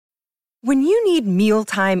When you need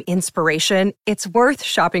mealtime inspiration, it's worth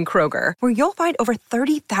shopping Kroger, where you'll find over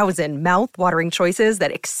 30,000 mouth-watering choices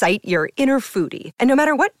that excite your inner foodie. And no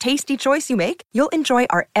matter what tasty choice you make, you'll enjoy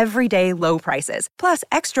our everyday low prices, plus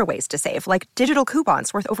extra ways to save, like digital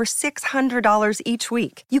coupons worth over $600 each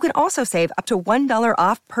week. You can also save up to $1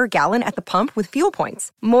 off per gallon at the pump with fuel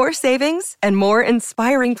points. More savings and more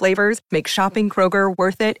inspiring flavors make shopping Kroger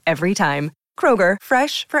worth it every time. Kroger,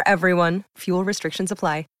 fresh for everyone. Fuel restrictions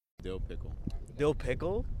apply. Dill pickle. Dill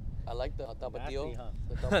pickle? I like the tapatio.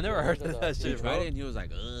 I never heard of that He shit, tried bro. it and he was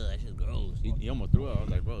like, ugh, that shit's gross. He almost threw it. I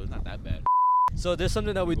was like, bro, it's not that bad. So there's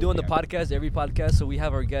something that we do on the podcast, every podcast. So we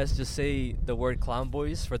have our guests just say the word clown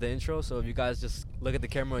boys for the intro. So if you guys just look at the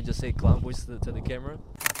camera and just say clown boys to the camera.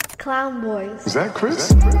 Clown boys. Is that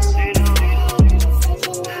Chris?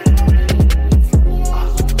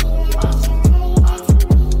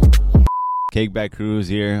 KICKBACCREW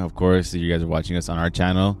here. Of course, you guys are watching us on our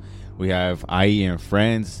channel. We have IE and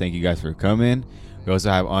Friends. Thank you guys for coming. We also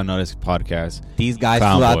have Unnoticed Podcast. These guys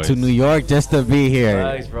Clown flew out boys. to New York just to be here.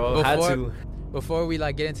 Thanks, bro. Had to. Before we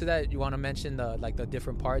get into that, you want to mention the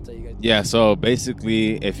different parts that you guys. Yeah, so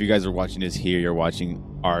basically, if you guys are watching this here, you're watching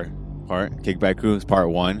our part, KICKBACCREW, part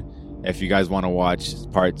 1. If you guys want to watch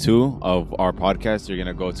part 2 of our podcast, you're going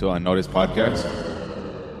to go to Unnoticed Podcast.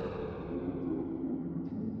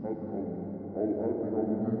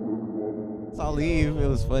 I'll leave. It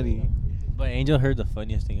was funny. But Angel heard the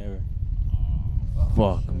funniest thing ever.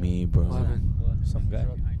 Fuck me, bro. Some guy.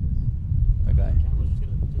 A guy.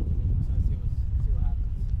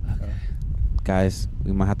 Guys,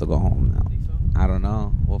 we might have to go home now. I don't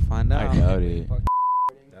know. We'll find out. I doubt it. I'm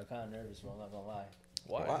kind of nervous, bro. I'm not gonna lie.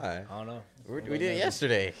 Why? I don't know. We did it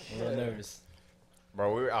yesterday. I'm a little nervous.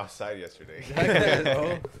 Bro, we were outside yesterday.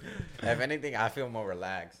 If anything, I feel more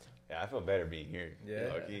relaxed. Yeah, I feel better being here.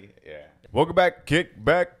 Yeah. Lucky. Yeah. Welcome back,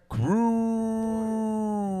 Kickback Crew.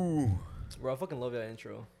 Bro, I fucking love that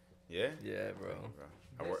intro. Yeah? Yeah, bro.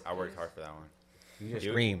 I worked hard for that one. You just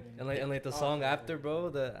scream. And like the song after, bro,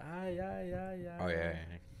 the Oh, yeah.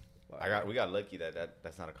 We got lucky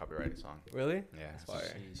that's not a copyrighted song. Really? Yeah. Fire.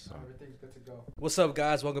 So. Everything's good to go. What's up,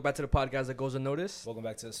 guys? Welcome back to the podcast that goes unnoticed. Welcome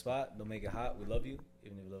back to the spot. Don't make it hot. We love you,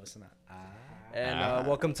 even if you love us or not. And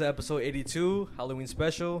welcome to episode 82, Halloween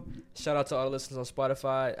special. Shout out to all the listeners on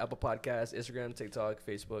Spotify, Apple Podcasts, Instagram, TikTok,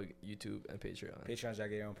 Facebook, YouTube, and Patreon. Patreon's gotta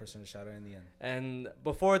get your own personal shout out in the end. And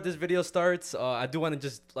before this video starts, I do want to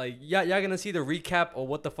just y'all gonna see the recap of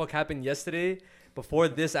what the fuck happened yesterday before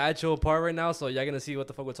this actual part right now. So y'all gonna see what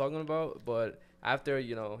the fuck we're talking about. But after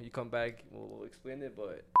you come back, we'll explain it.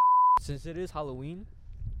 But since it is Halloween,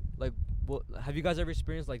 have you guys ever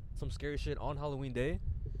experienced some scary shit on Halloween day?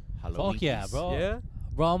 Fuck yeah, bro. Yeah.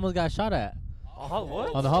 Bro almost got shot at.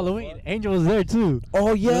 What? On the Halloween. Angel was there too.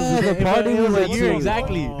 Oh, yeah. The party was a year too.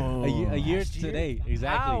 exactly. Oh. A year today.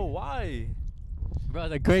 Exactly. How? Why? Bro,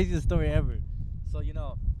 the craziest story ever. So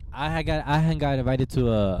I had got invited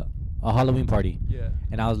to a Halloween party. Yeah.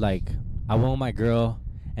 And I was like, I went with my girl,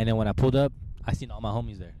 and then when I pulled up, I seen all my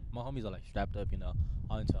homies there. My homies are strapped up,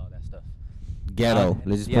 all into all that stuff. Ghetto.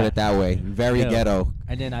 Let's just put it that way. Very ghetto.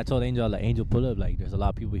 And then I told Angel, Angel, pull up. There's a lot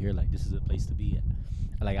of people here. This is a place to be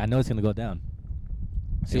at. I know it's gonna go down.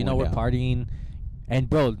 So we're partying, and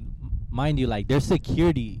bro, mind you, there's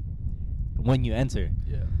security when you enter.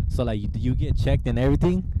 Yeah. So you get checked and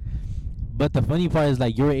everything. But the funny part is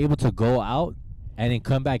you were able to go out and then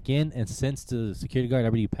come back in, and since the security guard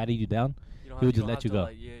already patted you down, he would just let you go.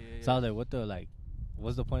 So I was like, what the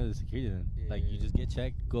what's the point of the security then? Yeah, you just get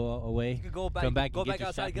checked, go away, You could go back, come back, go and get back your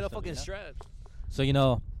outside, strap get a and fucking stuff, strap. So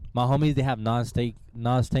my homies, they have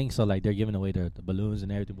non-stink, so they're giving away the balloons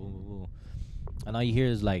and everything, boom, boom, boom. And all you hear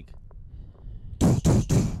is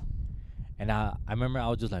and I remember I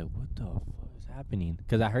was just like, what the fuck is happening?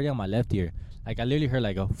 Because I heard it on my left ear. I literally heard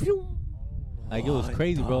a phew. It was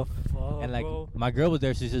crazy, bro. And my girl was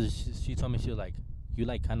there. She told me, she was you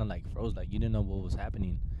kind of froze, you didn't know what was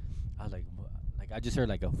happening. I was I just heard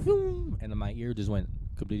a phew, and then my ear just went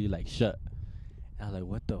completely shut. And I was like,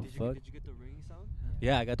 what the fuck? Did you get the ring sound?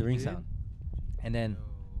 Yeah, I got the ring sound. And then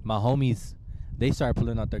my homies, they started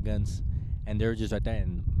pulling out their guns, and they were just right there.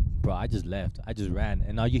 And bro, I just left. I just ran,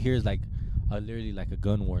 and all you hear is literally a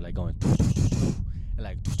gun war, going,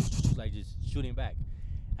 and just shooting back.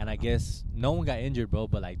 And I guess no one got injured, bro.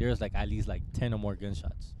 But there's at least 10 or more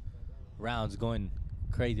gunshots, rounds going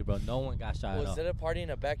crazy, bro. No one got shot. Was it a party in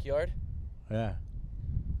a backyard? Yeah.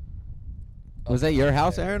 Was that your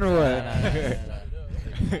house, Aaron, or what?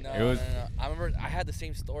 No. I remember I had the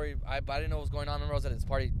same story, but I didn't know what was going on. I remember I was at this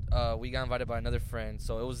party. We got invited by another friend,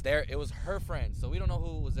 so it was her friend. So we don't know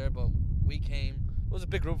who was there, but we came. It was a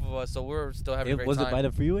big group of us, so we were still having a great time. Was it by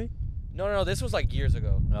the freeway? No. This was like years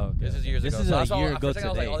ago. Oh, okay. This is years This ago. is So a I saw, year ago first thing I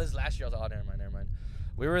was like, today. oh, this is last year. I was like, oh, never mind.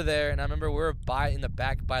 We were there, and I remember we were in the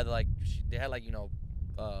back by the, like, they had, like,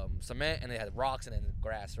 cement, and they had rocks and then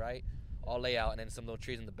grass, right? All layout, and then some little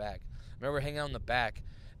trees in the back. I remember hanging out in the back,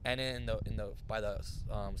 and then by the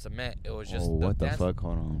cement, it was just. Oh, what the fuck?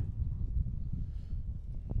 Hold on.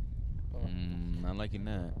 Not liking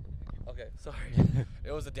that. Okay, sorry.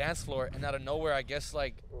 It was a dance floor, and out of nowhere, I guess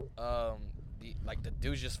the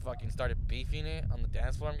dudes just fucking started beefing it on the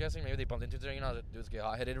dance floor. I'm guessing maybe they bumped into each other. You know, the dudes get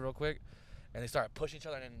hot headed real quick, and they started pushing each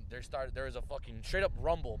other. And then there was a fucking straight up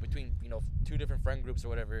rumble between two different friend groups or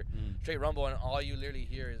whatever. Straight rumble, and all you literally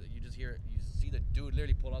hear is you see the dude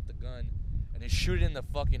literally pull out the gun and they shoot it in the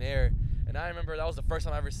fucking air. And I remember that was the first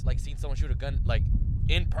time I ever seen someone shoot a gun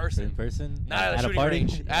in person. In person? Not at a shooting party?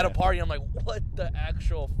 range. Yeah. At a party, I'm like, what the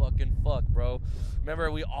actual fucking fuck, bro?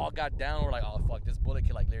 Remember, we all got down. We're like, oh, fuck, this bullet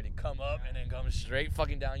can, literally come up and then come straight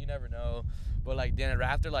fucking down. You never know. But, then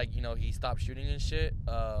after, he stopped shooting and shit,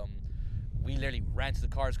 we literally ran to the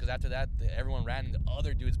cars because after that, everyone ran and the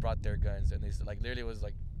other dudes brought their guns. And they, literally was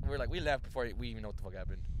we left before we even know what the fuck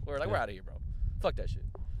happened. We were like, we're out of here, bro. Fuck that shit.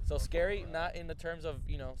 So scary, not in the terms of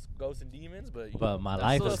ghosts and demons, but my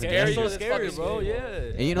life so is scary. scary. So scary, bro. Yeah.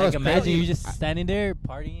 And you know, it's imagine crazy. you just standing there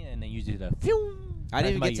partying and then you just I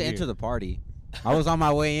didn't even get to enter the party. I was on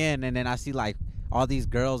my way in, and then I see all these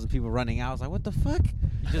girls and people running out. I was like, what the fuck?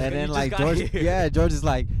 And then George is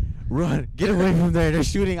like, run, get away from there. They're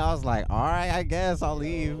shooting. I was like, all right, I guess I'll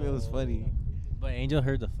leave. It was funny. But Angel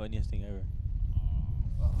heard the funniest thing ever.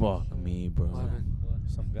 Fuck me, bro.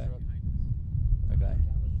 Some guy. A guy.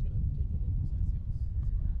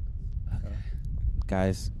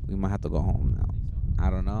 Guys, we might have to go home now. I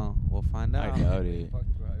don't know. We'll find out. I doubt it.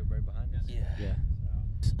 Yeah.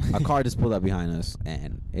 A car just pulled up behind us,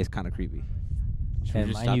 and it's kind of creepy. Should we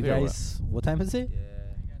And just mind you stop here or guys, what time is it?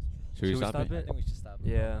 Should we stop it? it? I think we should stop it.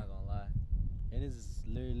 Yeah. I'm not gonna lie. It is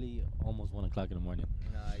literally almost 1 o'clock in the morning.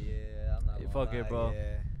 Nah, yeah, I'm not Hey, gonna fuck it, lie, bro.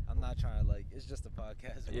 Yeah. I'm not trying to it's just a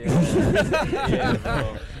podcast. Bro. Yeah. Yeah,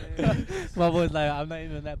 bro. My boy's like, I'm not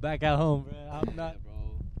even that back at home, bro. I'm not. bro.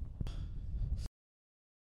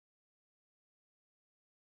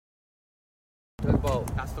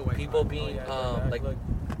 About people being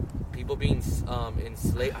people being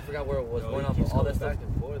enslaved. I forgot where it was going on, but all that stuff.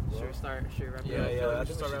 Should we start? Should we wrap it Yeah, up? yeah. I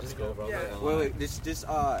think we should just go, bro. Wait, just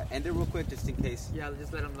end it real quick, just in case. Yeah,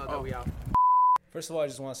 just let them know that we out. First of all, I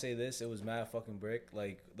just want to say this. It was mad fucking brick.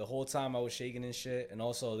 The whole time I was shaking and shit. And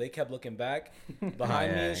also, they kept looking back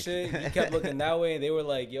behind me and shit. You kept looking that way. And they were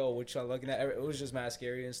like, yo, what y'all looking at? It was just mad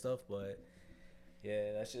scary and stuff. But,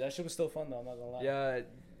 yeah, that shit was still fun, though. I'm not going to lie.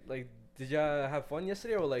 Yeah, did y'all have fun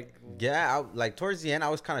yesterday or Yeah, towards the end, I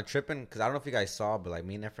was kind of tripping because I don't know if you guys saw, but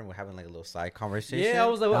me and Efren were having a little side conversation. Yeah, I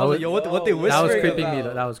was like, yo, what they whispering That was creeping about?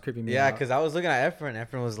 me. That was creeping me. Yeah, out. because I was looking at Efren.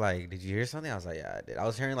 Efren was like, "Did you hear something?" I was like, "Yeah, I did." I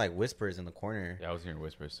was hearing whispers in the corner. Yeah, I was hearing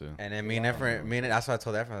whispers too. And then me and Efren, that's what I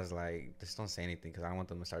told Efren. I was like, "Just don't say anything because I don't want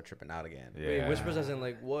them to start tripping out again." Yeah. Wait, whispers as in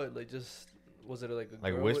what? Was it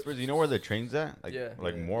a girl whispers? You know where the train's at? More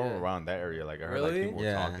yeah. around that area. I heard Really? people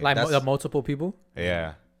Yeah. talking. the multiple people.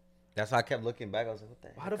 Yeah. That's why I kept looking back. I was like, "What the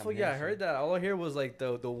heck?" How the I'm fuck? hearing Yeah, I heard shit. that. All I hear was the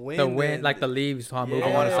wind. The wind, and the leaves, how Yeah. moving I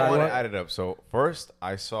on the want to sidewalk. add it up. So first,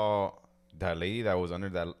 I saw that lady that was under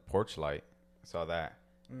that porch light. I saw that.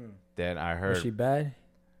 Then I heard. Was she bad?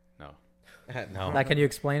 No, No. Can you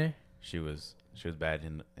explain her? she was bad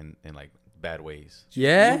in bad ways.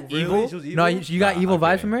 Yeah, Really? evil. She was No, evil? you got Nah, evil I'm vibes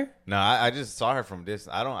kidding. from her. No, I just saw her from this.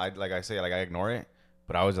 I ignore it,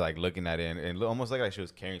 but I was looking at it and almost like she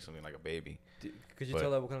was carrying something like a baby. Could you But-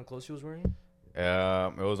 tell that what kind of clothes she was wearing?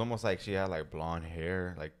 It was almost like she had blonde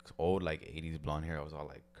hair, old 80s blonde hair. I was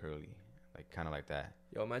all curly, kind of like that.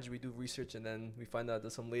 Yo, imagine we do research and then we find out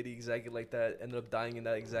that some lady exactly like that ended up dying in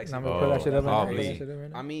that exact I'm same. gonna put that shit up right now. probably. Put that shit up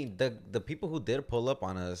right now. I mean, the people who did pull up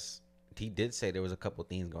on us, he did say there was a couple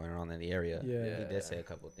things going on in the area. Yeah. He did say a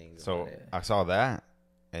couple things. So about it. I saw that,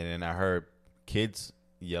 and then I heard kids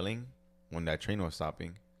yelling when that train was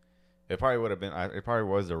stopping. It probably would have been. It probably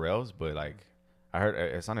was the rails, but I heard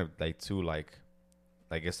it sounded too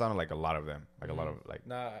it sounded like a lot of them, a lot of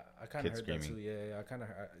Nah, I kind of kids heard that too. screaming. Yeah, I kind of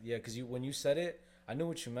because when you said it, I knew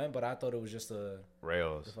what you meant, but I thought it was just the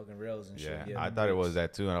rails. fucking rails and shit. Yeah, I the thought it brakes. was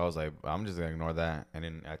that too, and I was like, I'm just gonna ignore that. And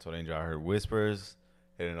then I told Angel I heard whispers,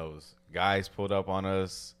 and then those guys pulled up on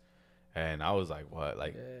us, and I was like, what?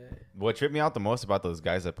 What tripped me out the most about those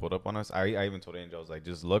guys that pulled up on us? I even told Angel, I was like,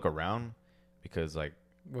 just look around, because What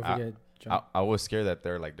if we I- get jumped? I was scared that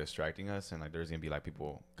they're distracting us, and there's gonna be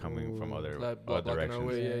people coming from other Blocking our directions.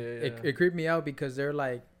 way. Yeah. It creeped me out because they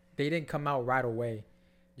didn't come out right away.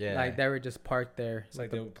 Yeah. Like they were just parked there. It's like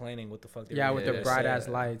they were planning what the fuck. They Yeah, were with doing. the bright ass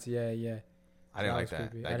lights. Yeah, yeah. I didn't That like was that.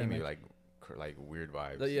 creepy. That I gave didn't me like- like weird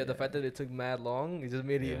vibes. The fact that it took mad long, it just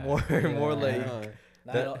made it Yeah. more like.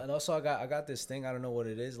 And also I got this thing. I don't know what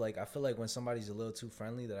it is. Like I feel like when somebody's a little too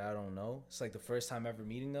friendly that I don't know. It's like the first time ever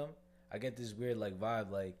meeting them. I get this weird like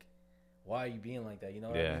vibe. Like, why are you being like that? You know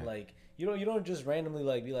what I mean? Like you don't just randomly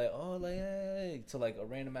like be like, oh, like hey, to like a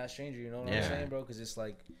random ass stranger. You know what I'm saying, bro? Because it's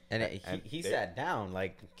like. And he sat down,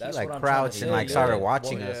 like he That's like what I'm crouched trying and to like say, started yeah.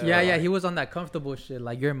 watching Well, us. Yeah, he was on that comfortable shit.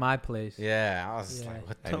 Like you're in my place. Yeah, I was Yeah. like,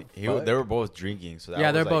 what And the fuck? they were both drinking, so that Yeah,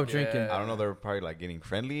 was, they're like, both drinking. I don't know, they were probably like getting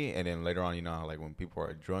friendly, and then later on, you know, how, like when people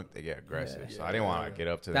are drunk, they get aggressive. So I didn't want to like, get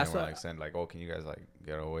up to That's them and what- like send like, oh, can you guys like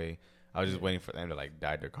get away? I was just waiting for them to like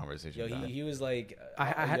die their conversation. Yo, down. he was like, I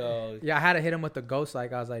had to hit him with the ghost.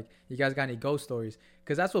 Like I was like, you guys got any ghost stories?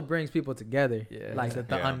 Because that's what brings people together. Yeah. Like the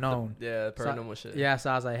Yeah. unknown. Paranormal shit. Yeah,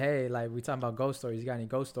 so I was like, hey, like we talking about ghost stories. You got any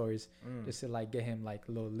ghost stories? Just to like get him like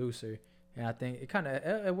a little looser. And I think it kind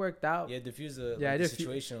of it worked out. Yeah, diffused the, Yeah, like, it the diffu-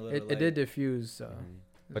 situation a little. It did diffuse. So.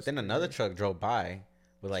 But then another truck drove by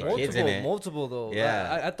with like multiple, kids in it. multiple though.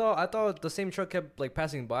 Yeah. I thought the same truck kept like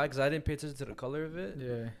passing by because I didn't pay attention to the color of it.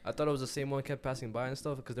 Yeah. I thought it was the same one kept passing by and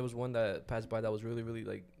stuff because there was one that passed by that was really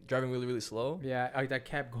like driving really slow. Yeah, like that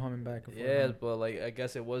kept going back and forth. Yeah, but like I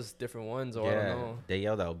guess it was different ones or I don't know. They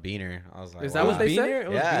yelled out Beaner. I was like, Is that what they said? Beaner? It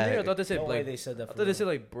was Yeah. Beaner? I thought they said No way like they said that. I thought they said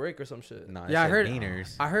like brick or some shit. No, Yeah, I heard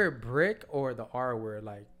Beaners. I heard brick or the R word,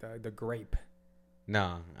 like the grape.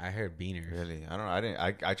 No, I heard Beaners. Really, I don't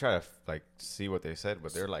know. I try to like see what they said,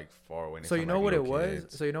 but they're like far away. and So they you sound know like what it little was?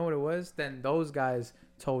 kids. So you know what it was? Then those guys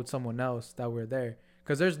told someone else that we're there.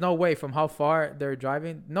 Because there's no way from how far they're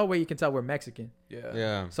driving, no way you can tell we're Mexican.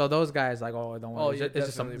 Yeah. So those guys like, oh, don't worry. Oh it's yeah,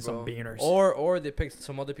 just some definitely, beaners. Or they picked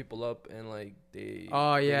some other people up and like they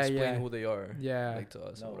they explain who they are. Yeah. Like to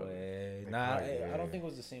us. No or whatever. way. Like, Nah, yeah. I don't think it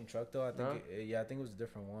was the same truck though. I think I think it was a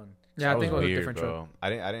different one. Yeah, I think it was weird, a different bro. truck. I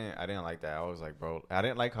didn't like that. I was like, bro, I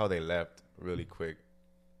didn't like how they left really quick.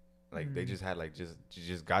 Like they just had like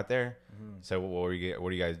just got there, said, well, what are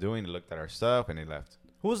you guys doing? They looked at our stuff and they left.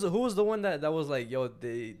 Who was the one that was like, yo,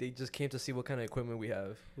 they just came to see what kind of equipment we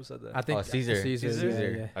have? Who said that? I think Caesar.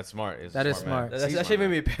 Caesar. Yeah. That's smart. It's That is man. smart. That actually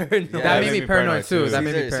made me paranoid. Yeah, That it made me paranoid too. That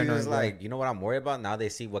made me Caesar's paranoid. like, you know what I'm worried about? Now they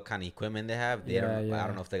see what kind of equipment they have. They Yeah, don't. yeah. I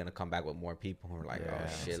don't know if they're gonna come back with more people who are like, Yeah.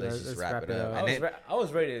 oh shit, So let's just let's wrap it up. I And was, then, I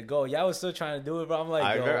was ready to go. Yeah, I was still trying to do it, but I'm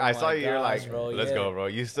like, yo, I oh saw my you. You're gosh, like, bro, let's yeah. go, bro.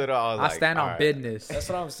 You stood up. I was I like, stand on all right. business. That's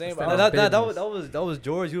what I'm saying, Stand bro. on That was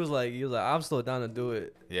George. He was like, I'm still down to do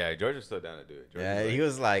it. Yeah, George was still down to do it. George yeah, he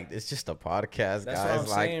was like, it's just a podcast, That's what guys. I'm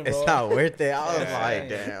Like, saying, it's bro. not worth it. I was Yeah. like,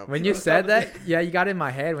 damn. When you said that, yeah, you got in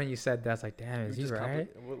my head when you said that. It's like, damn, is he Just right?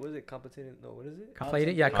 What was it? Compensating? No, what is it?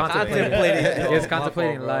 Contemplating? Yeah, Contemplating. contemplating. Yo, It's my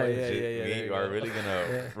contemplating fault, bro. life. Yeah, Shit, there we you are go. really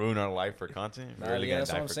gonna ruin our life for content. We're Nah, really yeah, gonna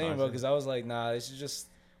that's die what I'm for saying, bro. content. Because I was like, nah, this is just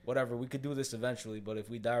whatever. We could do this eventually, but if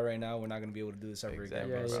we die right now, we're not gonna be able to do this ever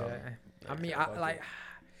Exactly. again, Yeah, bro. yeah. So, I mean, fuck I it.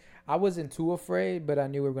 I wasn't too afraid, but I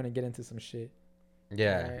knew we were gonna get into some shit.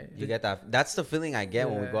 Yeah, Right. you get that. That's the feeling I get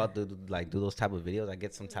when we go Yeah. out to like do those type of videos. I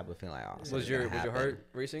get some type of feeling like, oh, Was something's your gonna happen. heart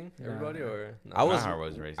racing? Nah. Everybody or no? I was- My heart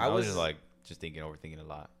was racing. I I was was- just like overthinking a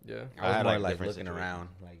lot. Yeah. I was had, more like, like different looking situations. around,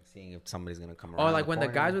 like seeing if somebody's gonna come around. Oh, like the when the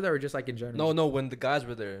corner. guys were there, or just like in general? No, when the guys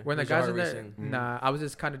were there. When the was your guys heart were there, racing? nah. I was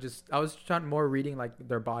just kind of I was trying more reading like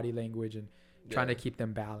their body language and trying Yeah. to keep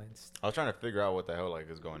them balanced. I was trying to figure out what the hell like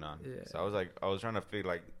is going on. Yeah. So I was trying to figure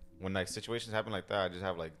like when like situations happen like that, I just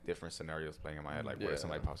have like different scenarios playing in my head. Like what Yeah. if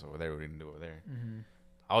somebody pops over there, what are we gonna do over there? Mm-hmm.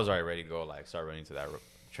 I was already ready to go like start running to that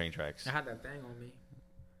train tracks. I had that thing on me.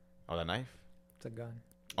 Oh, that knife. It's a gun.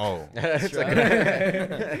 Oh, It's Right.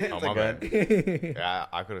 a oh gun. my bad. A Yeah,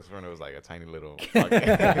 I could have sworn it was like a tiny little.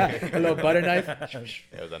 little butter knife.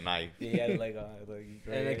 It was a knife. Yeah, like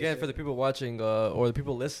And again, for the people watching or the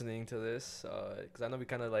people listening to this, because I know we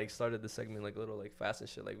kind of like started the segment like a little like fast and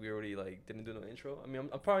shit. Like we already like didn't do no intro. I mean,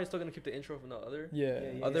 I'm probably still gonna keep the intro from the other Yeah.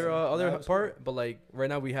 other part. But like right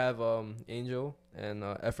now we have Angel and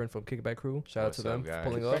Efren from KickBACCREW. Shout What's out to up, them guys? for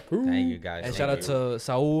pulling up. Thank you guys. And Thank shout out you. to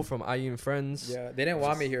Saul from IEINFRIENds. Yeah, they didn't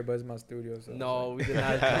want me here, but it's my studio. So No, we did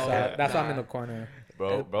not. that's why I'm in the corner.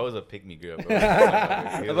 Bro was a pick me girl, bro.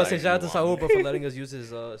 I was about to say shout out to Saul, bro, for letting us use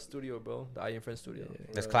his studio, bro, the IEINFRIENds studio.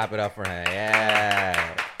 Let's clap it up for him.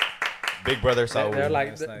 Yeah. Big brother Saul. They're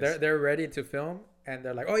like That's nice. they're ready to film, and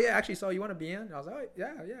they're like, oh yeah, actually, so you want to be in? I was like, oh,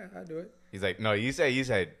 yeah, I do it. He's like, no, you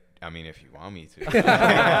said. I mean, if you want me to.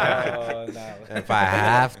 Oh, no. If I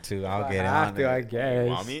have to, I'll If get I on have to, I it. guess.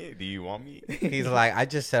 Want me? Do you want me? He's like, I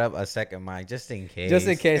just set up a second mic just in case. Just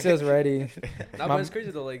in case it was ready. Nah, but it's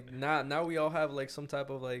crazy though. Like now we all have like some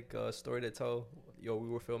type of like story to tell. yo, we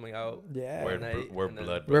were filming out. Yeah. We're, at night, we're and then-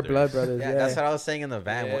 blood brothers. We're blood brothers. Yeah, Yeah, that's what I was saying in the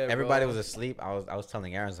van. Yeah, Everybody bro. was asleep. I was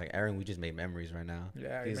telling Aaron, I was like, Aaron, we just made memories right now.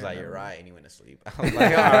 Yeah, He's we like, made you're memories. right, and he went to sleep. I was like,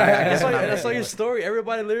 all right, I guess I'm not I saw making your story.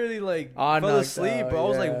 Everybody literally like Oh, fell knocked asleep, out, bro. I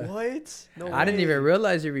was yeah. like, what? No I didn't way. even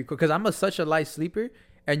realize you record because I'm such a light sleeper,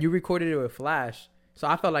 and you recorded it with flash. So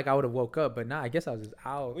I felt like I would have woke up, but nah, I guess I was just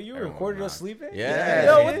out. Well, you Everyone recorded us knocked. sleeping? Yeah.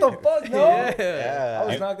 Yo, what the fuck, no? Yeah. I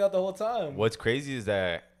was You- knocked out the whole time. What's crazy is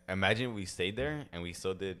that imagine we stayed there and we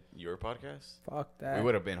still did your podcast. Fuck that. We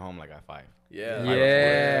would have been home like at 5.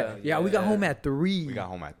 Yeah. Yeah, we got home at 3. We got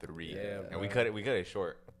home at 3. Yeah, and we bro. cut it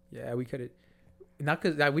short. Yeah, we cut it. Not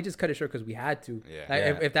because we just cut it short because we had to. Yeah. Like,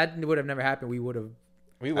 Yeah. if that would have never happened, we would have.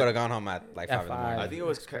 We would have gone home at like At 5 in the five. morning. I think it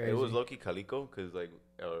was That's it was crazy. low-key Calico because like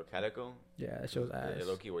Calico. Yeah, that shows ass. Yeah,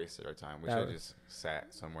 low-key wasted our time. We That should have was- just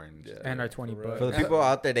sat somewhere and just And our 20 bucks. For the people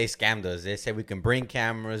out there, they scammed us. They said we can bring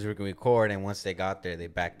cameras, we can record, and once they got there, they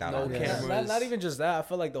backed out. No on us. cameras. Not even just that. I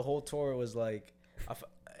feel like the whole tour was like,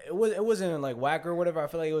 it wasn't like whack or whatever. I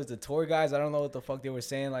feel like it was the tour guys. I don't know what the fuck they were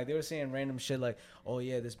saying. Like they were saying random shit like, oh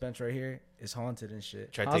yeah, this bench right here is haunted and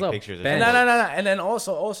shit. try to How's take a pictures. or bench? something. No. And then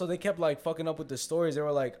also they kept like fucking up with the stories. They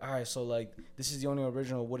were like, all right, so like this is the only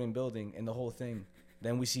original wooden building in the whole thing.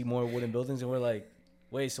 Then we see more wooden buildings and we're like,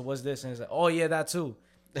 wait, so what's this? And it's like, oh yeah, that too.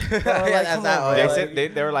 Yeah, that's not. They bro.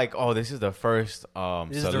 said they were like, oh, this is the first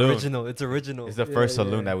This is the saloon. original. It's original. It's the first yeah.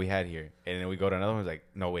 saloon that we had here, and then we go to another one. It's like,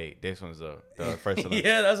 no, wait, this one's the first saloon.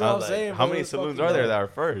 Yeah, that's what I I'm was like, saying, How bro. many It's saloons fucking are there dope. that are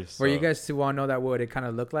first? For you So- guys to want to know that what it kind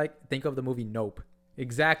of looked like, think of the movie Nope.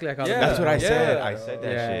 Exactly like how Yeah. the That's what I movie- said. Yeah. I said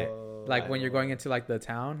that Yeah. shit. Like when you're going into like the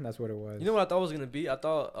town, that's what it was. You know what I thought it was gonna be? I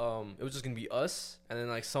thought it was just gonna be us, and then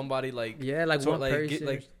like somebody like Yeah, like one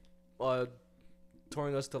person.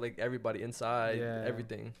 touring us to like everybody inside, Yeah.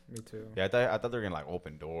 everything. Me too. Yeah, I thought they were gonna like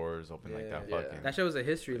open doors, open like that Yeah. fucking. That shit was a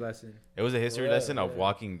history lesson. It was a history Yeah, lesson of yeah.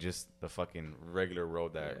 walking just the fucking regular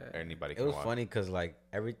road that Yeah. anybody It can was walk. funny because like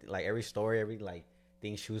every story, every like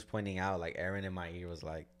thing she was pointing out, like Aaron in my ear was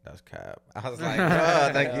like, "That's cap." I was like,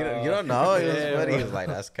 "Bro, like you don't know." It was Yeah, funny. He bro. was like,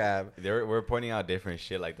 "That's cap." We're pointing out different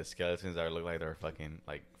shit like the skeletons that look like they're fucking.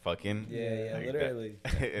 Yeah, Like literally.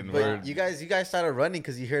 that. And we're, But you guys started running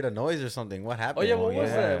because you heard a noise or something. What Oh happened? yeah, what was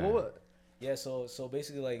yeah. that? What? Yeah, so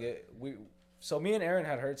basically like me and Aaron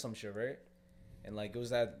had heard some shit, right? And like it was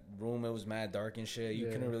that room, it was mad dark and shit. You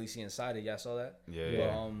Yeah. couldn't really see inside it. Y'all saw that? yeah, But,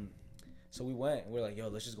 yeah. so we went. We're like, yo,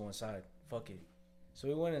 let's just go inside. Fuck it. So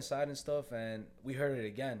we went inside and stuff, and we heard it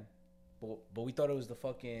again, but we thought it was the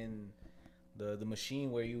fucking the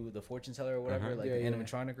machine where the fortune teller or whatever, like Yeah, the yeah.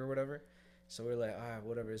 animatronic or whatever. So we're like, all right,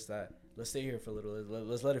 whatever it's that. Let's stay here for a little.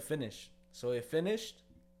 Let's let it finish. So it finished,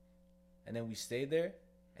 and then we stayed there,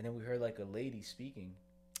 and then we heard like a lady speaking,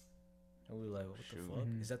 and we were like, what the Shoot. fuck?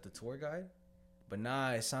 Is that the tour guide? But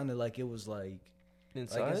nah, it sounded like it was like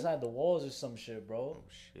Inside? inside the walls or some shit, bro. Oh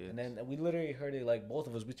shit. And then we literally heard it like both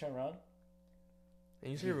of us. We turned around.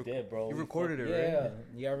 And you said We did, bro. you We recorded fucking- it, right?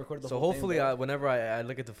 Yeah, I recorded the So whole hopefully, thing, bro. whenever I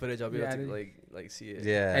look at the footage, I'll be Yeah, able to I like see it.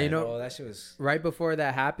 Yeah. And you know, Bro, that shit was. right before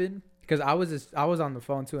that happened, because I was on the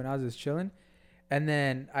phone too, and I was just chilling, and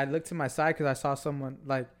then I looked to my side because I saw someone.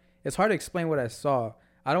 Like, it's hard to explain what I saw.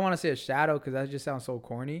 I don't want to say a shadow because that just sounds so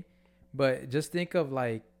corny, but just think of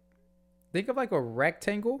like a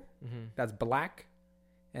rectangle that's black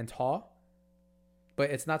and tall, but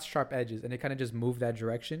it's not sharp edges, and it kind of just moved that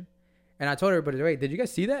direction. And I told everybody, wait, did you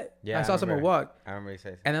guys see that? Yeah, I saw someone remember. walk, I remember you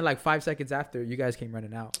saying. and then like 5 seconds after, you guys came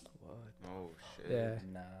running out. Oh shit. Yeah.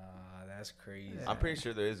 Nah, that's crazy. I'm pretty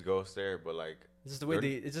sure there is ghosts there, but like. It's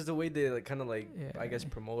just the way they like kind of like Yeah. I guess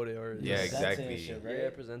promote it or Yeah, just- Present it and exactly. shit, yeah,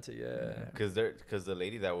 right? present it, yeah. Because the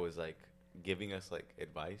lady that was like giving us like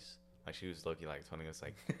advice, like she was lucky like telling us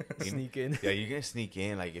like you- Sneak in. Yeah, you can sneak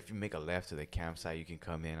in. Like if you make a left to the campsite, you can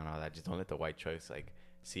come in and all that. Just don't let the white trucks like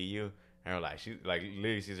see you. And we're like, she like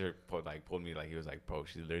literally Caesar pulled me like he was like, bro,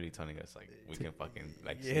 she's literally telling us like we can fucking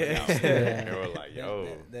like sneak Yeah. out. And we're like, yo.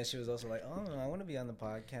 Then she was also like, "Oh, I want to be on the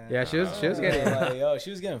podcast." Yeah, she was getting like, yo,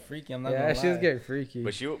 she was getting freaky. I'm not. yeah, gonna she was lie. getting freaky.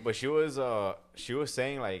 But she was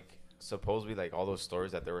saying like supposedly like all those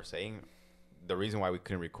stories that they were saying, the reason why we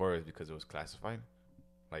couldn't record is because it was classified.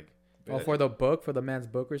 Like for the man's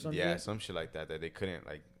book or something. yeah, some shit like that they couldn't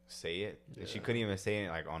like say it. And she couldn't even say it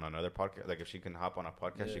like on another podcast. Like if she can hop on a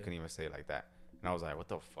podcast, she couldn't even say it like that. And I was like, what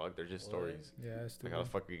the fuck? They're just stories. Yeah, it's Like how the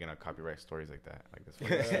fuck are you gonna copyright stories like that? Like this.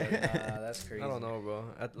 Nah, that's crazy. I don't know, bro.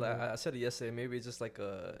 I said it yesterday. Maybe it's just like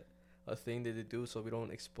a thing that they do so we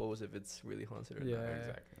don't expose if it's really haunted or Yeah. not.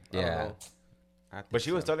 Exactly. I don't Yeah. know. I think But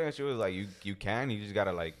she was so. telling us, she was like, you just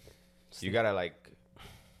gotta like, you gotta like,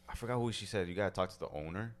 I forgot who she said. You gotta talk to the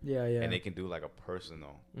owner. Yeah, yeah. And they can do like a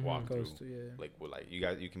personal walkthrough. Like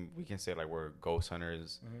we can say like we're ghost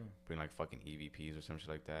hunters, bring like fucking EVPs or some shit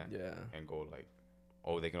like that. Yeah. And go like,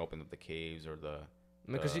 they can open up the caves or the.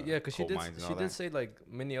 Because she did say like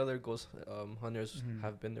many other ghost hunters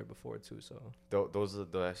have been there before too. So those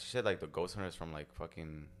are she said like the ghost hunters from like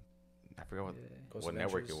fucking. I forgot what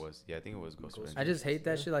network it was. Yeah, I think it was Ghost Adventures. I just hate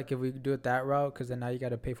that shit. Like if we do it that route, because then now you got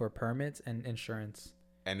to pay for permits and insurance.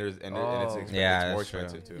 And it's expensive. Yeah, it's more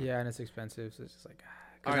expensive too. Yeah, and it's expensive. So it's just like,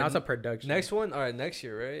 because now it's a production. Next one, all right, next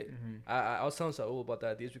year, right? I was telling Saul about the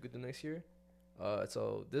ideas we could do next year.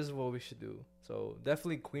 So this is what we should do. So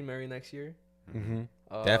definitely Queen Mary next year.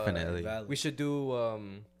 Definitely. We should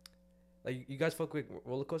do like you guys fuck with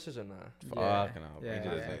roller coasters or not? Fuck no.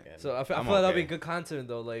 So I feel like that'd be good content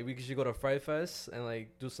though. Like we should go to Fright Fest and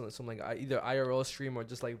like do some like either IRL stream or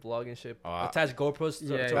just like vlog and shit. Attach GoPros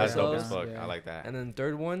to ourselves. I like that. And then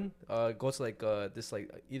third one, go to like this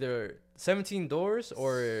like either 17 doors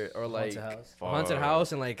or like haunted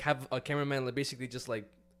house and like have a cameraman like basically just like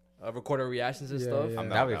record our reactions and stuff.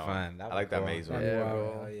 That'd be fun. I like that maze one. Yeah,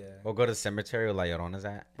 bro. We'll go to the cemetery where La Llorona's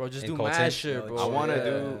at. Bro, just do mad shit, bro.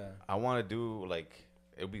 I want to do like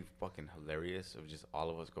it would be fucking hilarious if just all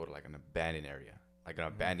of us go to like an abandoned area, like an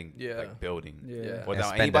abandoned like building.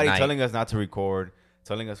 Without anybody telling us not to record,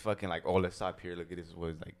 telling us fucking like, oh, let's stop here. Look at this.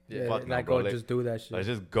 Was like, fuck no, bro. Just do that shit. Let's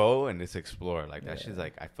just go and just explore. Like that shit's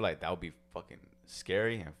like, I feel like that would be fucking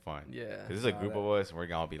scary and fun. Yeah. Because there's a group of us and we're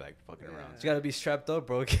gonna be like fucking around. You gotta be strapped up,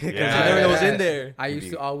 bro. Because you never know what's in there. I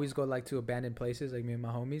used to always go like to abandoned places, like me and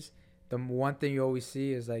my homies. The one thing you always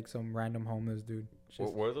see is like some random homeless dude.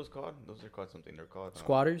 What are those called? Those are called something. They're called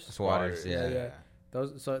squatters. Squatters, yeah.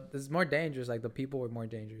 Those, so this is more dangerous. Like the people were more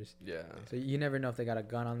dangerous. Yeah. So you never know if they got a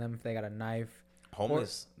gun on them, if they got a knife.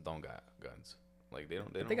 Homeless don't got guns. Like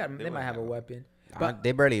they might have a weapon. But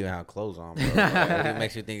they barely even have clothes on, bro. It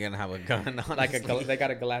makes you think you're gonna have a gun on. Like they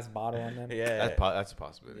got a glass bottle on them. Yeah, that's a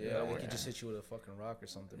possibility. Yeah, they could just hit you with a fucking rock or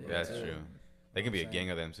something. Yeah, that's true. They could be a gang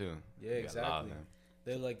of them too. Yeah, exactly.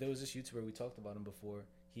 They're like, there was this YouTuber, we talked about him before.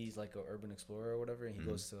 He's like an urban explorer or whatever, and he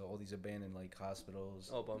goes to all these abandoned like hospitals.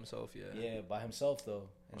 Oh, by himself, yeah. Yeah, by himself though,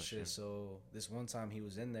 and shit. Sure. So this one time he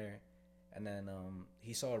was in there, and then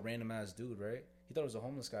he saw a random ass dude. Right, he thought it was a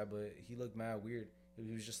homeless guy, but he looked mad weird.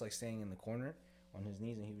 He was just like staying in the corner on his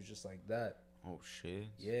knees, and he was just like that. Oh shit.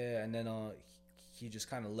 Yeah, and then he just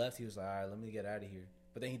kind of left. He was like, all right, let me get out of here.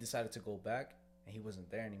 But then he decided to go back, and he wasn't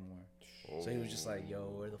there anymore. So he was just like, yo,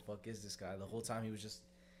 where the fuck is this guy? The whole time he was just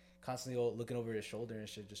constantly looking over his shoulder and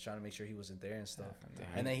shit, just trying to make sure he wasn't there and stuff. Damn.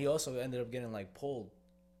 And then he also ended up getting like pulled.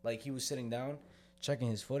 Like he was sitting down, checking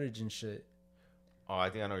his footage and shit. Oh, I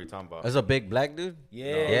think I know what you're talking about. There's a big black dude?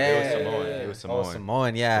 Yeah. No, It was Samoan. Oh,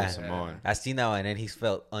 Samoan, yeah. Samoan. I seen that one, and then he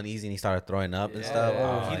felt uneasy and he started throwing up and stuff.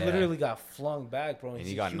 Oh, he literally got flung back, bro. And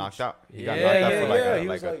he got knocked out. He got knocked out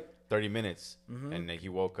for like 30 minutes. And then he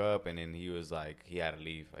woke up, and then he was like, he had to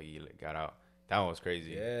leave. Like he got out. That one was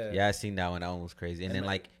crazy. Yeah, I seen that one. That one was crazy. And then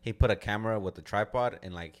like he put a camera with the tripod,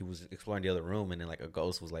 and like he was exploring the other room, and then like a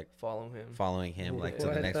ghost was like following him like to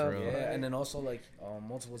the next room. Yeah, and then also like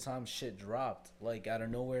multiple times shit dropped. Like out of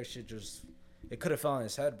nowhere, shit just it could have fell on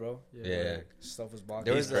his head, bro. Yeah. Like, stuff was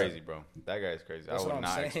blocking. He's crazy, bro. That guy's crazy. I would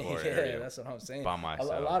not explore an area. That's what I'm saying. By myself.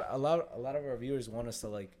 A lot of our viewers want us to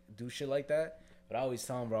like do shit like that, but I always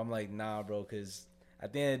tell them, bro, I'm like, nah, bro, because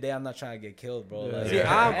at the end of the day, I'm not trying to get killed, bro. Yeah.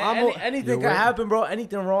 Like, See, anything can happen, bro.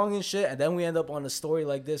 Anything wrong and shit, and then we end up on a story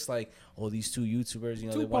like this, like, oh, these two YouTubers, you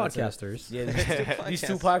know, two podcasters. These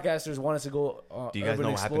two podcasters wanted to go. Do you guys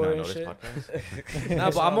know what happened on Notice podcast? Nah,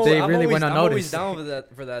 but I'm always down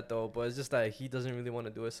for that though. But it's just that he doesn't really want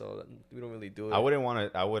to do it, so we don't really do it. I wouldn't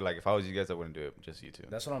want to. I would like if I was you guys, I wouldn't do it. Just you two.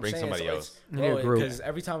 That's what I'm saying. Bring somebody else. Because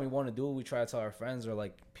every time we want to do it, we try to tell our friends or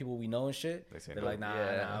like people we know and shit. They're like,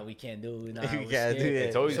 nah, we can't do it. Nah, we can't do it.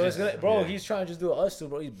 It's always so it's gonna, bro. He's trying to just do us two,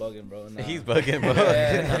 bro. He's bugging, bro. Nah. He's bugging, bro.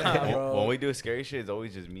 Bro. When we do scary shit, it's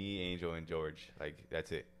always just me, Angel, and George. Like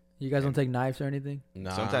that's it. You guys don't take knives or anything?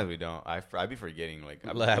 Nah. Sometimes we don't. I be forgetting. Like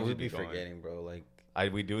I would be forgetting, bro.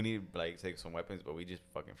 Like we do need like take some weapons, but we just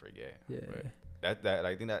fucking forget. Yeah. But that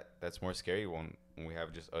I think that's more scary when we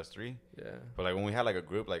have just us three. Yeah. But like when we had like a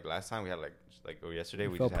group, like last time we had like yesterday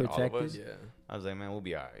we felt just had protected. all of us. Yeah. I was like, man, we'll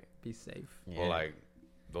be alright. Be safe. Yeah. Well, like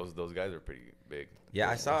those guys are pretty big. Yeah,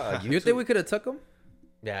 I saw. You think we could have took them?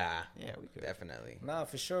 Yeah, we could definitely. Nah,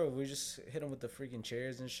 for sure. We just hit him with the freaking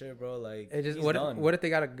chairs and shit, bro. Like, it just what if they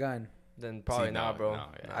got a gun? Then probably not, bro. No,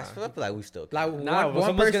 yeah. I feel like we still like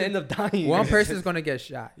one person's gonna end up dying. One person's gonna get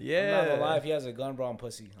shot. Yeah. I'm not gonna lie, if he has a gun, bro, I'm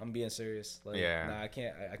pussy. I'm being serious. Like, yeah. Nah,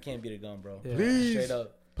 I can't beat a gun, bro. Yeah. Please. Straight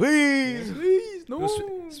up. Please, please, no.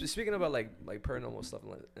 Speaking about like paranormal stuff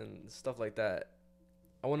and stuff like that,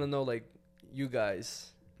 I want to know like you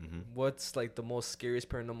guys, what's like the most scariest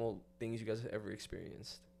paranormal things you guys have ever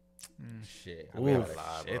experienced? Shit. We have a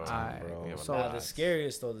lot, bro. So the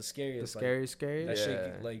scariest. The scariest. That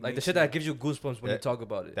shit, like the shit that gives you goosebumps when you talk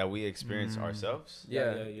about it. That we experience ourselves.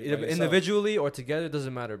 Yeah. Either individually or together,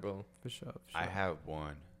 doesn't matter, bro. For sure. I have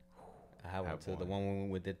one. I have one too. The one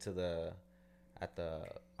we did to the at the.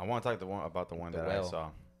 I want to talk about the one that I saw.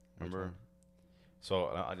 Remember? So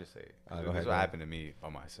I'll just say this is what happened to me by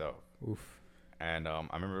myself. Oof. And I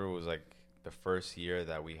remember it was like the first year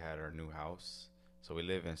that we had our new house. So we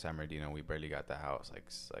live in San Bernardino. We barely got the house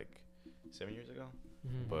like 7 years ago.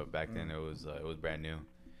 But back then it was brand new.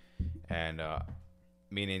 And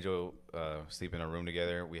me and Angel sleep in a room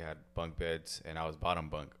together. We had bunk beds, and I was bottom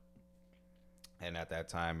bunk. And at that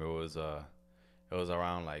time it was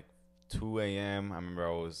around like 2 a.m. I remember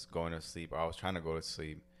I was going to sleep, or I was trying to go to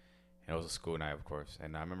sleep. And it was a school night, of course.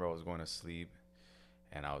 And I remember I was going to sleep,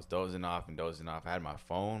 and I was dozing off. I had my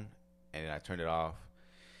phone, and then I turned it off.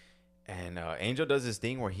 And Angel does this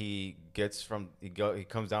thing where he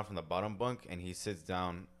comes down from the bottom bunk, and he sits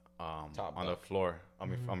down on the floor. I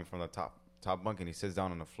mean, from the top bunk, and he sits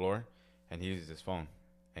down on the floor, and he uses his phone,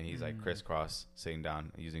 and he's like crisscross sitting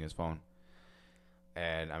down using his phone.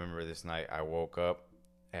 And I remember this night I woke up,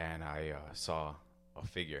 and I saw a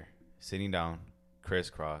figure sitting down,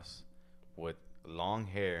 crisscross, with long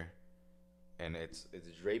hair, and it's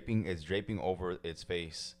draping over its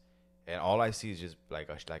face, and all I see is just like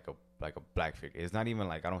a black figure. It's not even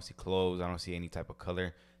like I don't see clothes, I don't see any type of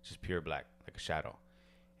color, just pure black, like a shadow,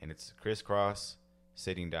 and it's crisscross,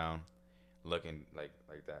 sitting down, looking like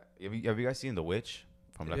that. Have you guys seen The Witch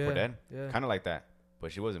from Left 4 Dead? Yeah. Kind of like that,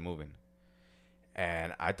 but she wasn't moving.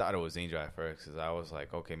 And I thought it was Angel at first, because I was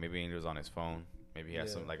like, okay, maybe Angel's on his phone. Maybe he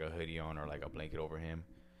has some like a hoodie on or like a blanket over him.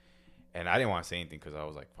 And I didn't want to say anything because I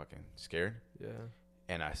was like fucking scared. Yeah.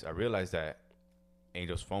 And I realized that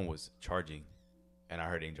Angel's phone was charging, and I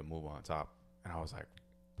heard Angel move on top, and I was like,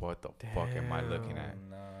 what the fuck am I looking at?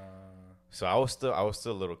 Nah. So I was still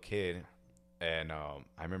a little kid, and I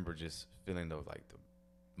remember just feeling the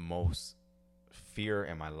most fear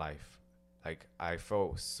in my life. Like I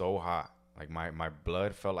felt so hot. Like my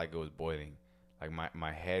blood felt like it was boiling. Like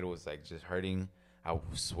my head was like just hurting. I was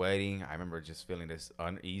sweating. I remember just feeling this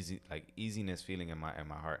easiness feeling in my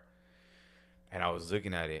heart. And I was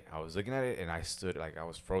looking at it. And I stood like I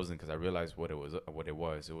was frozen because I realized what it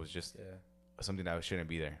was. It was just something that shouldn't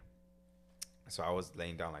be there. So I was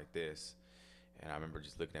laying down like this, and I remember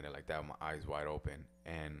just looking at it like that with my eyes wide open.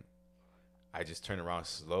 And I just turned around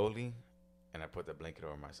slowly, and I put the blanket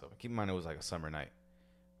over myself. Keep in mind it was like a summer night,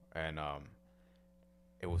 and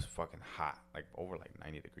it was fucking hot, like over like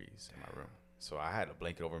 90 degrees in my room. So I had a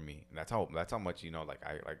blanket over me, and that's how much like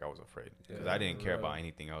I was afraid, because I didn't care about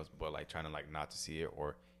anything else but like trying to like not to see it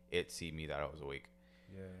or it see me that I was awake.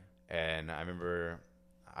 Yeah. And I remember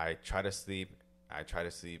I tried to sleep, and I tried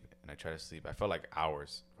to sleep. I felt like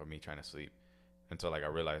hours for me trying to sleep until like I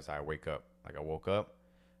realized I woke up.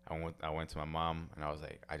 I went to my mom, and I was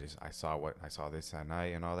like, I saw this at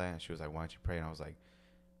night and all that, and she was like, why don't you pray? And I was like,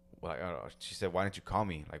 well, she said, why didn't you call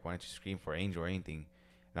me? Like, why didn't you scream for Angel or anything?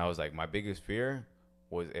 And I was like, my biggest fear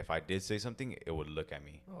was if I did say something, it would look at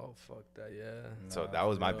me. Oh, fuck that, yeah. So that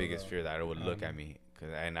was my biggest fear, that it would look at me.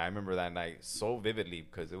 And I remember that night so vividly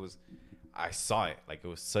because I saw it. Like, it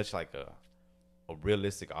was such like a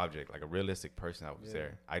realistic object, like a realistic person that was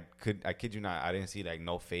there. I kid you not, I didn't see like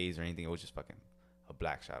no phase or anything. It was just fucking a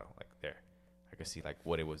black shadow, like there. I could see like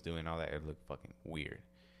what it was doing, all that. It looked fucking weird.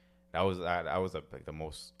 That was like the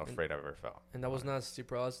most afraid I've ever felt. And that was not sleep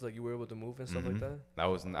paralysis, like you were able to move and stuff like that? That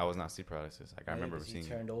was not sleep paralysis. Like I remember seeing. He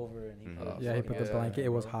turned over and he put the blanket. It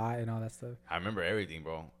was hot and all that stuff. I remember everything,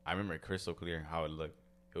 bro. I remember it crystal clear how it looked.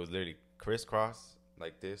 It was literally crisscross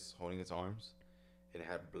like this, holding its arms. It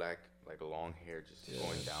had black, like long hair just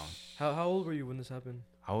going down. How old were you when this happened?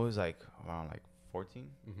 I was like around like 14.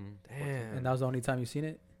 Damn. And that was the only time you seen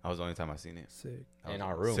it? That was the only time I seen it. Sick. In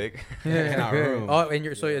our room. Sick. In our room. Oh,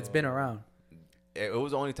 and so it's been around. It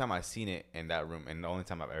was the only time I seen it in that room, and the only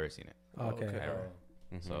time I've ever seen it. Okay. Ever.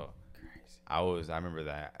 So I remember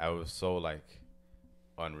that. I was so like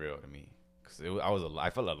unreal to me, because I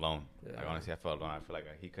felt alone. Yeah. Like honestly, I felt alone. I feel like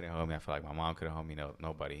he couldn't help me. I feel like my mom couldn't help me.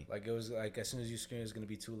 Nobody. Like it was like as soon as you scream, it's gonna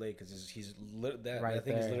be too late, because he's that right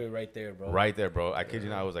thing is literally right there, bro. Right there, bro. I kid you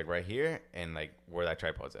not. I was like right here, and like where that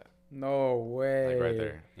tripod's at. No way. Like right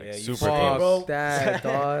there. Like yeah, super close. Fuck that,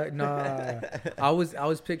 dog. Nah. I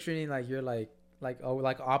was picturing like you're like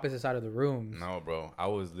opposite side of the room. No, bro. I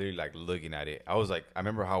was literally like looking at it. I was like, I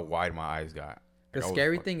remember how wide my eyes got. The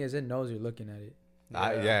scary thing is it knows you're looking at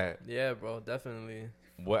it. Yeah, bro, definitely.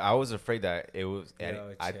 What I was afraid that it was,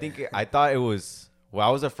 I thought it was. What I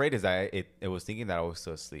was afraid is that it was thinking that I was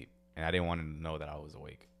still asleep, and I didn't want to know that I was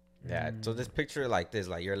awake. Yeah. So this picture like this,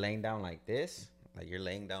 like you're laying down like this,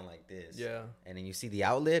 Yeah. and then you see the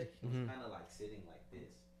outlet. He's kind of like sitting like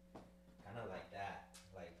this, kind of like that,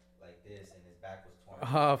 like this, and his back was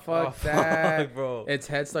torn. Oh fuck that, fuck, bro! Its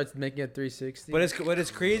head starts making a 360. But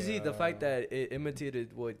it's crazy the fact that it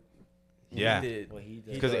imitated what. He did.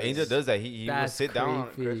 Because Angel does that. He would sit down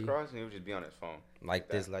creepy. crisscross and he would just be on his phone like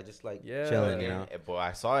this, like just like Yeah. chilling, you know. But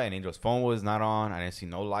I saw it and Angel's phone was not on. I didn't see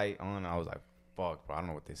no light on. I was like, "Fuck, bro! I don't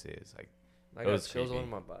know what this is." Like, I it got was chills creepy. on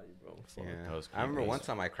my body, bro. Fuck. Yeah. That was I remember creepy. one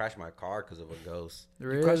time I crashed my car because of a ghost.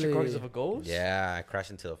 Really? You crashed your car because of a ghost? Yeah, I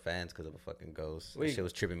crashed into a fence because of a fucking ghost. Wait. That shit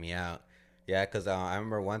was tripping me out. Yeah, because I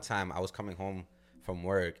remember one time I was coming home from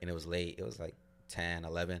work and it was late. It was like 10,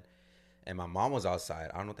 11. And my mom was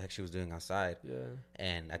outside. I don't know what the heck she was doing outside. Yeah.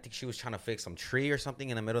 And I think she was trying to fix some tree or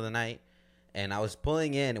something in the middle of the night. And I was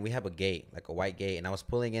pulling in, and we have a gate, like a white gate. And I was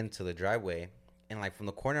pulling into the driveway. And like from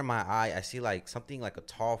the corner of my eye, I see like something like a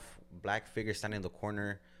tall black figure standing in the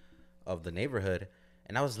corner of the neighborhood.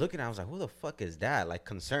 And I was looking, I was like, who the fuck is that? Like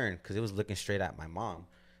concerned, because it was looking straight at my mom.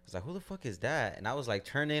 I was like, who the fuck is that? And I was like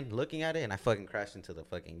turning, looking at it, and I fucking crashed into the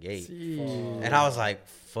fucking gate. And I was like,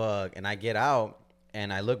 fuck. And I get out.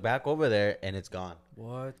 And I look back over there, and it's gone.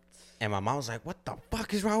 What? And my mom was like, what the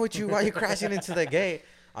fuck is wrong with you? Why are you crashing into the gate?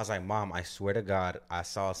 I was like, Mom, I swear to God, I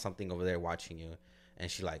saw something over there watching you. And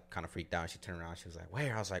she, like, kind of freaked out. She turned around. She was like,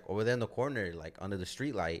 where? I was like, over there in the corner, like, under the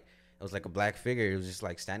street light. It was like a black figure. It was just,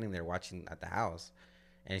 like, standing there watching at the house.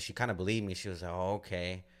 And she kind of believed me. She was like, oh,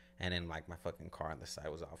 okay. And then, like, my fucking car on the side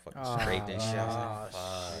was all fucking scraped and shit. I was like,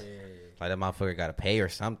 fuck. Like, that motherfucker got to pay or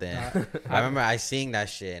something. I remember I seeing that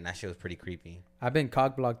shit, and that shit was pretty creepy. I've been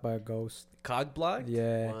cock blocked by a ghost. Cock blocked?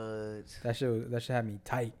 Yeah. What? That shit had me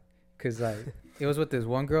tight. Cause like it was with this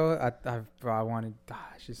one girl. I wanted.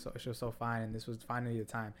 She was so fine, and this was finally the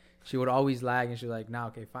time. She would always lag, and she was like, "Nah,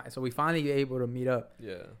 okay, fine." So we finally were able to meet up.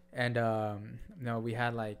 Yeah. And we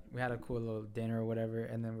had a cool little dinner or whatever,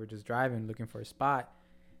 and then we're just driving looking for a spot,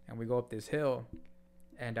 and we go up this hill,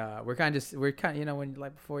 and we're kind of when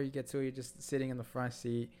like before you get to it, you're just sitting in the front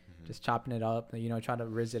seat. Just chopping it up, trying to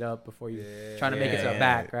rizz it up before you trying to make it to the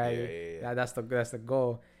back, right? Yeah, that's the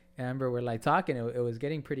goal. And I remember we're like talking. It was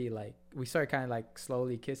getting pretty like we started kind of like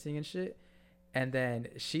slowly kissing and shit. And then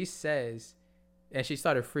she says, and she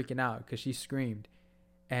started freaking out because she screamed,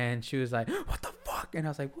 and she was like, "What the fuck?" And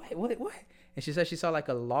I was like, "What?" And she said she saw like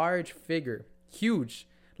a large figure, huge,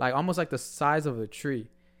 like almost like the size of a tree.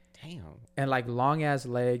 Damn. And like long ass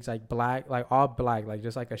legs, like black, like all black, like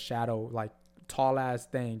just like a shadow, like tall ass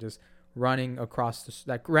thing just ran across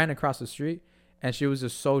the street. And she was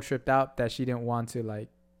just so tripped out that she didn't want to like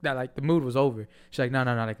the mood was over. She's like, no,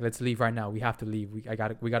 like let's leave right now. We have to leave. We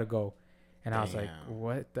gotta go. And I was like,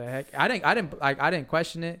 what the heck? I didn't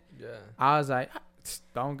question it. Yeah. I was like,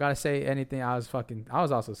 don't gotta say anything. I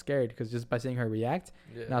was also scared because just by seeing her react.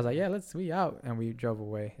 Yeah. And I was like, yeah, we out. And we drove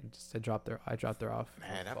away and just I dropped her off.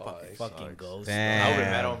 Man, that fucking ghost. Damn, I would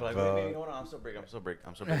have met him like, wait, hold on, I'm so break.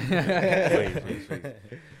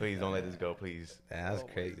 please don't let this go, please. That's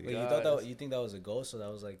crazy. Wait, you think that was a ghost or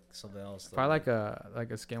that was like something else? Probably like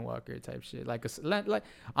a skinwalker type shit, like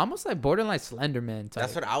almost like borderline Slenderman type.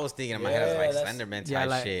 That's what I was thinking in my head. It was like Slenderman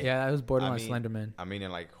type shit. Yeah, it was borderline Slenderman. I mean,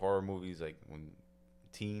 in like horror movies, like when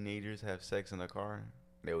teenagers have sex in the car,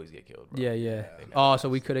 they always get killed, bro. Yeah. Oh, so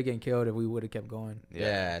we could have gotten killed if we would have kept going.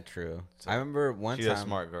 Yeah, true. So I remember one time. She's a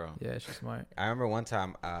smart girl. Yeah, she's smart. I remember one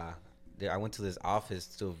time I went to this office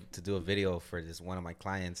to do a video for this one of my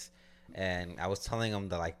clients, and I was telling him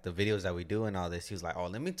the videos that we do and all this. He was like, "Oh,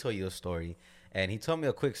 let me tell you a story," and he told me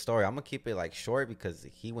a quick story. I'm gonna keep it like short because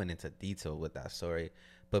he went into detail with that story.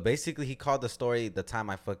 But basically, he called the story "The Time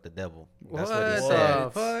I Fucked the Devil." That's what he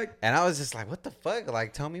said. Fuck? And I was just like, "What the fuck?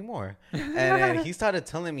 Like, tell me more." And then he started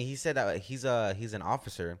telling me. He said that he's an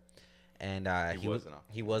officer, and he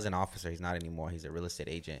was an officer. He's not anymore. He's a real estate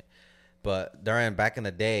agent. But back in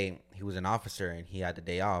the day, he was an officer, and he had the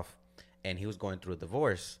day off, and he was going through a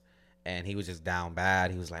divorce, and he was just down bad.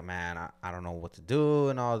 He was like, "Man, I don't know what to do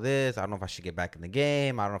and all this. I don't know if I should get back in the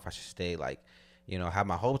game. I don't know if I should stay have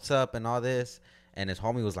my hopes up and all this." And his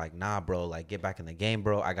homie was like, "Nah, bro, like, get back in the game,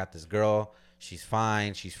 bro. I got this girl. She's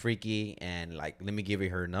fine. She's freaky. And, like, let me give you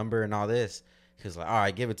her number and all this." He was like, "All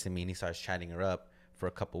right, give it to me." And he starts chatting her up for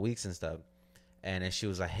a couple weeks and stuff. And then she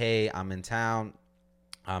was like, "Hey, I'm in town.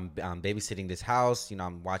 I'm babysitting this house.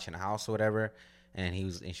 I'm watching a house or whatever." And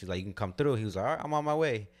she's like, "You can come through." He was like, "All right, I'm on my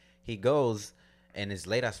way." He goes, and it's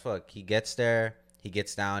late as fuck. He gets there. He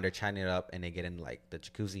gets down, they're chatting it up, and they get in like the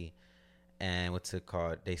jacuzzi. And what's it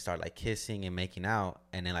called? They start like kissing and making out,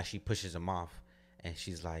 and then like she pushes him off, and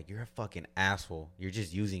she's like, "You're a fucking asshole. You're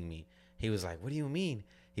just using me." He was like, "What do you mean?"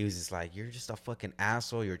 He was just like, "You're just a fucking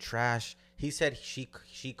asshole. You're trash." He said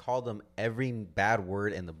she called him every bad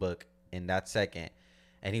word in the book in that second,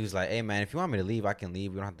 and he was like, "Hey man, if you want me to leave, I can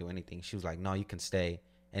leave. We don't have to do anything." She was like, "No, you can stay."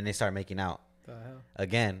 And they started making out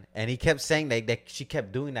again, and he kept saying that she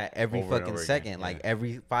kept doing that every fucking second, like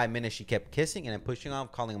every 5 minutes she kept kissing and then pushing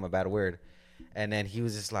off, calling him a bad word. And then he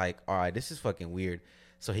was just like, all right, this is fucking weird.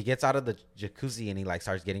 So he gets out of the jacuzzi and he like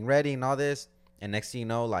starts getting ready and all this. And next thing you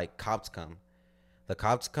know, like cops come. The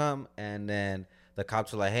cops come, and then the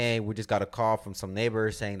cops are like, hey, we just got a call from some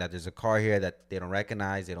neighbors saying that there's a car here that they don't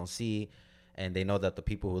recognize, they don't see, and they know that the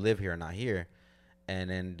people who live here are not here. And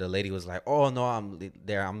then the lady was like, oh no, I'm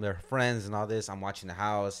their friends and all this. I'm watching the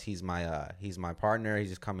house. He's my partner. He's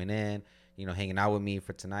just coming in, you know, hanging out with me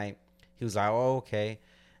for tonight. He was like, oh, okay.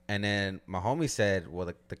 And then my homie said,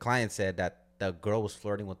 well, the client said that the girl was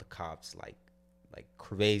flirting with the cops like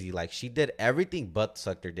crazy. Like she did everything but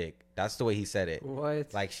sucked her dick. That's the way he said it.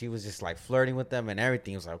 What? Like she was just like flirting with them and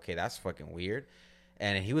everything. He was like, okay, that's fucking weird.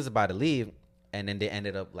 And he was about to leave, and then they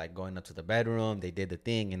ended up like going up to the bedroom. They did the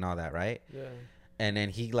thing and all that, right? Yeah. And then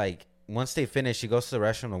he like, once they finish, he goes to the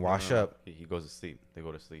restroom to wash up. He goes to sleep. They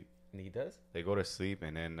go to sleep. And he does? They go to sleep,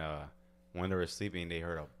 and then when they were sleeping, they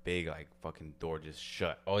heard a big like fucking door just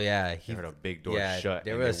shut. Oh yeah, he heard a big door shut.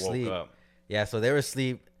 They were asleep. Woke up. Yeah, so they were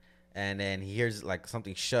asleep, and then he hears like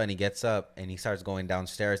something shut, and he gets up and he starts going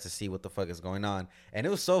downstairs to see what the fuck is going on. And it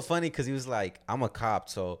was so funny because he was like, "I'm a cop,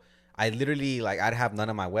 so I literally like I'd have none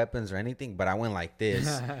of my weapons or anything, but I went like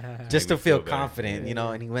this just to feel confident, you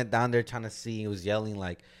know." And he went down there trying to see. He was yelling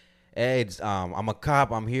like, "Hey, I'm a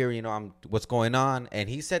cop. I'm here. You know, what's going on?" And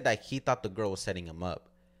he said that he thought the girl was setting him up.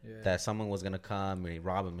 Yeah. That someone was gonna come and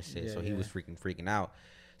rob him and shit. Yeah, so he was freaking out.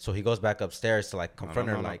 So he goes back upstairs to like confront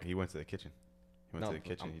her. Like he went to the kitchen. He went to the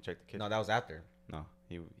kitchen. He checked the kitchen. No, that was after. No,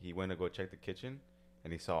 he went to go check the kitchen,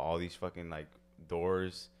 and he saw all these fucking like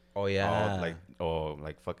doors. Oh yeah.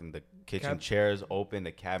 Like fucking the kitchen chairs open,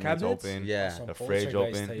 the cabinets open, the fridge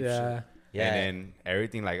open. Yeah. Yeah. And then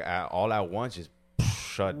everything like all at once just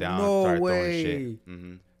shut down. No started way. Throwing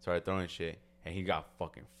shit. Started throwing shit, and he got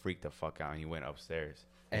fucking freaked the fuck out, and he went upstairs.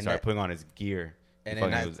 And started putting on his gear. And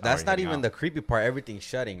then that's not even the creepy part. Everything's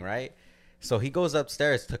shutting, right? So he goes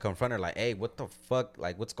upstairs to confront her, like, "Hey, what the fuck?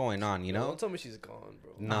 Like, what's going on? You know?" Don't tell me she's gone,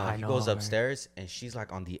 bro. No, he goes upstairs, and she's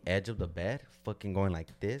like on the edge of the bed, fucking going like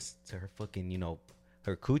this to her fucking, you know,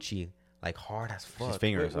 her coochie, like hard as fuck. She's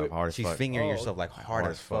fingering herself hard as fuck. She's fingering herself like hard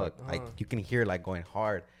as fuck. Like you can hear like going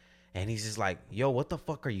hard, and he's just like, "Yo, what the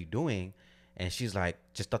fuck are you doing?" And she's like,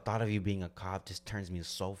 just the thought of you being a cop just turns me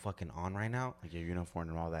so fucking on right now. Like your uniform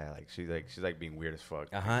and all that. Like she's like being weird as fuck.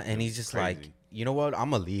 And he's just crazy. Like, you know what?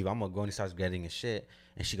 I'm gonna leave. I'm gonna go. And he starts getting his shit.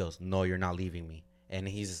 And she goes, "No, you're not leaving me." And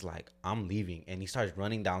he's just like, "I'm leaving." And he starts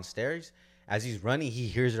running downstairs. As he's running, he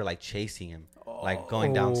hears her like chasing him, like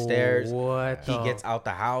going downstairs. He gets out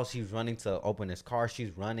the house. He's running to open his car.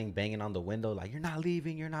 She's running, banging on the window, like, "You're not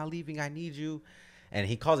leaving. You're not leaving. I need you." And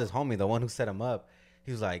he calls his homie, the one who set him up.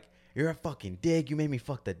 He was like, "You're a fucking dick. You made me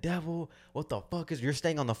fuck the devil. What the fuck is you're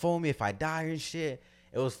staying on the phone with me if I die and shit?"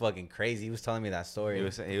 It was fucking crazy. He was telling me that story.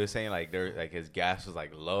 He was saying like his gas was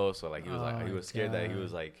like low, so like he was scared that he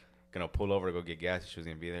was like gonna pull over to go get gas. She was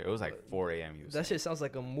gonna be there. It was like 4 a.m. That shit sounds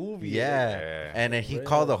like a movie. Yeah. And then he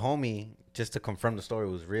called the homie just to confirm the story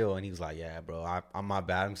was real, and he was like, "Yeah, bro, I'm my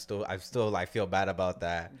bad. I still like feel bad about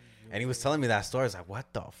that." And he was telling me that story. I was like, "What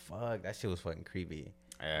the fuck?" That shit was fucking creepy.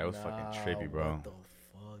 Yeah, it was fucking trippy, bro.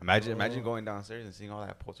 Imagine going downstairs and seeing all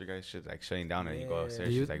that poltergeist shit like shutting down, and you go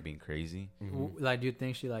upstairs, she's like being crazy. Like, do you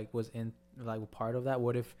think she like was in like part of that?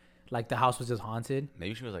 What if like the house was just haunted?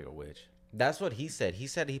 Maybe she was like a witch. That's what he said. He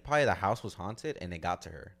said the house was haunted and it got to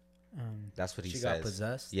her. That's what he says. She got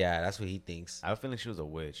possessed? Yeah, that's what he thinks. I have a feeling she was a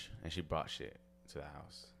witch and she brought shit to the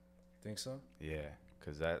house. Think so? Yeah,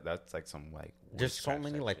 because that's like some like. There's so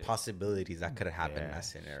many like shit. Possibilities that could have happened in that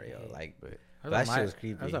scenario. Yeah. Like, but that shit was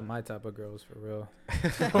creepy. Those are my type of girls for real.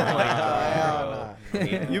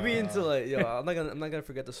 You be into like, yo, I'm not gonna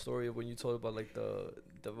forget the story of when you told about like the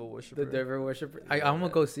devil worshiper. The devil worshiper. I'm gonna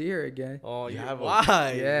go see her again. Oh, yeah.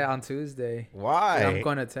 Why? Yeah, on Tuesday. Why? Yeah, I'm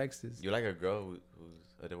going to Texas. You like a girl who's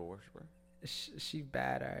a devil worshiper? She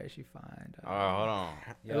bad, alright. She fine. Oh, hold on.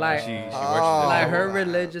 Yeah, like, she like her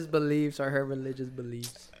religious beliefs are her religious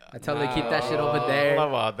beliefs. I tell her to keep that shit over there. I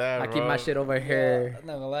about that, I keep my shit over here. I'm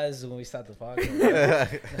not gonna lie, this is when we start the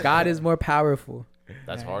podcast. God is more powerful.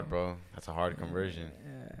 That's hard, bro. That's a hard conversion.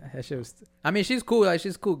 Yeah, that shit was. I mean, she's cool. Like,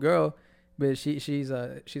 she's a cool girl, but she's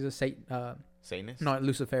a Satanist? No,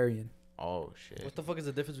 Luciferian. Oh shit. What the fuck is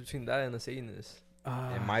the difference between that and a Satanist?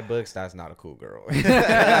 In my books, that's not a cool girl.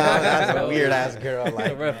 That's a weird ass girl.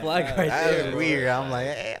 Like, red flag right there. That's weird. I'm like,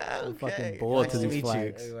 hey, okay. Fucking bold to these meet you.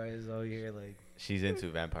 flags. Everybody's over here like. She's into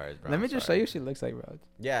vampires, bro. Let me just show you what she looks like, bro.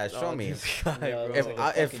 Yeah, show me. Bro,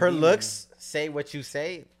 If her looks say what you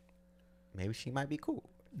say, maybe she might be cool.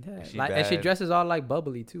 Yeah, She like, and she bad. dresses all like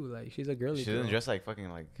bubbly too. Like she's a girly. She girl. doesn't dress like fucking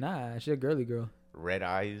like Nah, she's a girly girl. red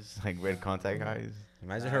eyes, like red contact eyes.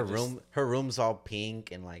 Imagine Nah, her just- room. Her room's all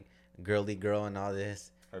pink and like girly girl and all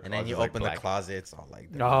this. Her And then you closet's, open like, the black. closet, it's all like.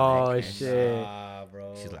 Oh dark and- shit! Nah,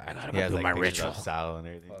 bro. She's like, I gotta He go has do like my pictures ritual. of Sal and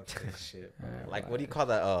everything. Fuck this shit, bro. Like, what do you call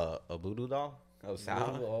that? A voodoo doll? Oh,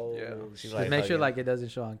 Sal. Oh, Yeah. She's Just make sure fucking- like it doesn't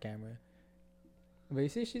show on camera. But you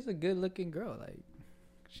see, she's a good looking girl. Like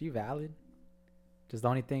she valid. Just the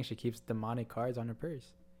only thing, she keeps demonic cards on her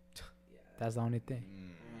purse. That's the only thing.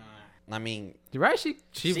 I mean, You're right? She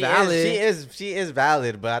she valid. she is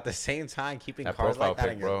valid, but at the same time, keeping That cards like profile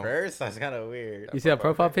that in pic, your bro. purse, that's kind of weird. You see that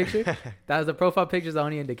profile picture? That's the profile picture's the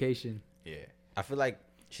only indication. Yeah. I feel like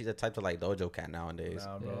she's the type to like dojo cat nowadays.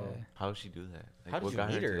 Nah, bro. Yeah. How did she do that? Like, How did what you got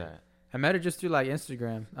meet into her? that? I met her just through like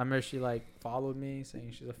Instagram. I remember she like followed me,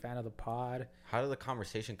 saying she's a fan of the pod. How did the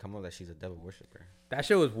conversation come up that she's a devil worshiper? That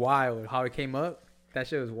shit was wild. How it came up, that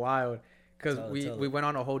shit was wild. Cause Tell we it. went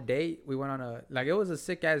on a whole date. We went on a it was a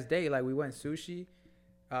sick ass date. Like we went sushi,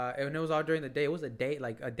 and it was all during the day. It was a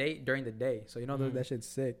date during the day. So you know that shit's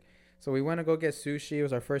sick. So we went to go get sushi. It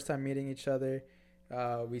was our first time meeting each other.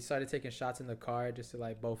 We started taking shots in the car just to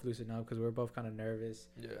like both loosen up because we were both kind of nervous.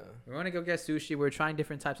 Yeah. We want to go get sushi. We were trying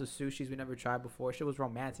different types of sushis we never tried before. Shit was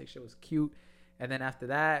romantic. Shit was cute. And then after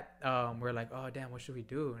that, we're like, oh, damn, what should we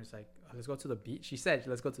do? And it's like, oh, let's go to the beach. She said,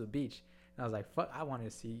 let's go to the beach. And I was like, fuck, I wanted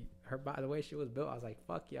to see her by the way she was built. I was like,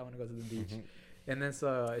 fuck yeah, I want to go to the beach. And then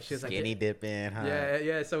so she was like, Skinny dipping, huh?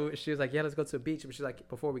 yeah. So she was like, yeah, let's go to the beach. But she's like,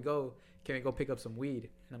 before we go, can we go pick up some weed?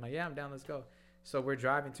 And I'm like, yeah, I'm down. Let's go. So we're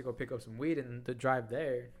driving to go pick up some weed. And the drive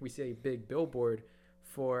there, we see a big billboard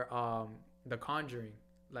for The Conjuring,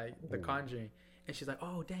 like The Conjuring. And she's like,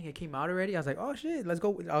 oh, dang, it came out already? I was like, oh, shit, let's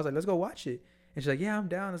go. I was like, let's go watch it. And she's like, yeah, I'm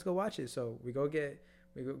down. Let's go watch it. So we go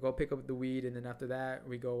pick up the weed. And then after that,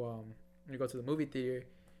 we go to the movie theater.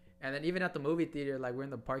 And then even at the movie theater, like we're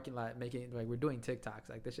in the parking lot making, like we're doing TikToks.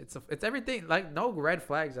 Like this shit, it's everything. Like no red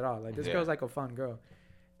flags at all. Like this girl's like a fun girl.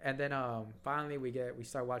 And then finally we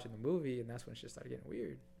start watching the movie, and that's when shit started getting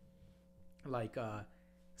weird. Like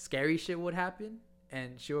scary shit would happen,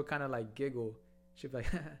 and she would kind of like giggle. She'd be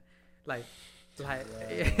like, like What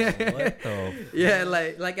the? yeah,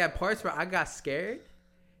 like at parts where I got scared,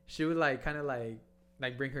 she would like kind of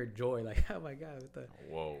like bring her joy. Like oh my god, what the?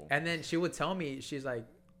 Whoa. And then she would tell me, she's like,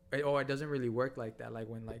 oh, it doesn't really work like that. Like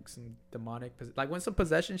when like some demonic, like when some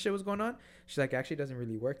possession shit was going on, she's like, actually doesn't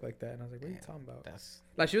really work like that. And I was like, what are you talking about? That's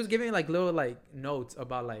Like she was giving me like little like notes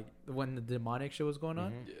about like when the demonic shit was going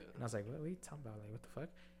on. Yeah. And I was like, what are you talking about? Like what the fuck?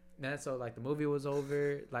 And then so like the movie was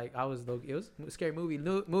over. Like it was a scary movie.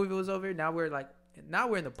 Movie was over. Now we're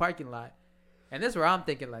in the parking lot. And this is where I'm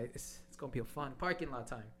thinking like, it's going to be a fun parking lot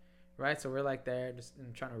time. Right? So we're like there just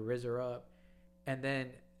trying to riz her up. And then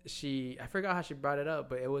I forgot how she brought it up,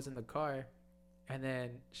 but it was in the car. And then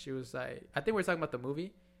she was like, I think we were talking about the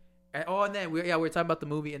movie. And then we were talking about the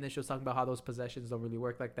movie, and then she was talking about how those possessions don't really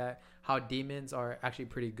work like that. How demons are actually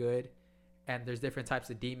pretty good, and there's different types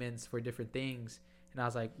of demons for different things. And I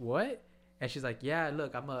was like, what? And she's like, yeah,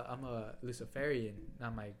 look, I'm a Luciferian. And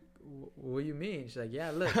I'm like, what do you mean? She's like, yeah,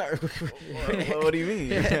 look. What do you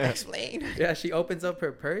mean? explain. Yeah, she opens up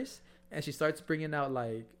her purse and she starts bringing out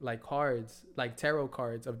like cards, like tarot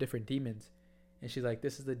cards of different demons. And she's like,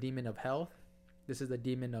 this is the demon of health. This is the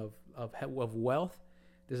demon of wealth.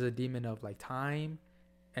 This is a demon of like time.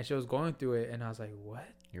 And she was going through it, and I was like, what?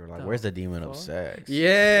 You were like, where's the demon of sex?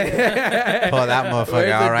 Yeah. Pull that motherfucker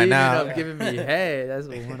Where's out the right demon now. of giving me head? That's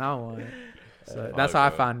the one I want. So that's how I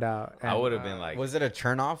found out. I would have been like, Was it a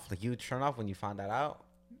turn off? Like you turn off when you found that out?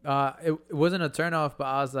 It wasn't a turn off, but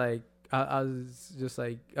I was like, I was just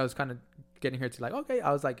like, I was kind of getting her to like, okay.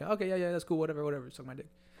 I was like, okay, yeah, that's cool, whatever. Suck my dick.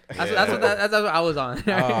 That's what I was on.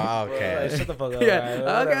 Oh, okay. Shut the fuck up. Yeah.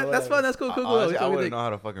 Right? Okay, that's fun. That's cool. honestly, I What do you wouldn't think? know how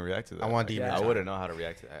to fucking react to that. I want demons. I wouldn't know how to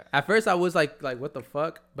react to that. At first, I was like, what the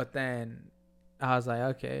fuck? But then I was like,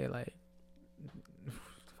 okay, like,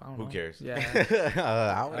 I don't Who know. cares? Yeah,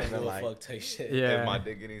 I would I have give been a like, fuck type shit. yeah, If my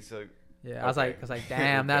dick getting sucked. yeah. I was Okay. like,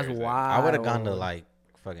 damn, that's cares, man? wild. I would have gone to like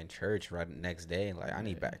fucking church right next day. Like I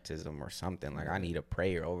need baptism or something. Like I need a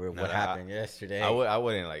prayer over what happened yesterday. I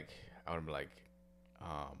wouldn't like. I would be like,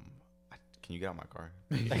 can you get out my car?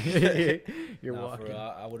 You're nah, walking. for real,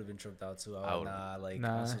 I would have been tripped out too. I would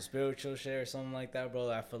on some spiritual shit or something like that, bro.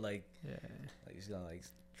 I feel like it's gonna like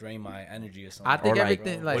drain my energy or something. I think or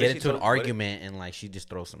everything like get into an argument and like she just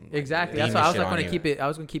throws some exactly. That's why I was like going to keep it. I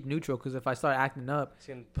was going to keep neutral because if I start acting up, she's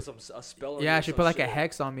gonna put a spell on yeah, you she or put like shit. a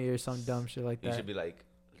hex on me or some dumb shit like that. You should be like,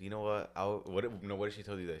 you know what? What if she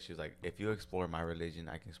told you that? She was like, if you explore my religion,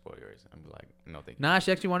 I can explore yours. I'm like, no, thank you. Nah,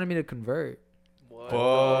 she actually wanted me to convert. What?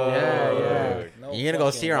 Whoa. Yeah. No You're gonna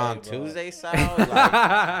go see her on bro. Tuesday, Sal?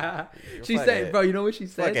 Like, She said, bro, you know what she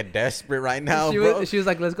said? fucking desperate right now, she bro. was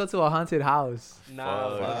like, let's go to a haunted house.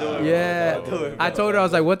 Nah, Fuck. do it, Yeah. bro. Do it, I bro. told her, I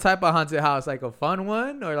was like, what type of haunted house? Like a fun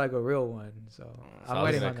one or like a real one? So I'm Sal's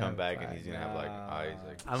waiting gonna on come that. back and he's gonna have like eyes.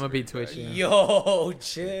 Like, I'm gonna be twitching. Yo,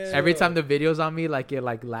 chill. Every time the video's on me, like it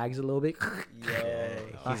like lags a little bit.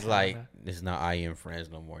 Yo. He's like, it's not IE Friends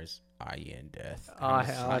no more. It's IE in Death. Oh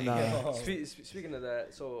hell no. Yo. Speaking of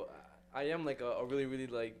that, so I am like a really really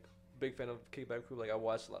like big fan of Kickback Crew. Like I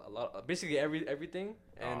watch a lot, basically everything,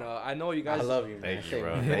 and I know you guys. I love you, man. Thank you,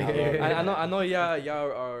 bro. Thank you. I know,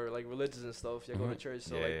 y'all are like religious and stuff. Y'all go to church,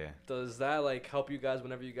 so Yeah, like, yeah. does that like help you guys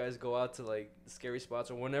whenever you guys go out to like scary spots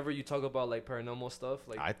or whenever you talk about like paranormal stuff?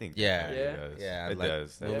 Like, I think Yeah. it does. Yeah, It like,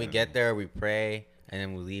 does. When we definitely. get there, we pray, and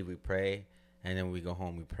then we leave, we pray, and then we go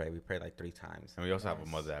home, we pray. We pray like 3 times. And we also have a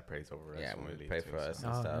mother that prays over us. Yeah, when we leave, pray too, for us so.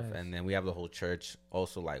 and Oh, stuff. nice. And then we have the whole church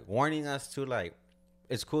also like warning us to like,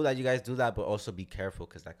 it's cool that you guys do that, but also be careful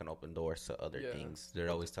because that can open doors to other things. They're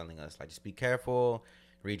always telling us like, just be careful,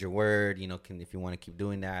 read your word, you know, if you want to keep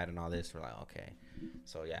doing that and all this. We're like, okay.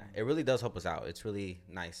 So yeah, it really does help us out. It's really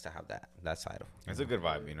nice to have that side of it. It's a good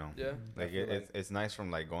vibe, you know. Yeah. Like it's nice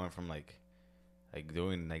from like going from like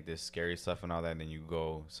doing like this scary stuff and all that, and then you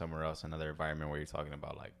go somewhere else, another environment where you're talking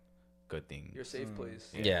about like good things. your safe place.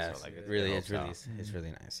 Yeah, so, like, it's it really, helps out. it's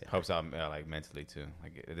really nice. Yeah. Helps out like mentally too.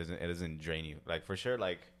 Like it doesn't drain you. Like for sure,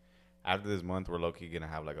 like after this month, we're low key gonna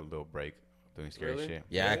have like a little break doing scary Really? shit.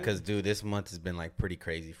 Yeah, because dude, this month has been like pretty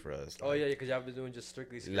crazy for us. Oh Like, yeah, because y'all been doing just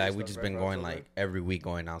strictly scary like we stuff, just right, been for going October? like every week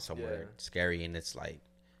going out somewhere Yeah. scary, and it's like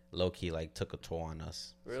low key like took a toll on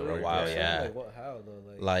us for Really? a while. Yeah. Yeah, Like, what? How though?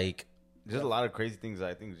 like Just a lot of crazy things that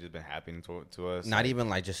I think have just been happening to us. not even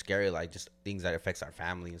like just scary, like just things that affects our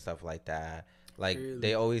family and stuff like that. Like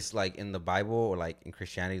they always like in the Bible or like in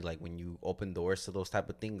Christianity, like when you open doors to those type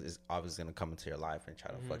of things, is obviously gonna come into your life and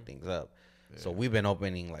try to fuck things up. So we've been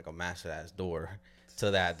opening like a massive ass door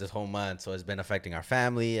to that this whole month. So it's been affecting our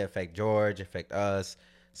family, affect George, affect us.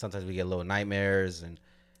 Sometimes we get little nightmares and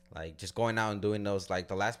like just going out and doing those. Like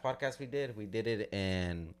the last podcast we did it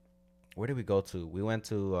in, where did we go to? We went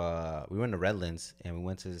to Redlands and we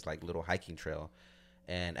went to this like little hiking trail.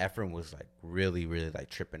 And Ephraim was like really, really like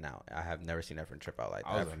tripping out. I have never seen Ephraim trip out like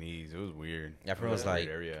that. I was on ease. It was weird. Ephraim It was a weird like,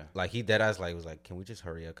 area. like he dead ass like was like, can we just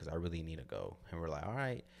hurry up because I really need to go. And we're like, all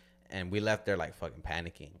right. And we left there like fucking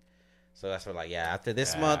panicking. So that's what like, yeah. After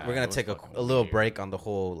this month, we're it gonna was take a fucking little weird. break on the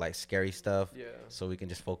whole like scary stuff. Yeah. So we can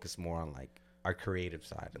just focus more on like our creative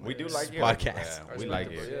side. Of, We do this like it. podcast. Yeah, we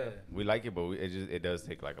like it. Yeah. We like it, but it does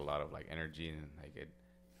take like a lot of like energy and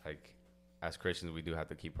like as Christians we do have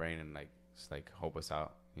to keep praying and like just like help us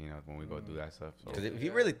out, you know, when we go do that stuff. So Because if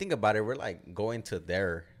you really think about it, we're like going to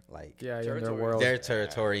their like Yeah, in their Territory. world. their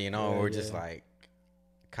territory, you know. Yeah, we're just yeah. like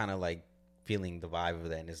kind of like feeling the vibe of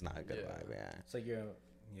that, and it's not a good Yeah. vibe. Yeah. It's like you're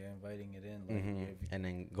inviting it in. Like, hmm And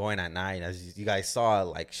then going at night, as you guys saw,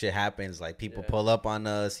 like shit happens. Like people Yeah. pull up on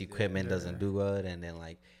us, equipment Yeah. doesn't do good, and then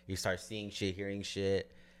like you start seeing shit, hearing shit.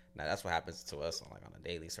 Now that's what happens to us on a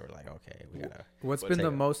daily. So we're like, okay, we gotta. What's We'll been take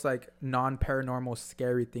the it. most like non-paranormal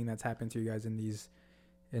scary thing that's happened to you guys in these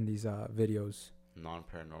videos?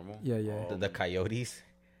 non-paranormal. Yeah, yeah. The coyotes.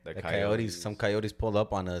 The Coyotes. Some coyotes pulled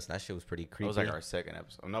up on us. That shit was pretty That creepy. was like our second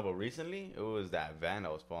episode. No, but recently it was that van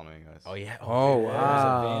that was following us. Oh yeah. Oh there's a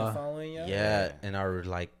wow. van following you. Yeah, and our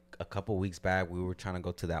like a couple weeks back, we were trying to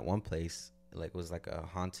go to that one place. Like it was like a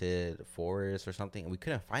haunted forest or something, and we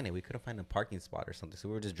couldn't find it. We couldn't find a parking spot or something. So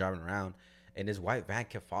we were just driving around, and this white van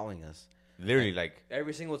kept following us. Literally, like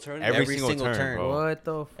Every single turn. every Every single single turn, turn. bro. What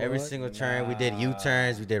the fuck? Every single turn, we did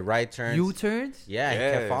U-turns, we did right turns. U-turns? Yeah, he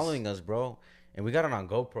kept Yes. following us, bro. And we got it on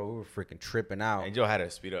GoPro. We were freaking tripping out. Angel had to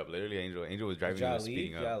speed up. Literally, Angel was driving. Did y'all Was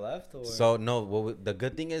speeding leave? Y'all up. left? Or? So no, the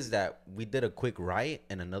good thing is that we did a quick right,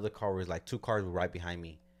 and another car was like 2 cars were right behind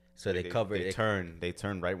me. So they covered. They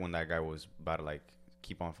turned right when that guy was about to like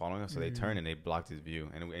keep on following us. So they turned and they blocked his view.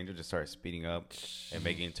 And Angel just started speeding up and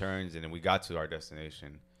making turns, and then we got to our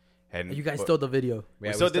destination. And You guys stole the video.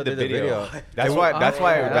 We still did the video. That's why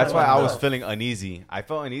I was feeling uneasy. I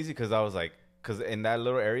felt uneasy because in that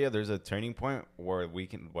little area there's a turning point where we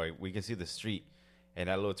can see the street, And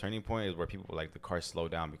that little turning point is where people like the cars slow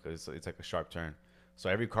down because it's like a sharp turn. So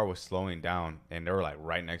every car was slowing down, and they were like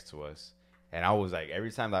right next to us. And I was like,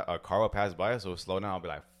 every time that a car would pass by us, it would slow down. I'll be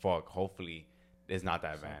like, fuck, hopefully it's not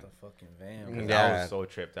that van. Not the fucking van. Yeah, I was so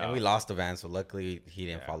tripped out. And we lost the van, so luckily he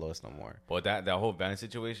didn't follow us no more. But that whole van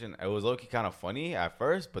situation, it was low-key kind of funny at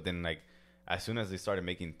first, but then like as soon as they started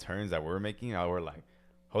making turns that we were making, I were like,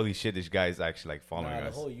 holy shit, this guy's actually like following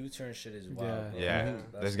us. The whole U-turn shit is wild. Yeah.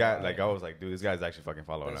 This guy, like I was like, dude, this guy's actually fucking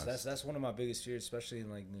following us. That's one of my biggest fears, especially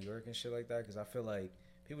in like New York and shit like that, because I feel like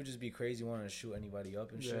people just be crazy wanting to shoot anybody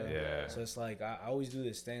up and shit. Yeah. So it's like I always do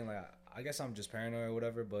this thing. Like I guess I'm just paranoid or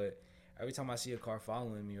whatever. But every time I see a car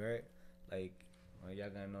following me, right? Like, well, y'all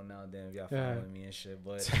gonna know now, damn, y'all following me and shit.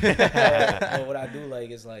 But, but what I do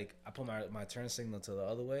like is like I put my turn signal to the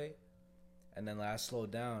other way, and then like I slow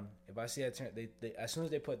down. If I see that turn, they as soon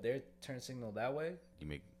as they put their turn signal that way, you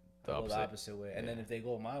make the opposite way. And then if they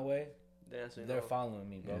go my way, they're following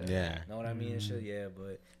me, bro. Yeah. Know what I mean and shit. Yeah.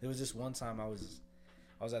 But there was this one time I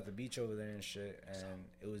was at the beach over there and shit, and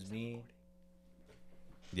it was me.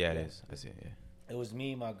 Yeah, it is. I see it, yeah. It was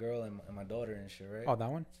me, my girl, and my daughter and shit, right? Oh, that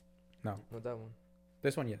one? No. Not that one.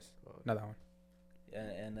 This one, yes. Not that one.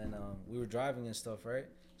 And then we were driving and stuff, right?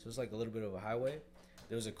 So it's like a little bit of a highway.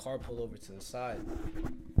 There was a car pulled over to the side.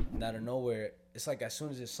 And out of nowhere, it's like as soon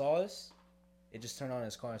as it saw us, it just turned on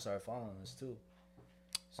its car and started following us too.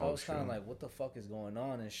 So I was kind of like, what the fuck is going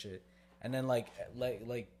on and shit? And then like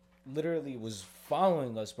literally was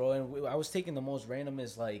following us, bro. And I was taking the most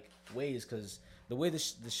randomest like ways, because the way the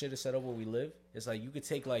shit is set up where we live, it's like you could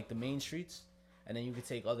take like the main streets, and then you could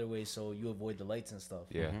take other ways so you avoid the lights and stuff.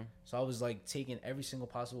 Yeah. So I was like taking every single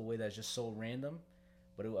possible way that's just so random,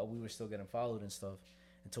 but we were still getting followed and stuff.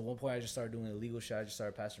 Until one point I just started doing illegal shit. I just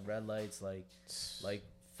started passing red lights, like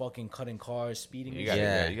fucking cutting cars, speeding. You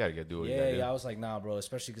gotta get do it. Yeah. I was like, nah, bro.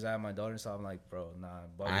 Especially because I have my daughter, so I'm like, bro,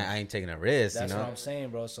 nah. I ain't taking a risk. That's you know? what I'm saying,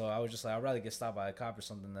 bro. So I was just like, I'd rather get stopped by a cop or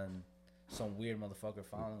something than some weird motherfucker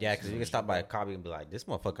following. Yeah, because you can stop by a cop and be like, this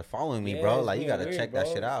motherfucker following me, bro. Like you gotta weird, check that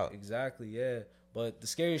shit out. Exactly. Yeah. But the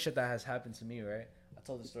scariest shit that has happened to me, right? I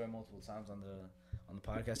told the story multiple times on the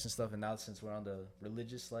podcast and stuff, and now since we're on the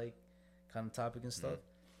religious like kind of topic and stuff.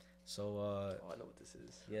 So I know what this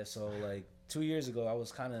is. Yeah, so like 2 years ago I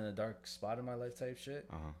was kind of in a dark spot in my life type shit.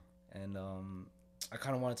 And I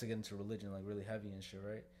kind of wanted to get into religion like really heavy and shit,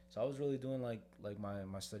 right? So I was really doing like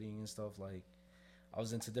my studying and stuff. Like I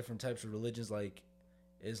was into different types of religions like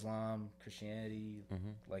Islam, Christianity,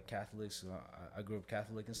 like Catholics. I grew up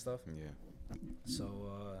Catholic and stuff. Yeah.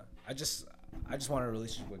 So I just wanted a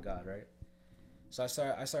relationship with God, right? So I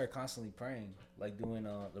started constantly praying, like doing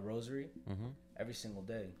the rosary every single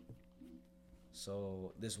day.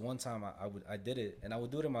 So this one time I did it, and I would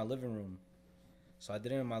do it in my living room. So I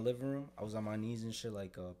did it in my living room. I was on my knees and shit,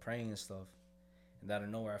 like praying and stuff. And out of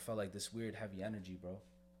nowhere, I felt like this weird heavy energy, bro.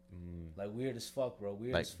 Like weird as fuck, bro.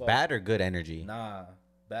 Weird like as fuck. Bad or good energy? Nah,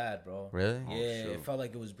 bad, bro. Really? Yeah, it felt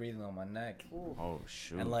like it was breathing on my neck. Oh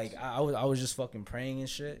shoot. And like I was just fucking praying and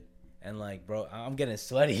shit. And like, bro, I'm getting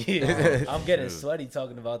sweaty. I'm getting sweaty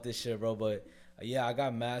talking about this shit, bro. But yeah, I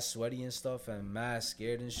got mad sweaty and stuff, and mad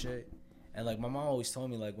scared and shit. And like my mom always told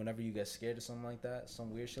me, like whenever you get scared of something like that,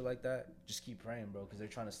 some weird shit like that, just keep praying, bro, because they're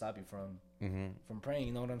trying to stop you from praying.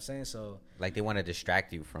 You know what I'm saying? So like they want to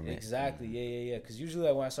distract you from it. Exactly. Yeah. Because usually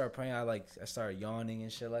like when I start praying, I start yawning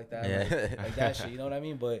and shit like that, like that shit. You know what I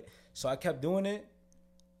mean? But so I kept doing it,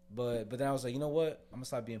 but then I was like, you know what? I'm gonna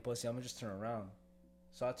stop being pussy. I'm gonna just turn around.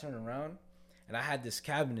 So I turned around, and I had this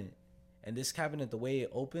cabinet. And this cabinet, the way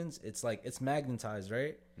it opens, it's like it's magnetized,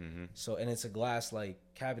 right? So and it's a glass like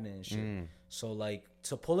cabinet and shit. So like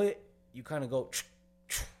to pull it, you kind of go,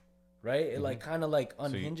 right? It like kind of like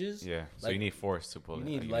unhinges. So you need force to pull it.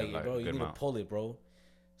 You need bro, you need to pull it, bro.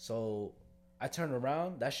 So I turned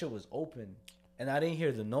around, that shit was open, and I didn't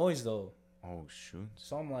hear the noise though. Oh shoot!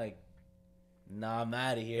 So I'm like, nah, I'm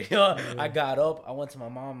out of here. Yo, I got up, I went to my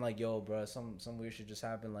mom like, yo, bro, some weird shit just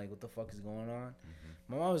happened. Like, what the fuck is going on?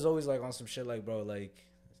 My mom was always like on some shit like, bro, like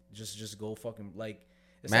just go fucking like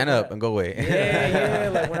man like up and go away. Yeah.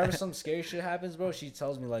 Like whenever some scary shit happens, bro, she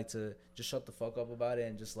tells me like to just shut the fuck up about it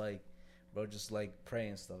and just like, bro, just like pray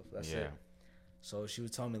and stuff. That's it. So she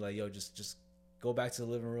would tell me like, yo, just go back to the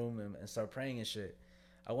living room and start praying and shit.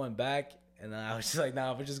 I went back and I was just like,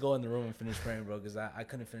 nah, but just go in the room and finish praying, bro, because I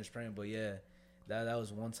couldn't finish praying. But yeah, that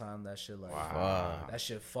was one time that shit like, that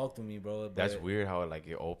shit fucked with me, bro. But that's weird how like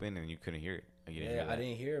it opened and you couldn't hear it. I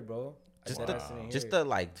didn't hear it, bro. Just the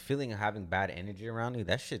like feeling of having bad energy around you,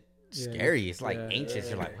 that shit scary. It's like anxious.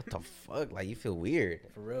 You're like, what the fuck? Like you feel weird.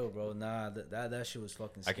 For real, bro. Nah, that shit was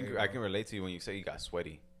fucking scary. I can relate to you when you say you got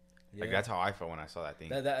sweaty. Like that's how I felt when I saw that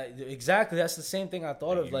thing. Exactly. That's the same thing I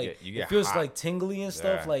thought of. Like you get it feels hot. like tingly and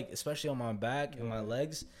stuff. Like especially on my back and my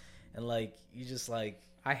legs, and like you just like.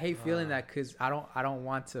 I hate feeling that because I don't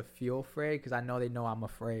want to feel afraid because I know they know I'm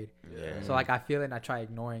afraid. Yeah. So like I feel it and I try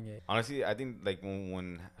ignoring it. Honestly, I think like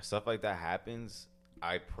when stuff like that happens,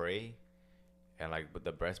 I pray, and like but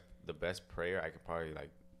the best prayer I could probably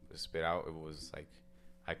like spit out, it was like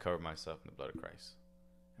I covered myself in the blood of Christ.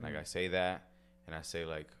 And like I say that, and I say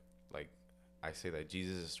like I say that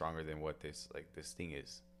Jesus is stronger than what this thing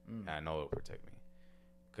is, and I know it'll protect me,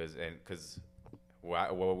 because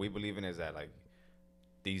what we believe in is that like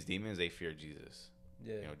these demons, they fear Jesus.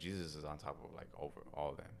 Yeah. You know, Jesus is on top of like over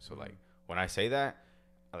all of them. So like when I say that,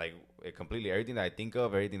 like it completely everything that I think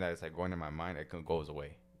of, everything that is like going in my mind, it goes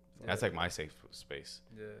away. That's like my safe space.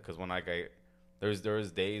 Yeah. Because when like there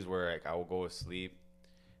was days where like I would go to sleep,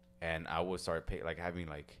 and I would start having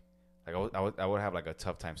like I would have like a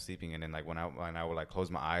tough time sleeping, and then like when I would like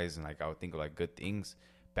close my eyes and like I would think of like good things,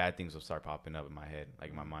 bad things would start popping up in my head,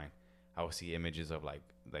 like in my mind. I would see images of like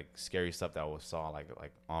scary stuff that I saw like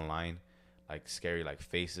online, like scary like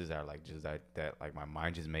faces that are like just that like my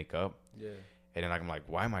mind just make up. Yeah. And then like I'm like,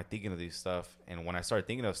 why am I thinking of these stuff? And when I start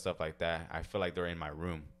thinking of stuff like that, I feel like they're in my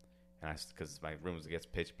room, and because my room gets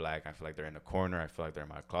pitch black, I feel like they're in the corner. I feel like they're in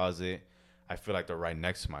my closet. I feel like they're right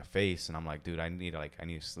next to my face, and I'm like, dude, I need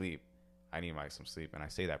to sleep. I need some sleep. And I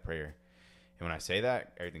say that prayer, and when I say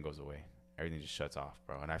that, everything goes away. Everything just shuts off,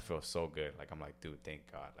 bro. And I feel so good. Like I'm like, dude,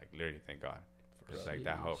 thank God. Like literally, thank God. Because like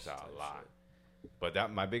that helps out a lot. But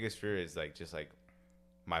that my biggest fear is like just like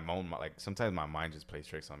like sometimes my mind just plays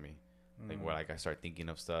tricks on me. Like where like I start thinking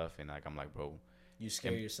of stuff, and like I'm like, bro, you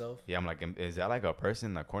scare yourself. Yeah, I'm like, is that like a person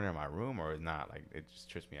in the corner of my room or is not? Like it just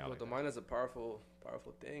trips me out. But the mind is a powerful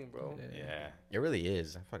thing, bro. Yeah. It really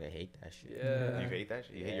is. I fucking hate that shit. Yeah. You hate that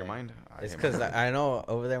shit? You hate your mind? It's because I know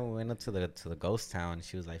over there when we went up to the ghost town,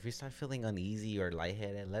 she was like, if you start feeling uneasy or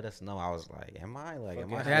lightheaded, let us know. I was like, am I?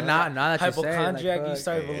 Yeah, not that hypochondriac. Like, you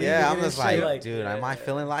start believing. Yeah, I'm just like, dude, am I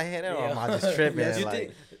feeling lightheaded or am I just tripping?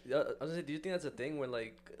 Do you think that's a thing when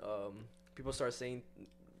like people start saying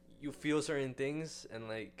you feel certain things and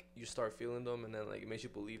like you start feeling them, and then like it makes you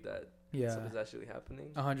believe that something's actually happening?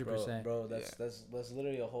 100%, bro. That's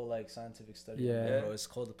literally a whole like scientific study. Yeah, bro. It's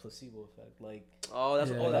called the placebo effect. Like,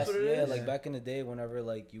 that's what it is. Yeah, like back in the day, whenever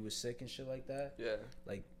like you were sick and shit like that. Yeah,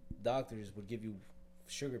 like doctors would give you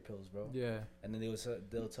sugar pills, bro. Yeah, and then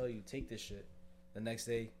they'll tell you take this shit. The next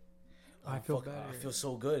day, I feel better. I feel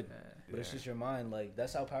so good. But it's just your mind. Like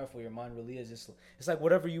that's how powerful your mind really is. It's like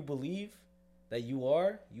whatever you believe that you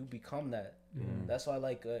are, you become that. That's why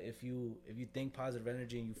like if you think positive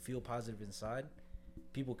energy and you feel positive inside,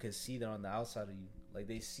 people can see that on the outside of you. Like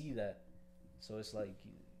they see that. So it's like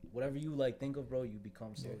whatever you like think of, bro, you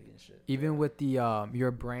become slowly and shit. Even with the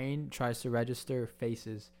your brain tries to register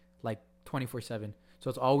faces like 24/7. So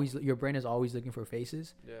it's always, your brain is always looking for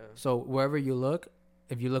faces. Yeah. So wherever you look,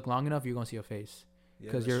 if you look long enough, you're gonna see a face.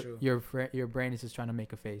 Because your brain is just trying to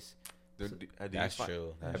make a face. That's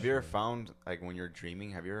true. Have you ever found, like, when you're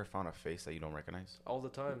dreaming, have you ever found a face that you don't recognize? All the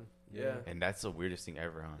time. Yeah. And that's the weirdest thing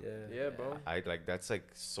ever, huh? Yeah, bro. That's like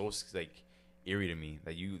so like eerie to me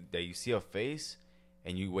that you see a face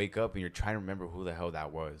and you wake up and you're trying to remember who the hell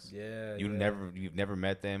that was. Yeah. You've never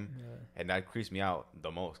met them, and that creeps me out the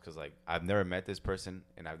most because like I've never met this person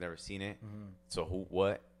and I've never seen it. So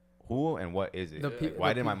who and what is it?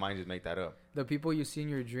 Why did my mind just make that up? The people you see in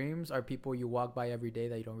your dreams are people you walk by every day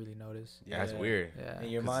that you don't really notice. Yeah, that's weird. Yeah.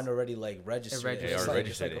 And your mind already like registers.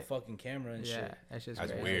 It's like a fucking camera and shit.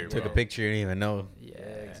 That's weird. Took a picture, you didn't even know. Yeah,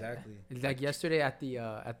 exactly. It's like yesterday at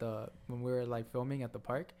the when we were like filming at the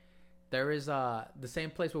park, there is the same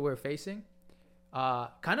place where we were facing,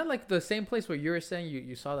 kind of like the same place where you were saying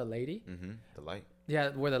you saw the lady. The light. Yeah,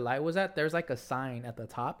 where the light was at. There's like a sign at the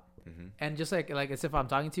top. And just like as if I'm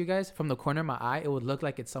talking to you guys, from the corner of my eye, it would look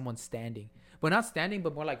like it's someone standing, but not standing,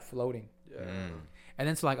 but more like floating. Yeah. And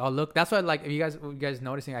then so like I'll look. That's why like if you guys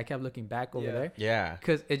noticing, I kept looking back over there. Yeah.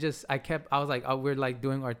 Because I was like, we're like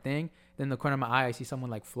doing our thing. Then the corner of my eye, I see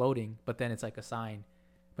someone like floating, but then it's like a sign.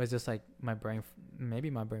 But it's just like my brain.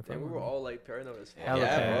 Maybe my brain. Yeah, we were all like paranoid as fuck.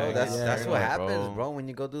 Yeah, bro. That's what happens, bro. When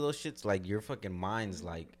you go do those shits, like your fucking mind's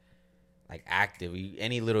like active.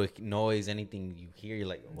 Any little noise, anything you hear, you're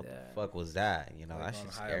like, what the fuck was that? You know, like that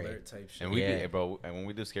shit's scary. Type shit. And we be, bro, and when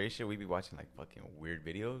we do scary shit, we be watching like fucking weird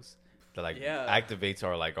videos that like activates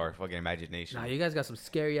our fucking imagination. Nah, you guys got some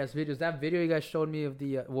scary ass videos. That video you guys showed me of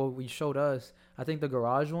the we showed us, I think the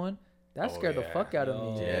garage one, That scared the fuck out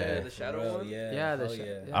of me. Yeah, the shadow one. Yeah, the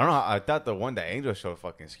yeah. I don't know. I thought the one that Angel showed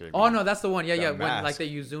fucking scared me. Oh no, that's the one. Yeah, The yeah. When mask. like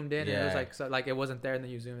you zoomed in and it was like so, like it wasn't there and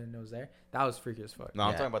then you zoomed in and it was there. That was freaky as fuck. No,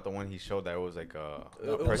 I'm talking about the one he showed that was like a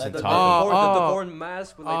It person was talking. the foreign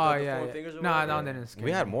mask with like the four fingers. No, that didn't scare me.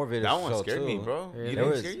 We had more videos. That one to show, scared too. me, bro. Really? You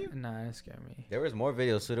didn't scare you? Nah, it scared me. There was more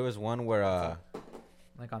videos. So there was one where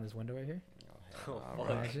Like on this window right here.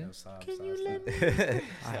 Can you let me?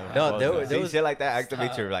 No, there was shit like that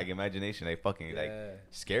activates your like imagination. They fucking like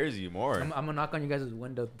scares you more. I'm gonna knock on you guys'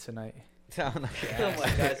 window tonight. Oh my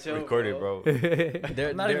god, chill, record it, bro.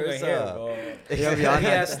 I'm not even here, bro.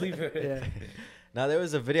 Yeah, sleeper. Yeah. Now there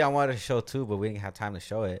was a video I wanted to show too, but we didn't have time to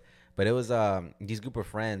show it. But it was these group of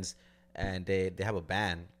friends, and they have a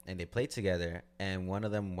band, and they played together. And one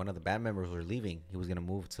of the band members was leaving. He was gonna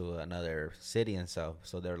move to another city and stuff.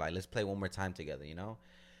 So they're like, let's play one more time together, you know.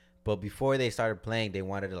 But before they started playing, they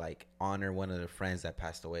wanted to like honor one of their friends that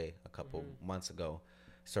passed away a couple months ago.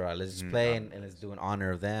 So let's just play and let's do an honor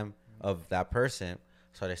of them, of that person.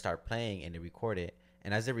 So they start playing and they record it.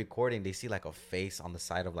 And as they're recording, they see like a face on the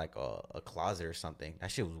side of like a closet or something. That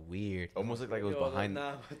shit was weird. Almost looked like it was behind.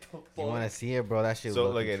 You want to see it, bro? That shit. So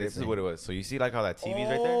was look at this is what it was. So you see like how that TV's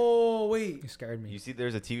right there. Oh wait, you scared me. You see,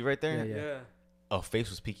 there's a TV right there. Yeah. A face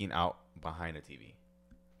was peeking out behind the TV.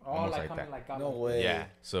 Oh, Almost like like that. Like No way. Yeah.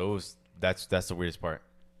 So it was that's the weirdest part.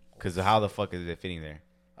 Cause how the fuck is it fitting there?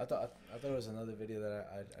 I thought it was another video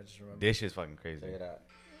that I just remember. This shit's fucking crazy. Check it out.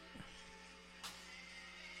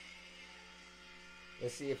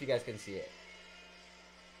 Let's see if you guys can see it.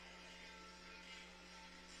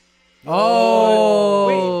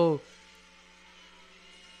 Oh, wait.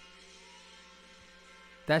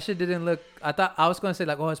 That shit didn't look. I was gonna say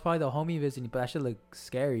like, oh, it's probably the homie visiting, but that shit looked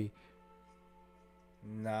scary.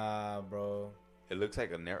 Nah, bro. It looks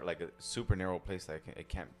like a super narrow place that it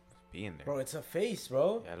can't be in there. Bro, it's a face,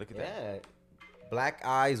 bro. Yeah, look at that. Black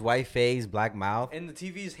eyes, white face, black mouth. And the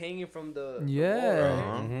TV's hanging from the Yeah. the wall,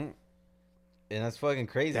 right? Mm-hmm. And that's fucking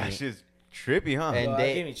crazy. That shit's trippy, huh? And Bro, they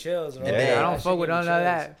that gave me chills, bro. and they- I don't fuck with none of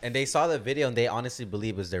that. And they saw the video and they honestly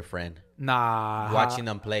believe it's their friend. Nah. Watching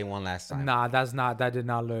them play one last time. Nah, that did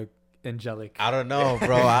not look angelic. I don't know,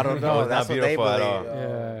 bro. I don't know. It was That's not what they beautiful at all. believe.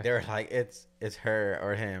 Yeah. They're like, it's her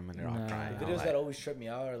or him, and they're all Nah. crying. The I'm videos like, that always trip me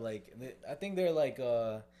out are like, I think they're like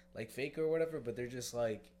fake or whatever, but they're just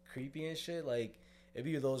like creepy and shit. Like it'd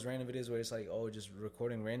be those random videos where it's like, oh, just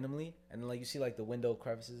recording randomly, and then like you see like the window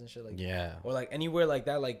crevices and shit, like yeah. or like anywhere like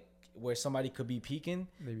that, like where somebody could be peeking,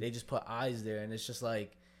 they just put eyes there, and it's just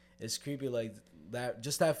like it's creepy, like that,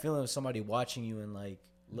 just that feeling of somebody watching you and like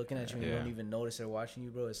looking at you and you don't even notice they're watching you,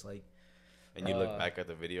 bro. It's like, And you look back at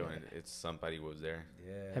the video and it's somebody was there.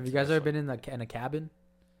 yeah. Have you guys ever been in a cabin?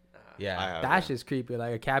 Yeah. That shit's creepy.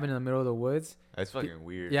 Like a cabin in the middle of the woods. That's fucking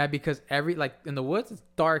weird. Yeah, because like in the woods, it's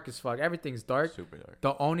dark as fuck. Everything's dark. Super dark.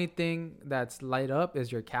 The only thing that's light up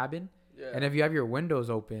is your cabin. Yeah. And if you have your windows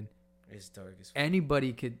open, It's dark as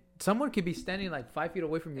fuck. someone could be standing like 5 feet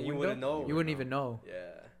away from your And you window. wouldn't know. You wouldn't even know. Yeah.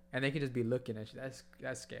 And they could just be looking at you.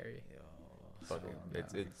 That's scary. Fucking,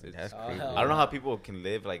 it's That's Oh, creepy. hell I don't know how people can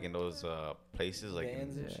live like in those places like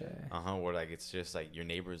Vans and shit. where like it's just like your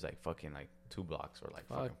neighbor's like fucking like 2 blocks or like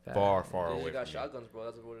Fuck fucking that. far They away just got from you. shotguns, bro.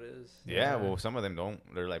 That's what it is. Yeah, well some of them don't.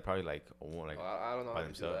 They're like probably like I don't know by how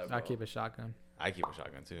to do themselves. that, I bro. keep a shotgun. I keep a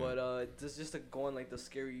shotgun too. But just to go on like the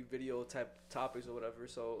scary video type topics or whatever.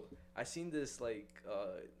 So I seen this like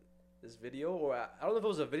this video, or I don't know if it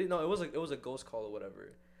was a video. No, it was a ghost call or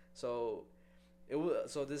whatever. So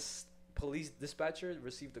this police dispatcher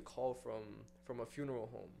received a call from a funeral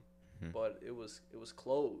home, but it was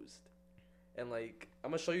closed. And like I'm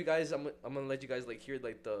gonna show you guys. I'm gonna let you guys like hear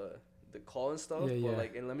like the call and stuff. Yeah, but yeah.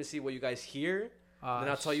 like, and let me see what you guys hear. Then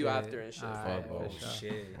I'll tell you after and shit. Alright, Oh for sure.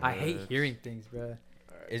 shit. I hate hearing things, bro.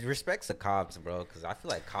 It respects the cops, bro, because I feel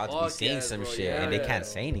like cops be Fuck seeing yes, some bro, shit yeah. and they can't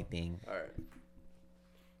say anything. All right.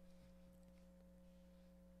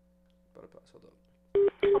 Hold up.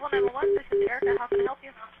 Global 911, this is Erica. How can I help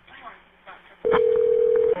you?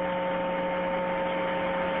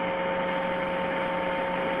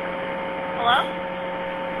 Hello?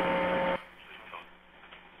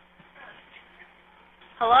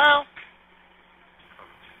 Hello?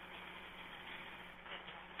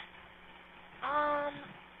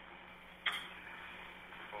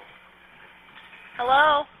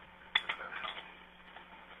 Hello?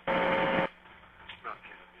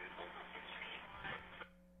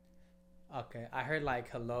 Okay, I heard like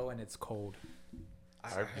hello and it's cold. I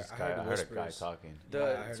heard a guy whispers. talking. I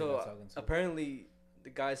heard So him talking too. apparently the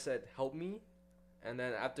guy said help me, and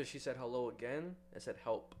then after she said hello again, it said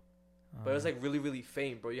help. But it was like really, really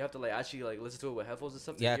faint, bro. You have to like actually like listen to it with headphones and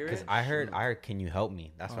stuff. Yeah, to hear because it. I heard, can you help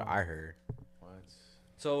me? That's what I heard. What?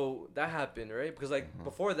 So that happened, right? Because like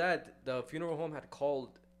before that, the funeral home had called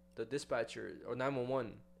the dispatcher or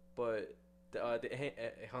 911, but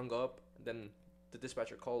it hung up. Then the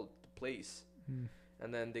dispatcher called the place,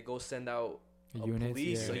 and then they go send out a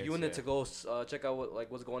unit to go check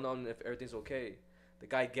out what's going on, if everything's okay. The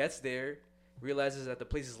guy gets there, realizes that the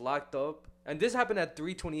place is locked up, and this happened at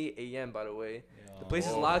 3:28 a.m. By the way, the place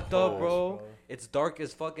is locked up, bro. It's dark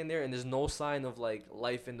as fuck in there, and there's no sign of like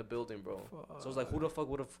life in the building, bro. So it's like, who the fuck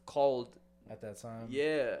would have called at that time?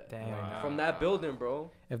 Yeah, from that building,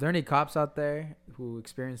 bro. If there are any cops out there who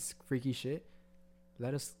experience freaky shit,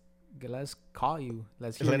 let us call you.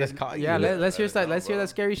 Let's call you. Yeah, let's hear that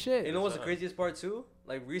scary shit. You know what's the craziest part too?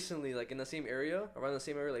 Like recently, like in the same area, around the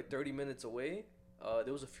same area, like 30 minutes away,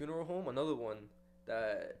 there was a funeral home, another one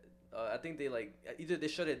that I think they like either they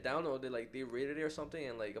shut it down or they raided it or something,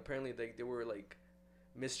 and like apparently they were like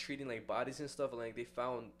mistreating like bodies and stuff, and like they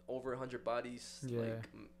found over 100 bodies like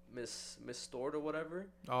misstored or whatever.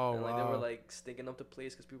 Oh, and like they were like stinking up the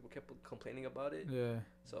place because people kept complaining about it. Yeah.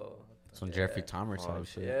 So some Jeffrey Dahmer type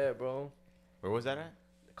shit. Yeah, bro. Where was that at?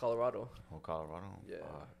 Colorado. Oh, Colorado. Yeah.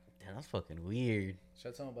 Damn, that's fucking weird. Should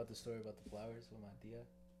I tell them about the story about the flowers with my tia?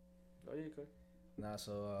 Oh, yeah, you could. Nah,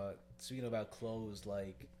 so speaking about clothes,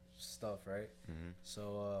 like stuff, right? Mm-hmm.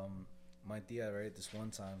 So my tia, right, this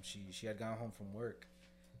one time she had gone home from work,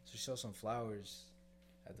 so she saw some flowers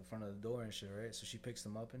at the front of the door and shit, right? So she picks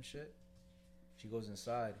them up and shit. She goes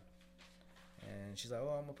inside, and she's like,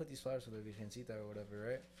 "Oh, I'm gonna put these flowers for the Virgencita or whatever,"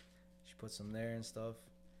 right? She puts them there and stuff,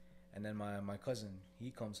 and then my cousin,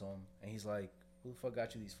 he comes home and he's like, "Who the fuck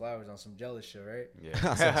got you these flowers?" On some jealous shit, right?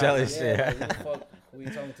 Yeah, some jealous shit. Like, who the fuck? Who you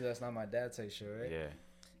talking to? That's not my dad type shit, right? Yeah.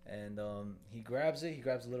 And he grabs it. He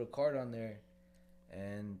grabs a little card on there,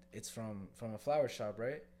 and it's from a flower shop,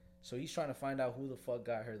 right? So he's trying to find out who the fuck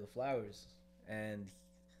got her the flowers, and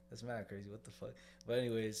that's mad crazy. What the fuck? But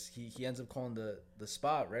anyways, he ends up calling the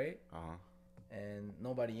spot, right? And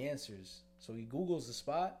nobody answers. So he Googles the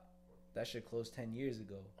spot. That shit closed 10 years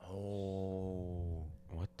ago. Oh,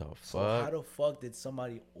 what the fuck? So how the fuck did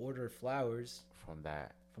somebody order flowers from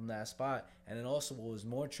that spot? And then also, what was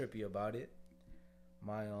more trippy about it,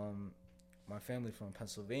 my family from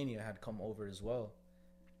Pennsylvania had come over as well,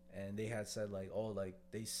 and they had said like, oh, like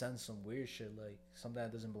they sent some weird shit, like something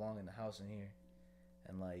that doesn't belong in the house in here,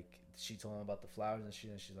 and like she told them about the flowers and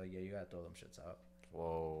shit, and she's like, yeah, you gotta throw them shits out.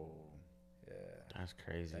 Whoa. Yeah, that's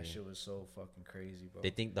crazy. That shit was so fucking crazy, bro. They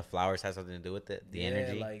think the flowers has something to do with it, the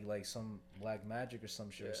energy. Yeah, like some black magic or some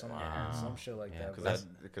shit, or some shit like that.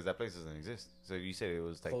 Because that place doesn't exist. So you said it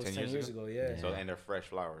was like close 10 years ago. Yeah. So and they're fresh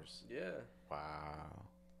flowers. Yeah. Wow.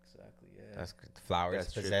 Exactly. Yeah. That's flowers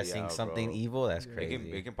That's possessing something evil. That's crazy.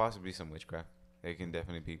 It can possibly be some witchcraft. It can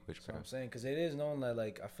definitely be witchcraft. That's what I'm saying, because it is known that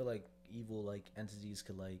like I feel like evil like entities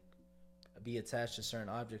could like be attached to certain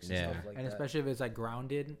objects and stuff like that. And especially if it's like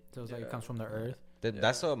grounded, so it's like it comes from the earth.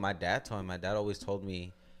 That's what my dad told me. My dad always told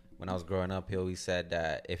me when I was growing up, he always said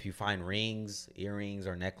that if you find rings, earrings,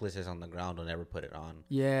 or necklaces on the ground, don't ever put it on.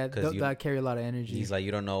 Yeah, that carry a lot of energy. He's like,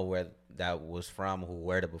 you don't know where that was from, who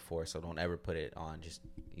wore it before, so don't ever put it on. Just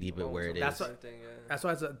leave it where it is. That's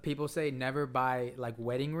why people say never buy like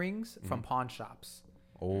wedding rings from pawn shops.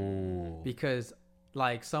 Oh. Because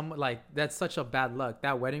that's such a bad luck.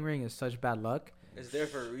 That wedding ring is such bad luck. It's there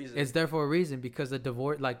for a reason. It's there for a reason because the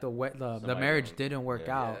divorce, like the marriage didn't work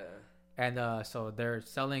out, and so they're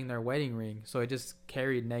selling their wedding ring, so it just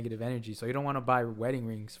carried negative energy. So you don't want to buy wedding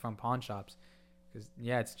rings from pawn shops, because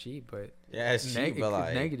it's cheap, but it's cheap, but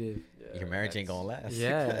like negative. Your marriage ain't gonna last.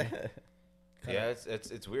 Yeah. Yeah,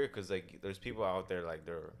 it's weird because like there's people out there like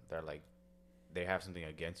they're like they have something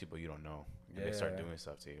against you, but you don't know. And they start doing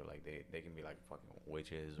stuff to you, like they can be like fucking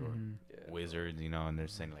witches or wizards, and they're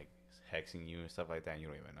saying like hexing you and stuff like that, and you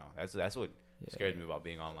don't even know. That's what scares me about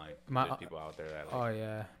being online. There's people out there that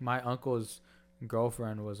like, my uncle's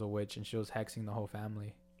girlfriend was a witch, and she was hexing the whole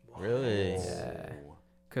family. Really? Yeah.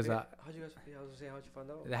 Because how'd you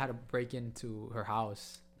find out? They had to break into her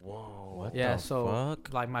house. Whoa! What the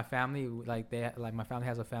fuck? Like my family, my family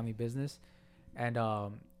has a family business, and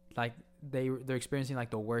like they're experiencing like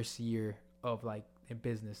the worst year of like in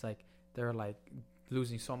business. Like they're like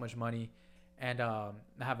losing so much money, and I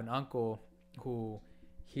have an uncle who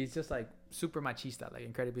he's just like super machista, like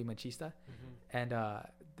incredibly machista, and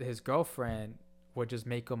his girlfriend would just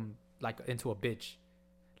make him like into a bitch.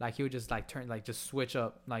 Like he would just like just switch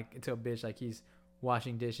up like into a bitch. Like he's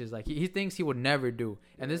washing dishes, like he thinks he would never do,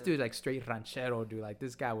 and this dude's like straight ranchero dude. Like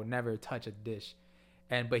this guy would never touch a dish,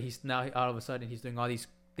 but he's now all of a sudden he's doing all these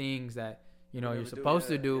things that you're supposed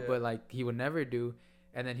to do, but like he would never do.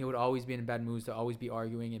 And then he would always be in bad moods, to always be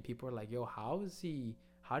arguing, and people are like, yo, how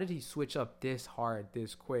did he switch up this hard,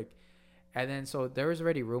 this quick? And then so there was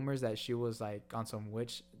already rumors that she was like on some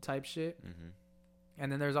witch type shit.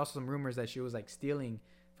 And then there's also some rumors that she was like stealing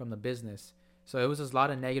from the business. So it was just a lot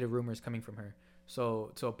of negative rumors coming from her.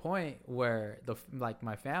 So to a point where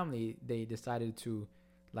my family, they decided to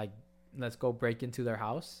like, let's go break into their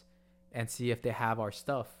house and see if they have our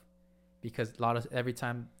stuff, because every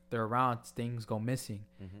time they're around, things go missing.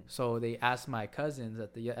 So they asked my cousins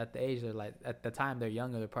at the age, they're like, at the time they're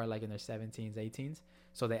younger, they're probably like in their 17s, 18s.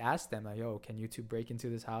 So they asked them like, yo, can you two break into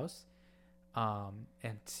this house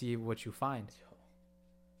and see what you find?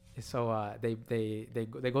 So they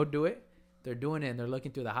go do it. They're doing it and they're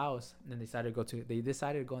looking through the house, and then they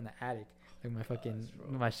decided to go in the attic. Like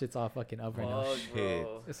my shit's all fucking up right now. Shit.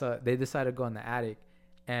 So they decided to go in the attic,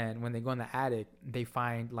 and when they go in the attic, they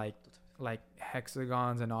find like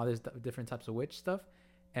hexagons and all this different types of witch stuff,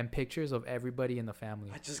 and pictures of everybody in the family.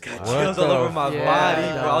 I just got chills all over my body, bro.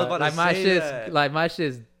 I was about to say that. Like my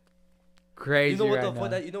shit's crazy. You know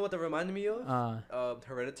what right you know what that reminded me of?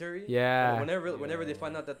 Hereditary. Yeah. Whenever they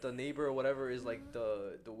find out that the neighbor or whatever is like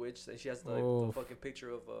the witch, and she has the fucking picture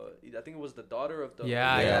of I think it was the daughter of the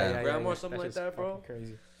grandma or something like that, bro.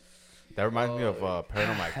 Crazy. That reminds me of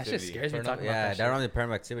Paranormal Activity. That shit scares me talking about that reminds me of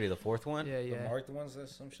Paranormal Activity, the fourth one. Yeah. The marked ones or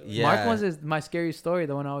some shit. Yeah. Marked ones is my scary story.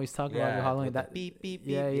 The one I always talk about with Halloween. That beep beep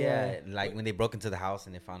beep. Yeah. Like when they broke into the house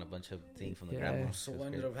and they found a bunch of things from the grandma. So what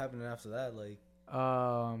ended up happening after that? Like,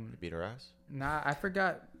 beat her ass? Nah, I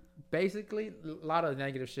forgot. Basically, a lot of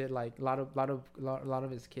negative shit. Like a lot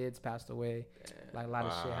of his kids passed away. Like a lot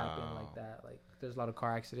of shit happened like that. Like there's a lot of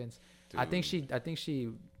car accidents. Dude. I think she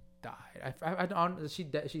died. I don't.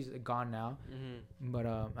 She's gone now. But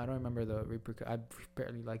I don't remember the repercussions. I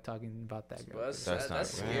barely like talking about that girl.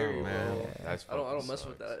 That's scary, man. Yeah. I don't mess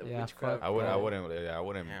with that. Yeah, Witchcraft. I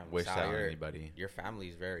wouldn't wish that on anybody. Your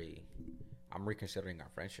family's very. I'm reconsidering our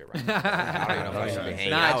friendship right now. I don't even know if I should be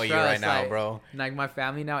hanging out with you right now, bro. Like my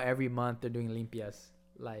family now, every month they're doing limpias.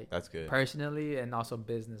 Like that's good. Personally and also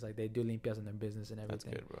business, like they do limpias in their business and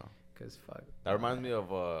everything. That's good, bro. Cause fuck. That reminds me of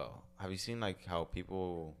have you seen like how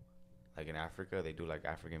people like in Africa they do like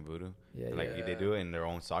African voodoo? Yeah. They do it in their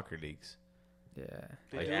own soccer leagues. Yeah.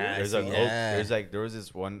 Like, there was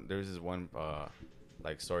this one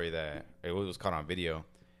like story that it was caught on video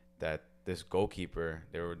that this goalkeeper,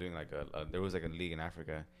 they were doing like there was like a league in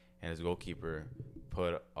Africa, and this goalkeeper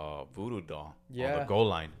put a voodoo doll on the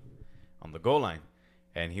goal line,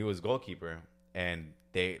 and he was goalkeeper, and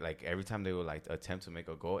they like every time they would like attempt to make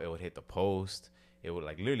a goal, it would hit the post. It would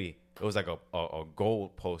like literally, it was like a goal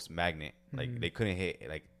post magnet. Like they couldn't hit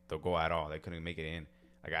like the goal at all. They couldn't make it in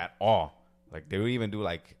like at all. Like they would even do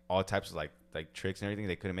like all types of like tricks and everything.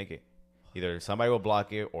 They couldn't make it. Either somebody would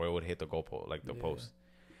block it or it would hit the goal post, like the post.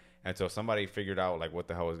 And so somebody figured out like what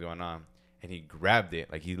the hell was going on, and he grabbed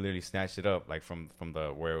it, like he literally snatched it up like from the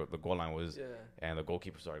where the goal line was, and the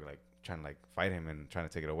goalkeeper started like trying to like fight him and trying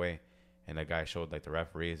to take it away, and the guy showed like the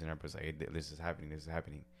referees and everybody's like, hey, this is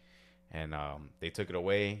happening, and they took it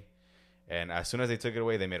away, and as soon as they took it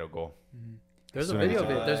away, they made a goal. There's a video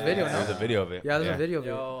of it. There's video. There's a video of it. Yeah, there's a video of it.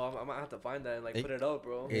 Yo, I might have to find that and like put it up,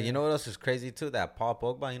 bro. Yeah, you know what else is crazy too? That Paul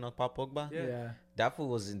Pogba, you know Paul Pogba? Yeah. That fool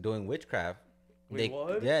was doing witchcraft.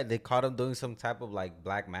 What? Yeah, they caught him doing some type of like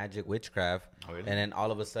black magic witchcraft, and then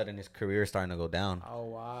all of a sudden his career is starting to go down. Oh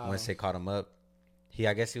wow! Once they caught him up,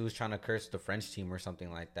 I guess he was trying to curse the French team or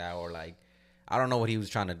something like that, or like I don't know what he was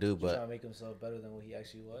trying to do, but trying to make himself better than what he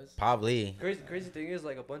actually was. Probably. Crazy thing is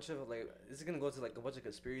like a bunch of like this is gonna go to like a bunch of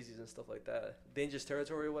conspiracies and stuff like that, dangerous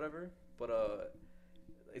territory or whatever. But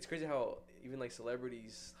it's crazy how even like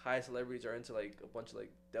high celebrities are into like a bunch of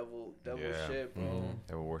like devil shit, bro.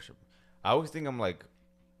 Devil worship. I always think I'm like,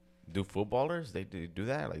 do footballers do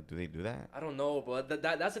that? Like, do they do that? I don't know, but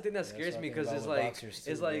that's the thing that scares me because it's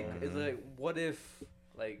like what if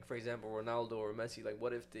like for example Ronaldo or Messi, like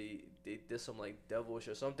what if they did some like devilish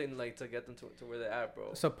or something like to get them to where they're at,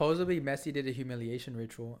 bro? Supposedly Messi did a humiliation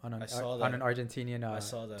ritual on an Argentinian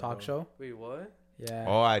talk show. Wait, what? Yeah.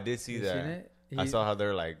 Oh, I did see that. Seen it? I saw how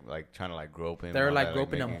they're like trying to like grope him. They were like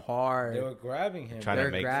groping him hard. They were grabbing him, trying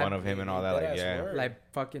to make fun of him and all that. Like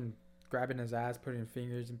like fucking grabbing his ass, putting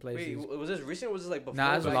fingers in places. Wait, was this recent or was this like before?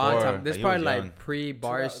 Nah, it was a long time. This probably like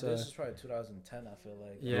pre-Barca. This is probably 2010, I feel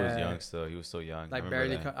like. Yeah. He was young still. He was so young. Like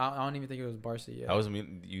barely. I don't even think it was Barca yet. That was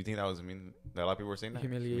you think that was that a lot of people were saying that?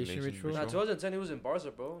 Humiliation ritual? Nah, 2010 he was in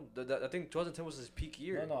Barca, bro. I think 2010 was his peak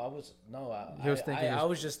year. I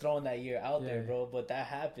was just throwing that year out there, bro. But that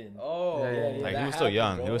happened. Oh. Like he was still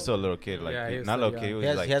young. Bro. He was still a little kid. Like not a little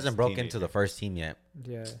kid. He hasn't broken into the first team yet.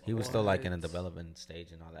 Yeah. He was still like in a development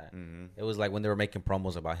stage and all that. Mm-hmm. It was like when they were making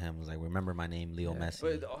promos about him. It was like, remember my name, Leo Messi.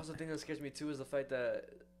 But also the thing that scares me too is the fact that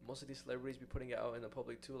most of these celebrities be putting it out in the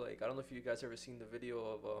public too. Like I don't know if you guys ever seen the video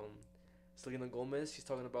of Selena Gomez. She's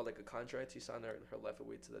talking about like a contract. She signed her life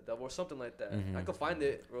away to the devil or something like that. I could find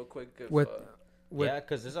it real quick. If, yeah,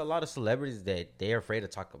 because there's a lot of celebrities that they're afraid to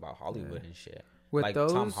talk about Hollywood and shit. With like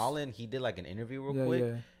those, Tom Holland, he did like an interview real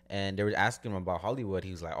quick, and they were asking him about Hollywood.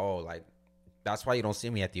 He was like, "Oh, like that's why you don't see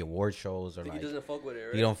me at the award shows or like he doesn't fuck with it.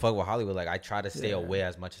 Right? He don't fuck with Hollywood. Like I try to stay away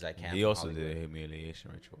as much as I can." He also did a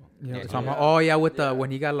humiliation ritual. With the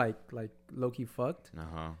when he got like low key fucked.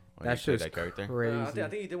 That's just that character. Crazy. I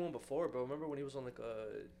think he did one before, bro. Remember when he was on like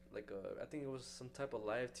I think it was some type of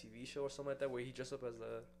live TV show or something like that where he dressed up as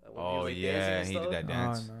he did that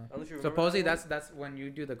dance. Oh, no. I don't know if you supposedly that's when you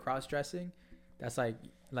do the cross dressing. That's like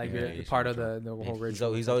you're part of the whole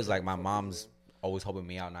ritual. He's always like, my mom's always helping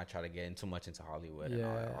me out, and I try to get too much into Hollywood. Yeah. And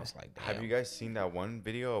all that. I was like, damn. Have you guys seen that one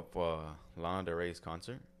video of Lana Del Rey's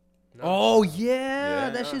concert? No. Oh yeah,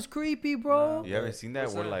 that shit's creepy, bro. No. You haven't seen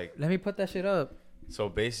that? Where like, let me put that shit up. So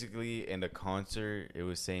basically, in the concert, it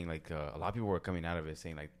was saying like a lot of people were coming out of it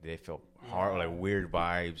saying like they felt hard, like weird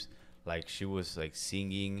vibes. Like she was like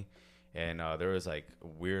singing, and there was like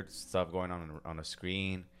weird stuff going on the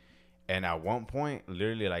screen. And at one point,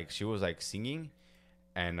 literally, like she was like singing,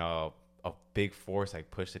 and a big force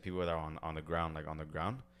like pushed the people that are on the ground,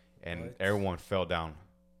 and everyone fell down.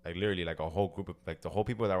 Like literally, like a whole group of like the whole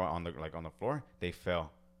people that were on the floor, they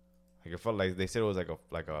fell. Like it felt like they said it was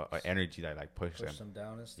like a energy that like pushed them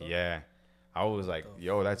down and stuff. Yeah, I was like,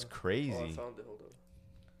 yo, that's crazy. Oh, I found it. Hold on.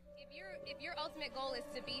 If your ultimate goal is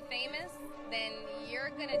to be famous, then you're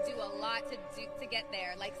gonna do a lot to get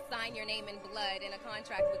there. Like sign your name in blood in a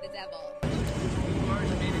contract with the devil.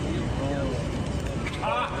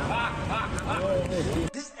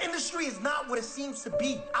 This industry is not what it seems to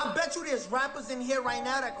be. I bet you there's rappers in here right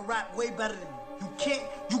now that can rap way better than me.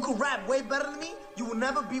 You can rap way better than me. You will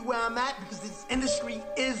never be where I'm at because this industry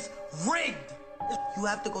is rigged. You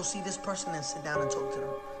have to go see this person and sit down and talk to them.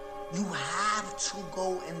 You have to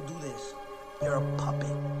go and do this. You're a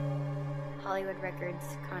puppet. Hollywood Records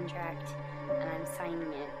contract, and I'm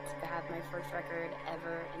signing it to have my first record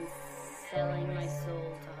ever and selling my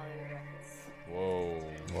soul to Hollywood Records.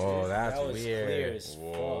 Whoa, that's that was weird. Clear as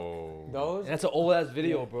Whoa. Those? That's an old ass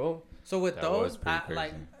video, bro. So with those,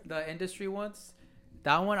 like the industry ones,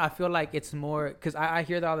 that one I feel like it's more because I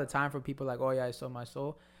hear that all the time from people like, oh yeah, I sold my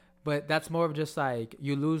soul. But that's more of just like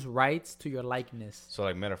you lose rights to your likeness. So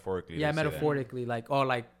like metaphorically. Yeah, metaphorically, like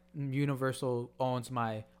like Universal owns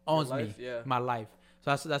me, my life.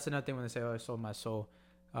 So that's another thing when they say, "Oh, I sold my soul."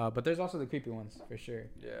 But there's also the creepy ones for sure.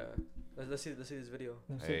 Yeah, let's see this video.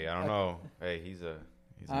 Hey, I don't know. Hey, he's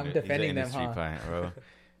I'm defending them, huh? Fight, bro.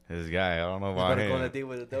 This guy, I don't know why. He's go on a date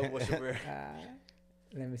with a devil worshiper.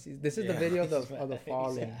 Let me see. This is the video of the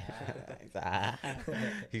falling.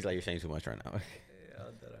 He's like, you're saying too much right now.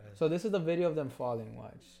 So this is the video of them falling.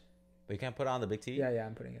 Watch. But you can't put it on the big TV? Yeah,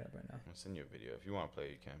 I'm putting it up right now. I'll send you a video. If you want to play,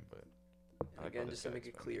 you can. But again, just to make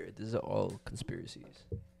it clear, these are all conspiracies.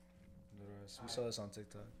 We saw this on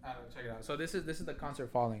TikTok. Check it out. So this is the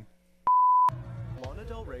concert falling. Lana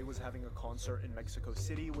Del Rey was having a concert in Mexico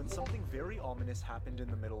City when something very ominous happened in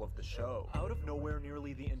the middle of the show. Out of nowhere,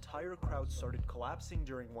 nearly the entire crowd started collapsing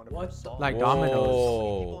during one of her songs. Like dominoes.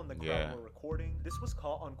 People in the crowd were recording. This was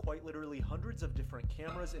caught on quite literally hundreds of different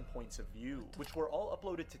cameras and points of view, which were all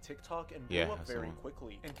uploaded to TikTok and blew up very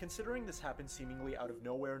quickly. And considering this happened seemingly out of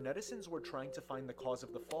nowhere, netizens were trying to find the cause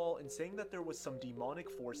of the fall and saying that there was some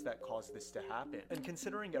demonic force that caused this to happen. And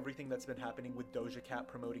considering everything that's been happening with Doja Cat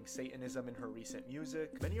promoting Satanism in her recent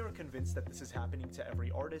music, many are convinced that this is happening to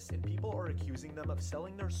every artist, and people are accusing them of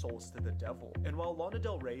selling their souls to the devil. And while Lana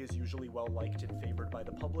Del Rey is usually well liked and favored by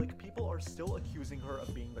the public, people are still accusing her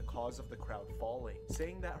of being the cause of the crowd falling,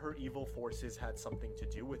 saying that her evil forces had something to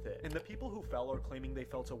do with it. And the people who fell are claiming they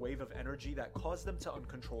felt a wave of energy that caused them to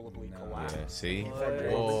uncontrollably collapse. Yeah, see?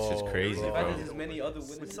 Whoa. It's just crazy, bro. There's many other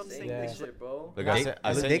witnesses saying this shit, bro. Look,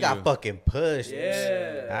 they got fucking pushed.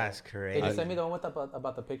 Yeah. That's crazy. Did you send me the one with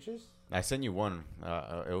about the pictures? I sent you one.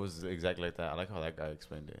 It was exactly like that. I like how that guy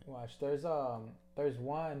explained it. Watch. There's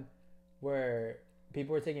one where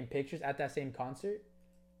people were taking pictures at that same concert,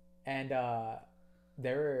 and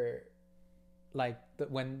they were like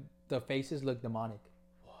when the faces look demonic.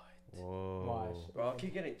 What? Whoa. Watch. Bro, I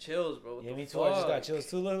keep getting chills, bro. What Yeah, the me too. fuck? I just got chills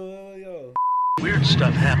too. Yo. Weird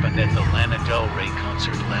stuff happened at the Lana Del Rey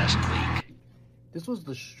concert last week. This was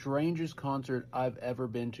the strangest concert I've ever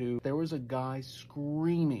been to. There was a guy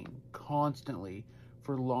screaming constantly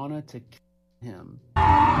for Lana to kill him.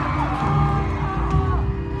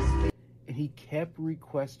 And he kept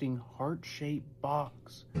requesting heart-shaped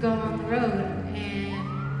box. Go on the road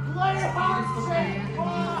and play heart-shaped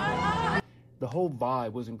box. The whole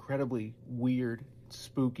vibe was incredibly weird,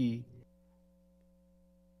 spooky.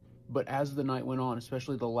 But as the night went on,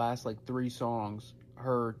 especially the last like 3 songs,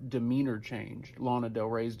 her demeanor changed. Lana Del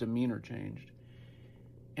Rey's demeanor changed.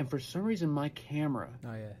 And for some reason, my camera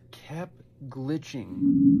kept glitching.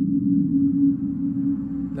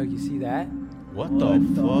 Look, you see that? What the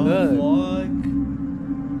fuck?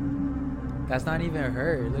 That's not even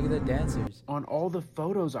her. Look at the dancers. On all the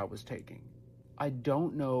photos I was taking. I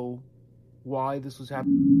don't know why this was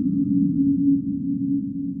happening.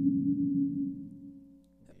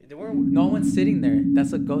 No one's sitting there.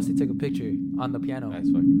 That's a ghost. He took a picture on the piano. That's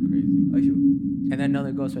fucking crazy. And then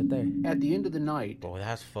another ghost right there. At the end of the night, Bro,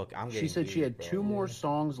 that's fuck. she said she had 2 more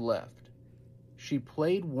songs left. She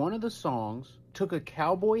played one of the songs, took a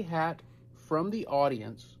cowboy hat from the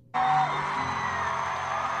audience, Walked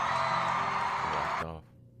off.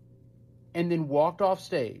 and then walked off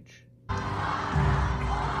stage.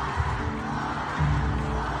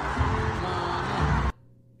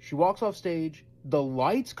 She walks off stage, the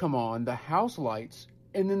lights come on, the house lights,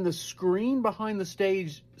 and then the screen behind the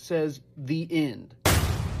stage says "The End."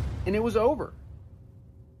 And it was over.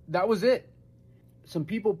 That was it. Some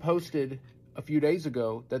people posted a few days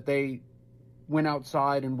ago that they went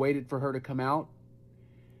outside and waited for her to come out.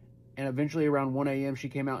 And eventually around 1 a.m. she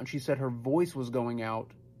came out and she said her voice was going out.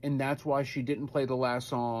 And that's why she didn't play the last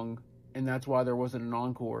song. And that's why there wasn't an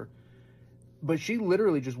encore. But she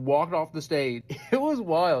literally just walked off the stage. It was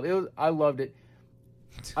wild. I loved it.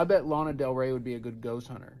 I bet Lana Del Rey would be a good ghost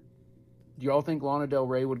hunter. Do y'all think Lana Del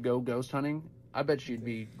Rey would go ghost hunting? I bet she'd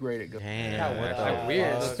be great at ghost hunting. Damn, That's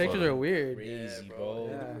weird. Those pictures are weird. Crazy, bro.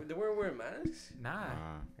 They weren't wearing masks? Nah.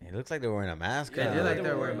 It looks like they're wearing a mask. Yeah, they like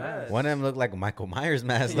they're wearing masks. One of them looked like a Michael Myers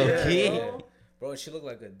mask, low key. Bro, she looked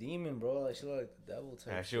like a demon, bro. Like she looked like the devil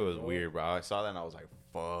type. That shit was weird, bro. I saw that and I was like,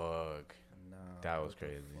 fuck. Nah, that was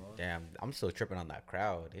crazy. Damn, I'm still tripping on that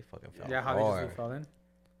crowd. They fucking fell Yeah, how hard. they just fell in?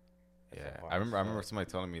 Yeah, I remember somebody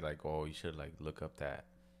telling me like, oh, you should like look up that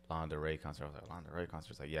Lana Del Rey concert. I was like, Lana Del Rey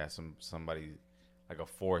concert? It's like, yeah, somebody like a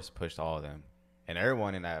force pushed all of them, and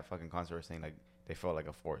everyone in that fucking concert was saying like they felt like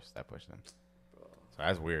a force that pushed them. So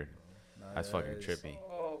that's weird. That's fucking trippy.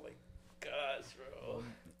 Oh my gosh, bro.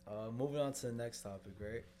 Moving on to the next topic,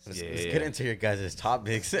 right? Let's get into your guys'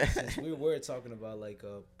 topics. Since we were talking about like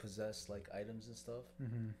possessed like items and stuff.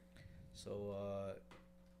 Mm-hmm. So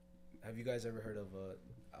have you guys ever heard of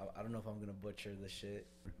I don't know if I'm gonna butcher the shit,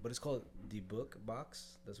 but it's called Dybbuk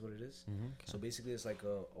box. That's what it is. Mm-hmm. So basically, it's like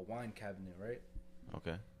a wine cabinet, right?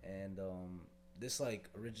 Okay. And this like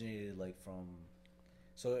originated like from,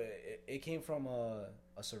 so it came from a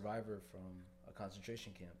survivor from a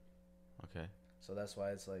concentration camp. Okay. So that's why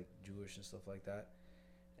it's like Jewish and stuff like that.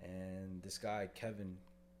 And this guy Kevin,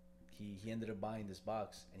 he ended up buying this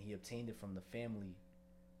box and he obtained it from the family,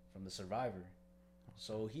 from the survivor.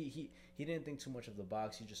 So he didn't think too much of the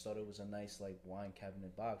box. He just thought it was a nice like wine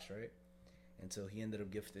cabinet box, right? Until he ended up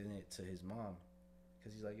gifting it to his mom,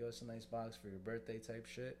 because he's like, yo, it's a nice box for your birthday type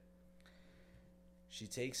shit. She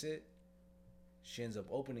takes it, she ends up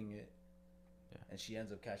opening it, and she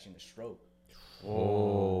ends up catching a stroke.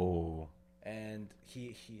 Whoa. And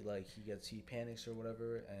he panics or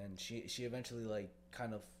whatever, and she eventually like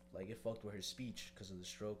kind of like it fucked with her speech because of the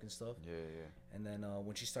stroke and stuff. Yeah. And then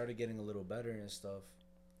when she started getting a little better and stuff,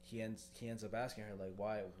 he ends up asking her like,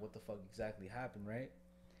 what the fuck exactly happened, right?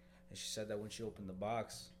 And she said that when she opened the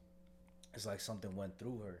box, it's like something went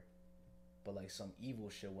through her, but like some evil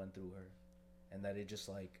shit went through her, and that it just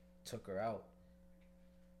like took her out.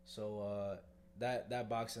 So that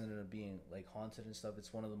box ended up being like haunted and stuff.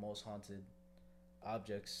 It's one of the most haunted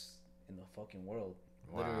objects in the fucking world.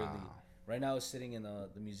 Wow. Literally. Right now it's sitting in the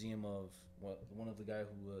museum of one of the guy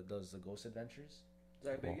who does the Ghost Adventures.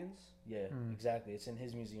 Zach Bagans? Yeah, exactly. It's in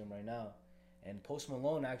his museum right now. And Post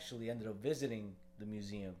Malone actually ended up visiting the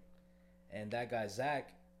museum. And that guy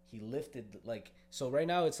Zach, he lifted like, so right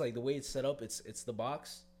now it's like the way it's set up, it's the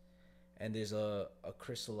box and there's a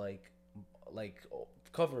crystal like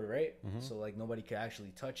cover, right? Mm-hmm. So like nobody could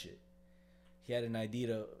actually touch it. He had an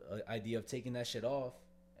idea of taking that shit off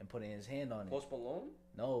and putting his hand on it. Post Malone?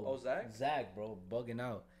 No. Oh, Zach? Zach, bro, bugging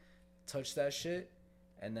out. Touch that shit,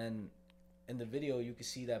 and then in the video you can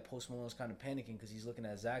see that Post Malone's kind of panicking because he's looking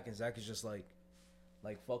at Zach, and Zach is just like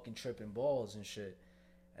fucking tripping balls and shit.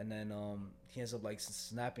 And then he ends up like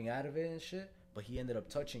snapping out of it and shit, but he ended up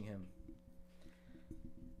touching him.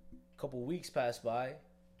 A couple weeks passed by.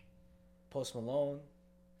 Post Malone,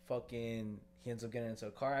 he ends up getting into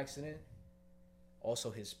a car accident.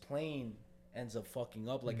 Also, his plane ends up fucking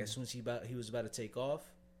up. Like as soon as he was about to take off,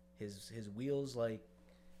 his wheels like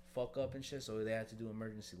fuck up and shit. So they had to do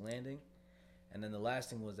emergency landing. And then the last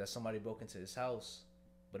thing was that somebody broke into his house,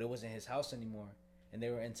 but it wasn't his house anymore. And they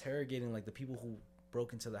were interrogating like the people who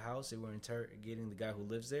broke into the house. They were interrogating the guy who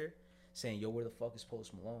lives there, saying, "Yo, where the fuck is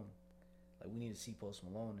Post Malone? Like we need to see Post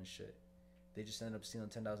Malone and shit." They just ended up stealing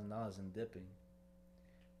 $10,000 and dipping.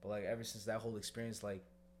 But like ever since that whole experience, like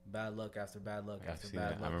bad luck after bad luck after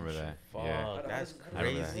bad luck. I remember that. Fuck, Yeah, that's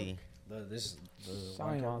crazy. Look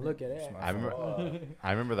at that.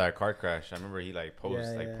 I remember that car crash. I remember he like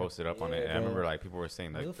posted up on it. And I remember like people were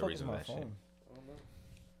saying like the reason for that shit.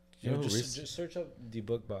 You know, just search up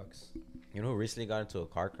Dybbuk box. You know who recently got into a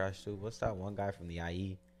car crash too? What's that one guy from the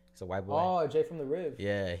IE? It's a white boy. Oh, Jay from the Riv.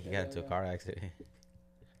 Yeah, he got into a car accident.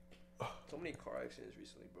 So many car accidents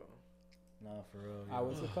recently, bro. Nah, for real.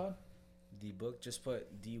 What's it called? Dybbuk. Just put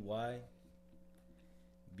DYBUK.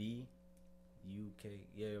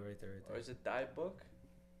 Yeah, right there. Or is it Dybbuk?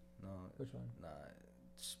 No. Which one? Nah,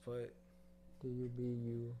 just put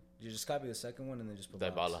DUBU. You just copy the second one and then just put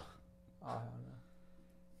Dybala. Oh, hell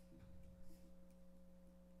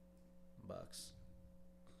no. Box.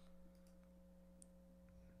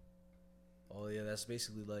 Oh yeah, that's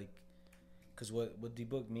basically like, cause what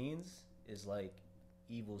Dybbuk means is like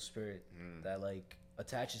evil spirit that like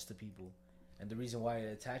attaches to people, and the reason why it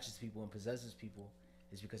attaches to people and possesses people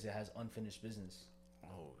is because it has unfinished business.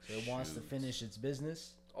 Oh, so it wants to finish its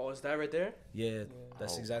business. Oh, is that right there? Yeah,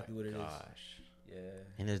 that's exactly what it is. Yeah.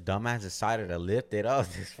 And his dumbass decided to lift it up.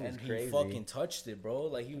 This was And crazy. he fucking touched it, bro.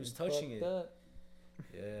 Like he was touching it.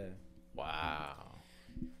 Yeah. Wow.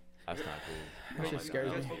 That's not cool. That shit scares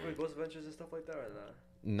You guys me. fuck with Ghost Adventures and stuff like that or not?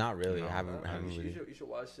 Not really. No, I haven't You really. should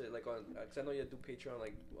watch it like on, cause I know you do Patreon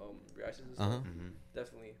like reactions and stuff.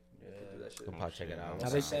 Definitely, do that shit. I'll probably check it out.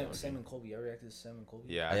 Sam and Colby. I reacted to Sam and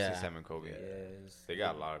Colby. Yeah, I see Sam and Kobe. They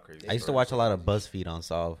got a lot of crazy. I used to watch a lot of BuzzFeed on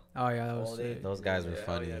Solve. Oh yeah, that was sick. Those guys were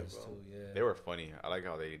funny. They were funny. I like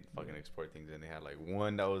how they fucking export things, and they had like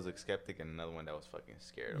one that was a skeptic and another one that was fucking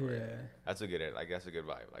scared of it. That's a good that's a good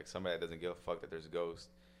vibe. Like somebody that doesn't give a fuck that there's ghosts,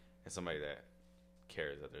 and somebody that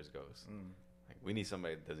cares that there's ghosts. Like we need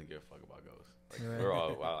somebody that doesn't give a fuck about ghosts. Like we're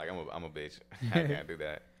all like I'm a bitch. I can't do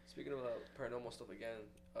that. Speaking of paranormal stuff again,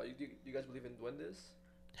 you guys believe in duendes?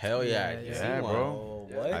 Hell yeah, bro.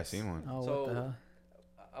 What? I seen one. Oh, So what the hell?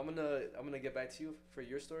 I'm gonna get back to you for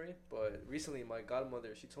your story, but recently my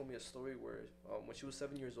godmother, she told me a story where when she was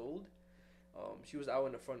 7 years old, she was out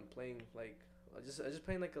in the front playing like just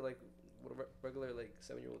playing like what a regular like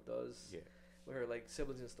 7-year-old does with her like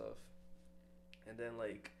siblings and stuff, and then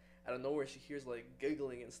like out of nowhere she hears like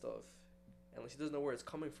giggling and stuff, and like, she doesn't know where it's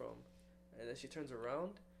coming from, and then she turns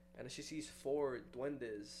around and then she sees 4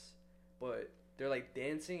 duendes, but they're like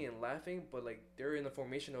dancing and laughing, but like they're in the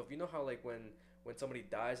formation of, you know how like when somebody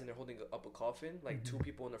dies and they're holding up a coffin, like 2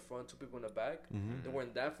 people in the front, 2 people in the back, they were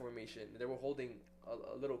in that formation. They were holding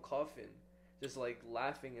a little coffin, just like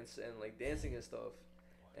laughing and like dancing and stuff.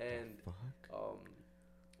 And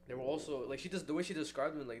they were also like the way she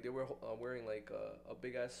described them, like they were wearing like a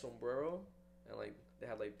big ass sombrero, and like they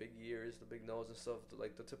had like big ears, the big nose and stuff,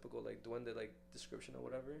 like the typical like duende like description or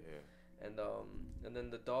whatever. And then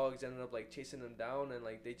the dogs ended up like chasing them down, and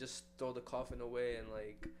like they just throw the coffin away, and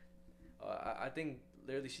like I think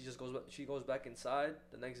literally she goes back inside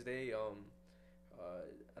the next day.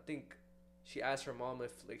 I think she asked her mom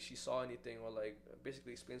if like she saw anything, or like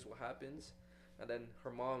basically explains what happens, and then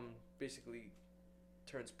her mom basically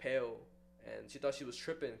turns pale, and she thought she was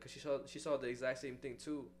tripping because she saw the exact same thing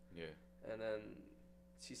too. And then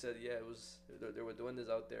she said, yeah, it was there were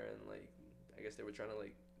duendes out there, and like I guess they were trying to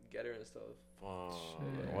like get her and stuff.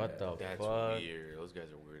 What the That's fuck? weird. Those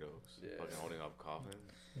guys are weirdos. Fucking holding up coffins.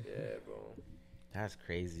 Yeah, bro. That's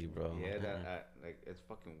crazy, bro. Yeah, like it's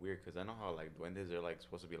fucking weird because I know how like duendes are like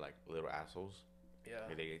supposed to be like little assholes. Yeah.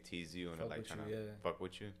 Like, they tease you and they're like trying to fuck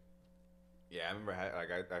with you. Yeah, I remember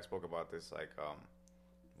I spoke about this like how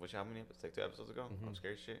many episodes? Like 2 episodes ago. On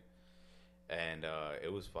Scary Shit. And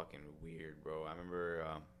it was fucking weird, bro. I remember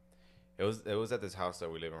it was at this house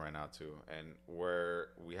that we live in right now too, and where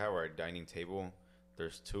we have our dining table,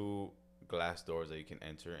 there's 2 glass doors that you can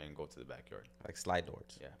enter and go to the backyard, like slide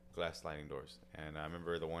doors. Yeah, glass sliding doors. And I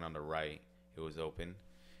remember the one on the right, it was open,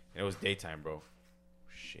 and it was daytime, bro.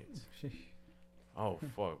 Shit. Oh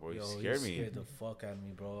fuck, bro! You scared me. Scared the fuck out of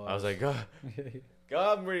me, bro. I was like, God,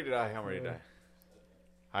 I'm ready to die. I'm ready to die.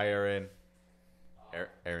 Hi, Aaron.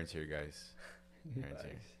 Aaron's here, guys. Aaron's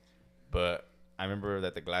here. But I remember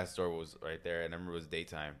that the glass door was right there, and I remember it was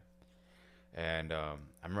daytime. And I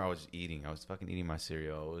remember I was fucking eating my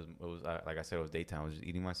cereal. It was like I said, it was daytime. I was just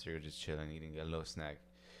eating my cereal, just chilling, eating a little snack.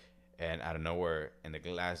 and out of nowhere, in the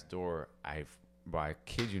glass door, bro, I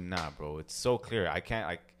kid you not, bro. It's so clear. I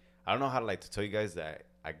don't know how to to tell you guys that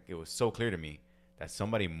it was so clear to me that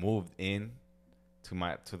somebody moved in to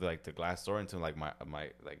the glass door into my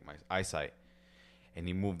eyesight, and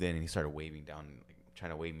he moved in and he started waving down,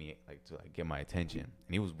 trying to wave me to get my attention, and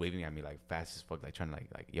he was waving at me fast as fuck, trying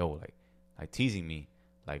to teasing me,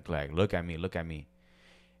 look at me.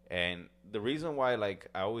 And the reason why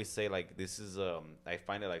I always say this is I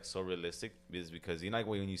find it so realistic is because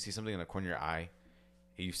when you see something in the corner of your eye,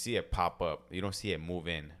 you see it pop up, you don't see it move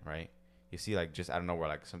in, right? You see just I don't know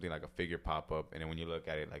where something like a figure pop up, and then when you look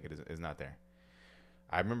at it it's not there.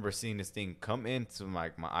 I remember seeing this thing come into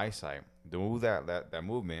my eyesight, do that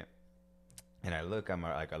movement, and I look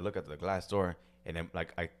at the glass door, and then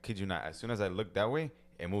I kid you not, as soon as I look that way,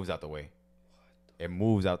 it moves out the way. It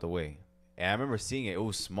moves out the way. And I remember seeing it. It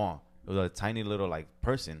was small. It was a tiny little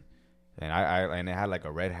person, and it had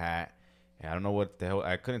a red hat. And I don't know what the hell.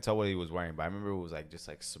 I couldn't tell what he was wearing, but I remember it was just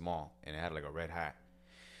small, and it had a red hat.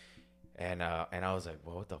 And I was like,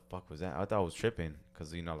 well, what the fuck was that? I thought I was tripping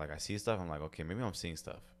because I see stuff. I'm like, okay, maybe I'm seeing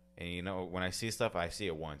stuff. And when I see stuff, I see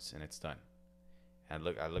it once and it's done. And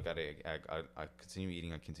I look at it. I continue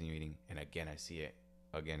eating, and again I see it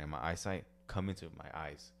again in my eyesight come into my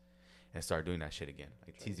eyes. And start doing that shit again,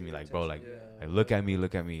 teasing me, bro, look at me,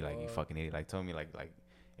 you fucking idiot, telling me,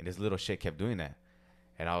 and this little shit kept doing that,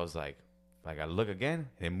 and I was like I look again,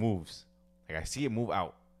 and it moves, I see it move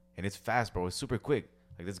out, and it's fast, bro, it's super quick,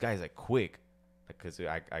 this guy's quick, cause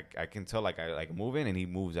I can tell I moving, and he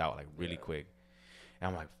moves out really quick, and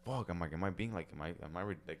I'm like, fuck, am I being is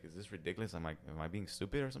this ridiculous? I'm like, am I being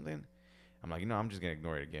stupid or something? I'm like, I'm just gonna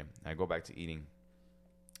ignore it again. And I go back to eating,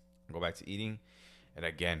 and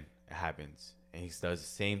again. It happens, and he does the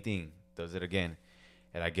same thing, does it again,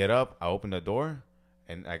 and I get up, I open the door,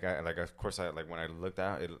 and of course when I looked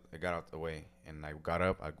out, it got out the way, and I got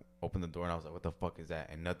up, I opened the door, and I was like, what the fuck is that?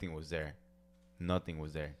 And nothing was there. Yo.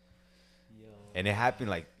 And it happened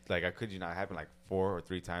I could you not, it happened 4 or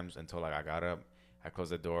 3 times until I got up, I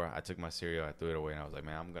closed the door, I took my cereal, I threw it away, and I was like,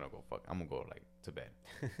 man, I'm gonna go to bed.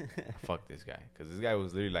 Fuck this guy, because this guy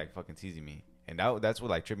was literally fucking teasing me, and that's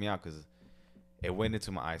what tripped me out, because it went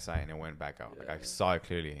into my eyesight and it went back out. I saw it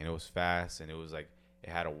clearly, and it was fast, and it was it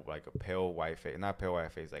had a pale white face, not pale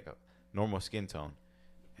white face, a normal skin tone,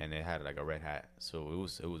 and it had a red hat. So it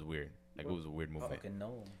was weird. It was a weird movement. It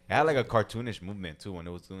had a cartoonish movement too when it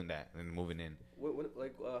was doing that and moving in. How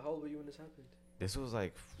old were you when this happened? This was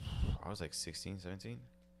I was 16, 17.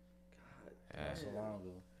 God, not so long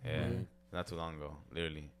ago. Yeah, not too long ago,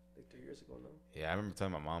 literally. 3 years ago now. Yeah, I remember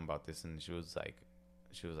telling my mom about this, and she was like,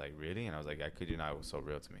 really? And I was like, I kid you not, it was so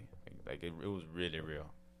real to me. It was really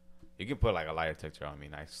real. You can put a lie detector on me,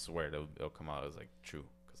 and I swear it'll come out as true.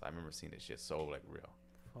 Because I remember seeing this shit so real.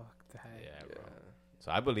 Fuck that. Yeah, bro.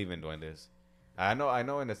 So I believe in doing this. I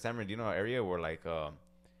know in the San Bernardino area, we're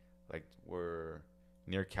we're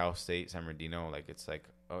near Cal State, San Bernardino. It's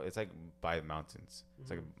by the mountains.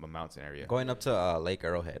 It's a mountain area. Going up to Lake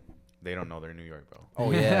Arrowhead. They don't know they're in New York, bro.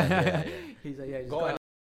 Oh yeah. He's like, yeah, go.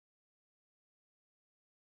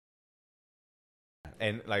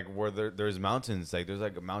 And where there's mountains, there's a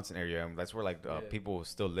mountain area, and that's where people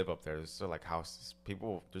still live up there. There's still houses.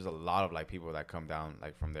 There's a lot of people that come down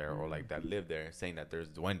from there or that live there, saying that there's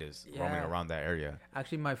duendes roaming around that area.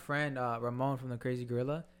 Actually, my friend Ramon from the Crazy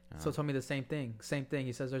Gorilla still told me the same thing.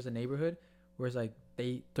 He says there's a neighborhood where it's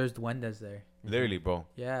there's duendes there. Literally, bro.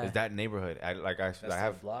 Yeah. It's that neighborhood. I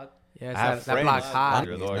have block. Yeah, I have that block's hot.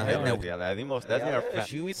 No one has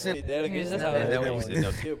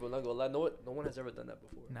ever done that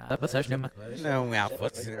before. Nah, that's actually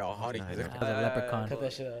leprechaun. Cut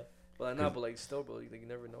that shit out. But still, bro, you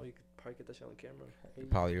never know. You could probably get that shit on camera.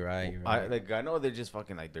 Probably right. I know they're just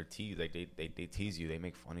fucking they're tease, they tease you, they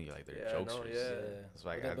make fun of you, they're jokesters.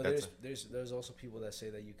 Yeah. But there's also people that say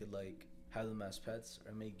that you could have them as pets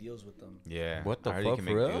or make deals with them. Yeah. What the fuck,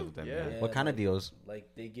 for real? Yeah. What kind of deals?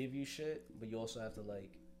 They give you shit, but you also have to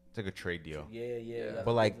It's like a trade deal. Yeah.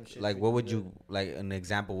 But what would you an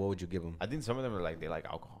example? What would you give them? I think some of them are they like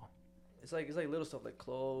alcohol. It's little stuff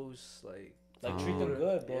clothes, treat them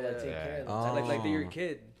good, bro. Take care of them. Like they're your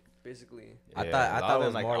kid. Basically, I thought it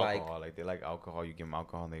was more alcohol. They like alcohol. You give them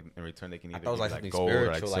alcohol, and in return they can either. I thought it was like something gold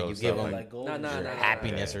spiritual, or you give them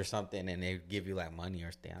happiness or something, and they give you money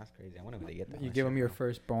or stuff. That's crazy. I wonder if they get that. You give them your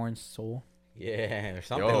firstborn soul. Yeah, or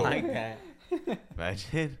something like that.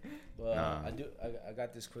 Imagine. But I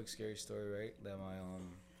got this quick scary story, right? That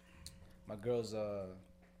my girl's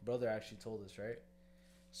brother actually told us, right?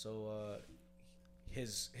 So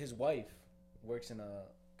his wife works in a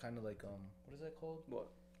kind of what is that called? What?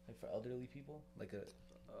 For elderly people,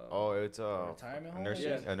 It's a retirement home.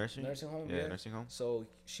 Nursing home. Yeah, nursing home. So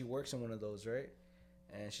she works in one of those, right?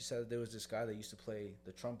 And she said there was this guy that used to play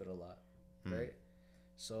the trumpet a lot, right?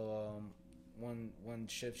 So one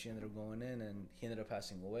shift she ended up going in, and he ended up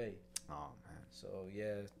passing away. Oh man. So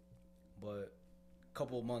yeah, but a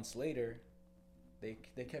couple of months later, they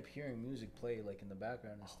kept hearing music play like in the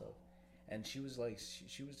background and stuff, and she was like,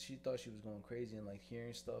 she thought she was going crazy and like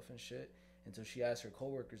hearing stuff and shit, until she asked her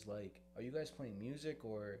coworkers like, "Are you guys playing music,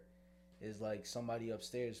 or is like somebody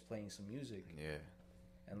upstairs playing some music?" Yeah.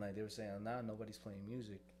 And like they were saying, "Nah, nobody's playing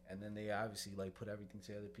music." And then they obviously like put everything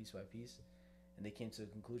together piece by piece, and they came to the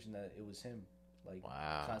conclusion that it was him, like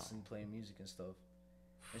constantly playing music and stuff.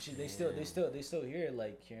 And they still hear it,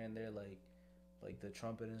 like here and there, like the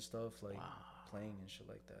trumpet and stuff, like playing and shit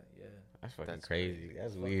like that. Yeah, that's fucking crazy.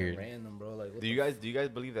 That's weird. Random, bro. Like, do you guys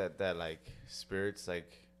believe that like spirits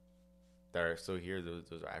like that are still here?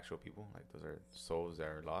 Those are actual people. Like those are souls that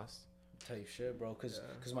are lost. Type shit, bro. Cause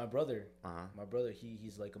my brother,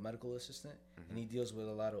 he's like a medical assistant, and he deals with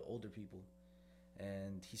a lot of older people.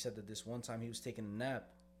 And he said that this one time he was taking a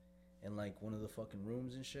nap in like one of the fucking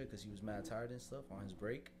rooms and shit, because he was mad tired and stuff on his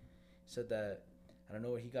break. He said that I don't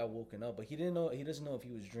know where he got woken up, but he doesn't know if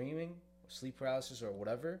he was dreaming, sleep paralysis, or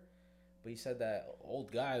whatever. But he said that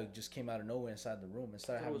old guy just came out of nowhere inside the room and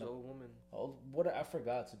started having. It was an old woman. What I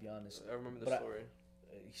forgot, to be honest. I remember the story.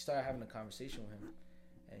 He started having a conversation with him,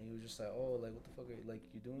 and he was just like, "Oh, like what the fuck are you, like,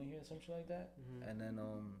 you doing here?" Some shit like that. And then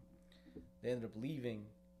they ended up leaving,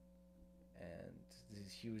 and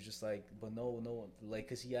he was just like, but no, like,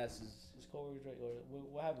 cause he asked his coworkers, right, or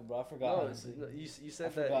what happened, bro? I forgot. No, honestly. you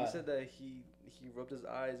said that. You said that he rubbed his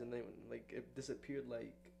eyes and then like it disappeared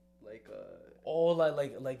like. Like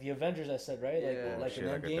the Avengers, I said, right? Yeah. Like in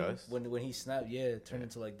Endgame, when he snapped, it turned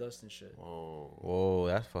into like dust and shit. Whoa,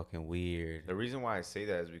 that's fucking weird. The reason why I say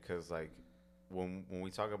that is because like when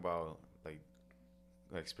we talk about like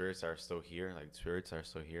spirits are still here, like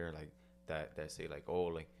that say like, oh,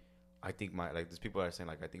 like I think there's people that are saying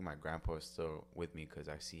like, I think my grandpa is still with me because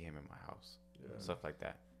I see him in my house, stuff like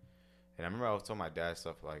that. And I remember I was telling my dad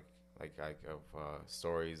stuff like of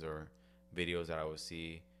stories or videos that I would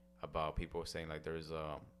see about people saying like there's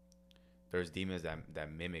demons that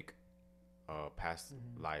mimic past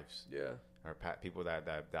lives, or people that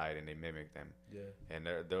died and they mimic them, and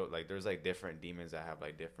they're like there's like different demons that have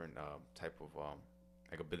like different type of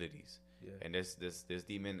like abilities, and this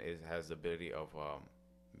demon has the ability of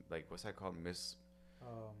like what's that called,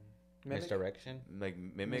 misdirection, like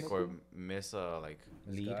mimic or misguide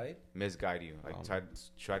you, like try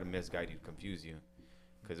to misguide you, confuse you,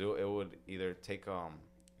 because it would either take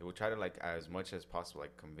it would try to like as much as possible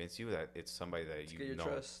like convince you that it's somebody that you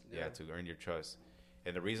know, to earn your trust.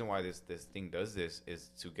 And the reason why this thing does this is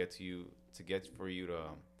to get for you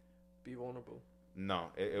to be vulnerable. No,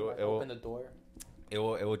 it will open the door. It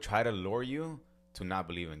will try to lure you to not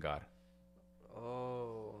believe in God.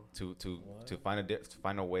 Oh. To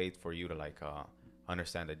find a way for you to like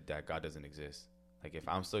understand that God doesn't exist. Like if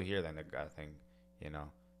I'm still here, then the God thing,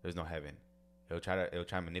 there's no heaven. It'll try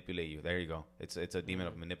to manipulate you. There you go. It's a demon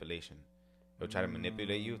of manipulation. It'll try to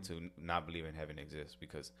manipulate you to not believe in heaven exists,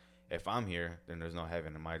 because if I'm here, then there's no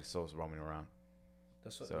heaven and my soul's roaming around.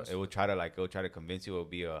 It will try to convince you it'll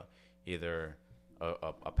be either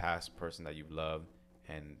a past person that you've loved,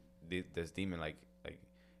 and this demon like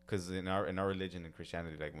because in our religion and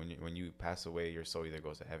Christianity, like when you pass away, your soul either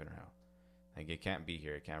goes to heaven or hell. Like it can't be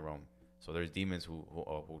here, it can't roam. So there's demons who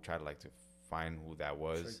try to like to find who that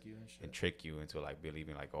was and trick you into like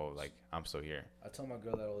believing like, oh, like I'm still here. I tell my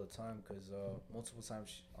girl that all the time because multiple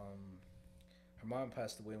times her mom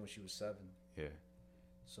passed away when she was 7. Yeah.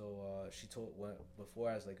 So she told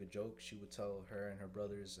before, as like a joke, she would tell her and her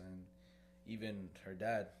brothers and even her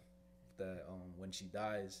dad that when she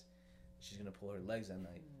dies, she's gonna pull her legs at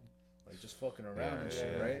night, like just fucking around and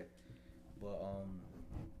shit, right? But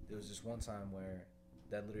there was this one time where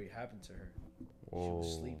that literally happened to her. Whoa. She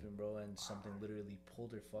was sleeping, bro, and something literally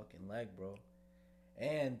pulled her fucking leg, bro.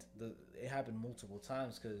 And it happened multiple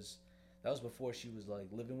times because that was before she was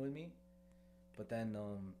like living with me. But then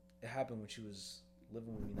it happened when she was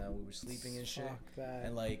living with me. Now we were sleeping and shit. Fuck that.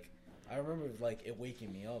 And like I remember like it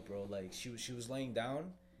waking me up, bro. Like she was laying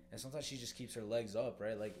down, and sometimes she just keeps her legs up,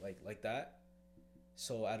 right? Like that.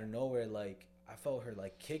 So out of nowhere, like I felt her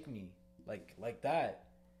like kick me, like that.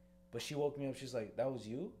 But she woke me up. She's like, "That was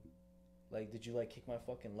you? Like, did you like kick my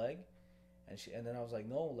fucking leg?" And then I was like,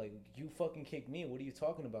 "No, like you fucking kicked me. What are you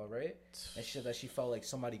talking about, right?" And she said that she felt like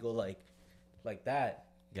somebody go like that.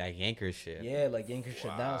 Like yank her shit. Yeah, like yank her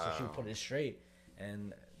shit down so she would put it straight.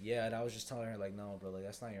 And yeah, and I was just telling her like, no, bro, like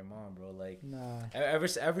that's not your mom, bro. Like, nah. Ever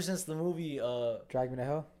since the movie, Drag Me to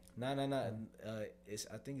Hell. No.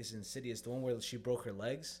 I think it's Insidious, the one where she broke her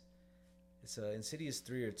legs. It's Insidious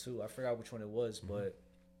 3 or 2. I forgot which one it was, but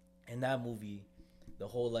in that movie, the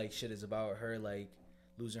whole like shit is about her like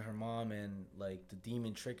losing her mom and like the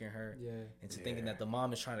demon tricking her into thinking that the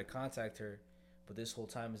mom is trying to contact her, but this whole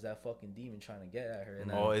time is that fucking demon trying to get at her.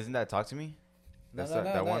 And isn't that Talk to Me? No,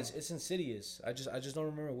 that one? It's Insidious. I just don't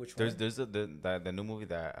remember which one. There's the new movie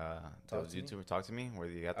that those YouTubers Talk to Me, where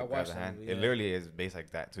you have to grab the hand. Yeah. It literally is based like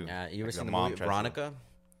that too. Yeah, you ever like seen the movie Veronica?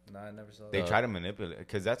 No, I never saw that. They try to manipulate,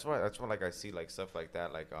 because that's what like I see like stuff like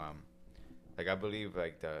that, like I believe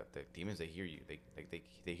like the demons, they hear you,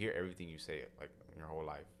 they hear everything you say like your whole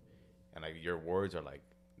life, and like your words are like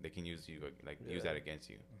they can use you like use that against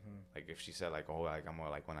you. Like if she said like, oh, like I'm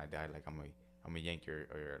like when I die, like I'm gonna yank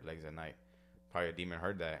your legs at night. Probably a demon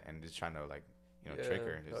heard that and just trying to like trick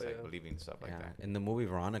her and just like believing stuff like that. In the movie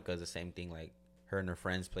Veronica is the same thing. Like her and her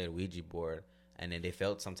friends played a Ouija board, and then they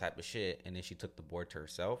felt some type of shit, and then she took the board to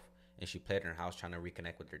herself and she played in her house trying to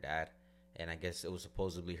reconnect with her dad. And I guess it was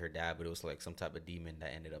supposedly her dad, but it was like some type of demon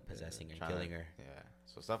that ended up possessing her and killing her. Yeah,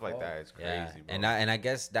 so stuff like that is crazy. Yeah. Bro. And I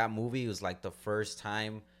guess that movie was like the first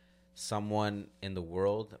time someone in the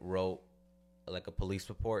world wrote like a police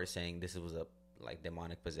report saying this was a like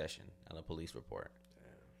demonic possession on a police report.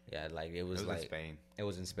 Yeah, like it was like in Spain. It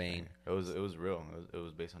was in Spain. Yeah. It was real. It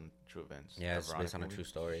was based on true events. Yeah, it's based on a true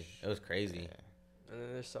story. It was crazy. Yeah. And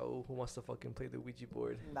then there's Saul, who wants to fucking play the Ouija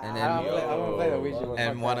board. And then I don't play the Ouija board.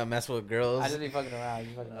 And want to mess with girls. I just be fucking around.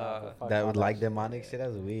 That would like demonic shit. That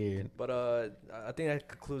was weird. But I think that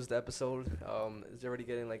concludes the episode. It's already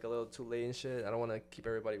getting like a little too late and shit. I don't want to keep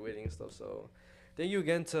everybody waiting and stuff. So thank you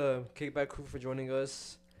again to Kickback Crew for joining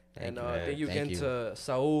us. Thank you again to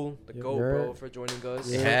Saul, the GOAT, bro, for joining us.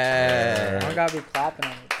 Yeah. I don't gotta be clapping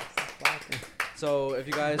on it. So if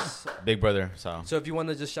you guys, Big Brother, so if you want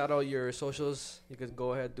to just shout out your socials, you can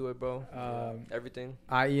go ahead, do it, bro. Everything.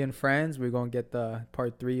 IE and Friends. We're gonna get the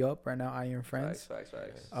part 3 up right now. IE and Friends. Facts.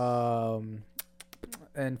 And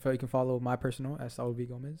you can follow my personal at Saul V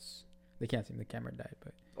Gomez. They can't see me. The camera died,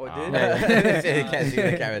 but. Oh, it did? They can't see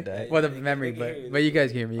the camera died. Well, the memory, but you guys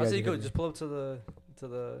can hear me. I say you could just pull up to the.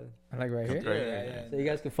 Like right here. Yeah. So you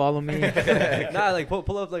guys can follow me. Nah, like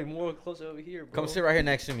pull up like more closer over here, bro. Come sit right here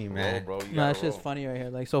next to me, man. Bro, No, it's just funny right here.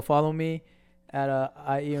 Like, so follow me at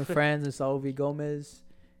IE and Friends and Saul V Gomez,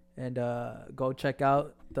 and go check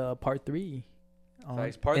out the part 3.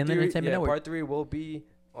 Part 3 will be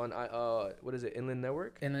on what is it? Inland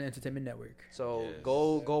Network. Inland Entertainment Network. So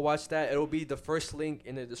go watch that. It'll be the first link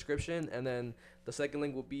in the description, and then the second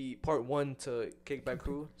link will be part 1 to Kickback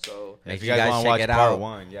Crew. So if you guys want to watch part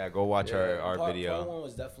 1, go watch our video. Part 1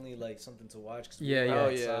 was definitely like something to watch.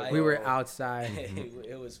 We were outside.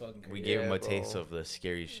 It was fucking crazy. We gave him a taste of the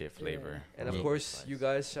scary shit flavor. And of course, you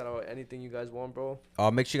guys shout out anything you guys want, bro.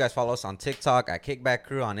 Make sure you guys follow us on TikTok at Kickback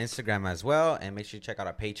Crew, on Instagram as well, and make sure you check out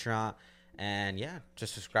our Patreon. And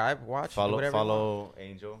just subscribe, watch, follow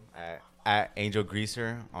Angel at Angel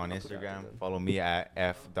Greaser on Instagram. Follow me at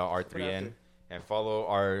f.r3n, and follow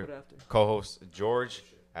our co-host George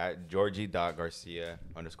at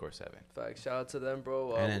georgie.garcia_7. Facts. Shout out to them,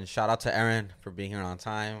 bro. And then shout out to Aaron for being here on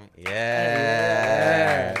time.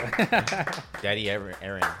 Daddy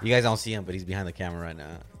Aaron. You guys don't see him, but he's behind the camera right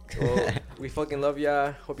now. Well, we fucking love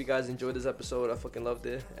y'all. Hope you guys enjoyed this episode. I fucking loved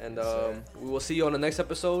it. And we will see you on the next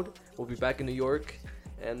episode. We'll be back in New York.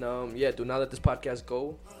 And do not let this podcast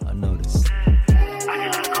go unnoticed.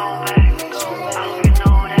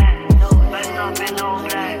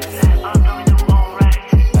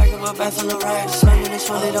 Back from the rack, slamming this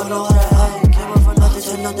one, they don't know how to act. Came up from nothing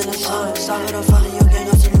to nothing to sun. Stop it, I'm funny, you get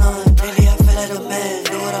up to none. Lately, I feel like a man.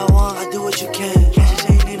 Do what I want, I do what you can. Can't you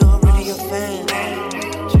say you need, I'm really a fan.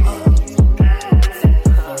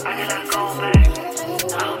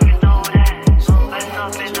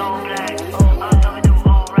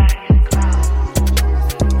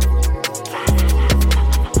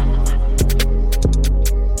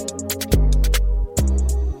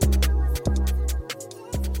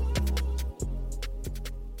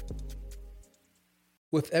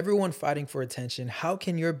 With everyone fighting for attention, how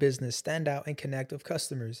can your business stand out and connect with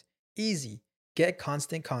customers? Easy. Get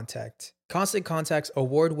Constant Contact. Constant Contact's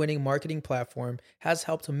award-winning marketing platform has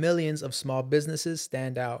helped millions of small businesses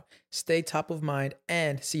stand out, stay top of mind,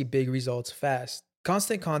 and see big results fast.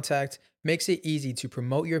 Constant Contact makes it easy to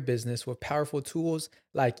promote your business with powerful tools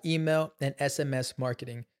like email and SMS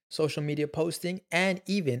marketing, social media posting, and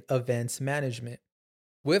even events management.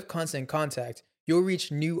 With Constant Contact, you'll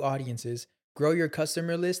reach new audiences, grow your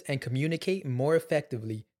customer list, and communicate more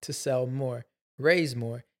effectively to sell more. raise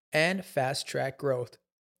more, and fast-track growth.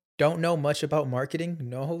 Don't know much about marketing?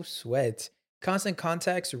 No sweat. Constant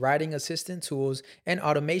Contact's writing assistant tools and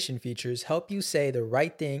automation features help you say the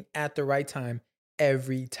right thing at the right time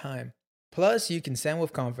every time. Plus, you can send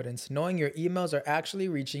with confidence, knowing your emails are actually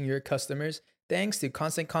reaching your customers thanks to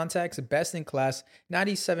Constant Contact's best-in-class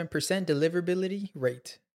 97% deliverability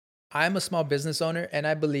rate. I'm a small business owner, and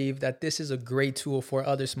I believe that this is a great tool for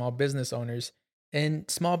other small business owners. In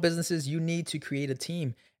small businesses, you need to create a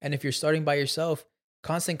team, and if you're starting by yourself,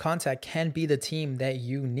 Constant Contact can be the team that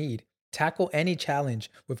you need. Tackle any challenge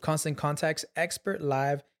with Constant Contact's expert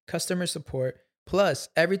live customer support, plus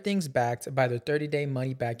everything's backed by the 30-day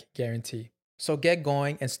money-back guarantee. So get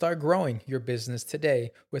going and start growing your business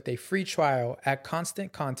today with a free trial at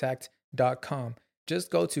ConstantContact.com.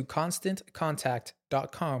 Just go to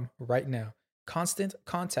ConstantContact.com right now. Constant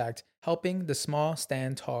Contact, helping the small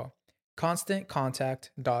stand tall.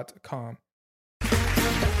 ConstantContact.com.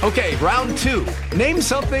 Okay, round two. Name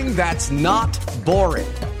something that's not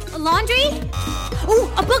boring. A laundry? Ooh,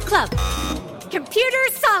 a book club. Computer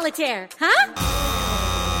solitaire, huh?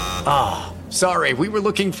 Ah, sorry, we were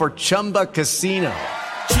looking for Chumba Casino.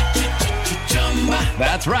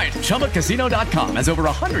 That's right, ChumbaCasino.com has over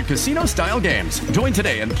 100 casino-style games. Join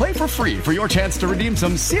today and play for free for your chance to redeem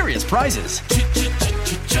some serious prizes.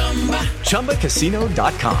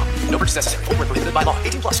 ChumbaCasino.com. No purchase necessary. Void where prohibited by law.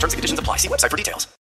 18+ terms and conditions apply. See website for details.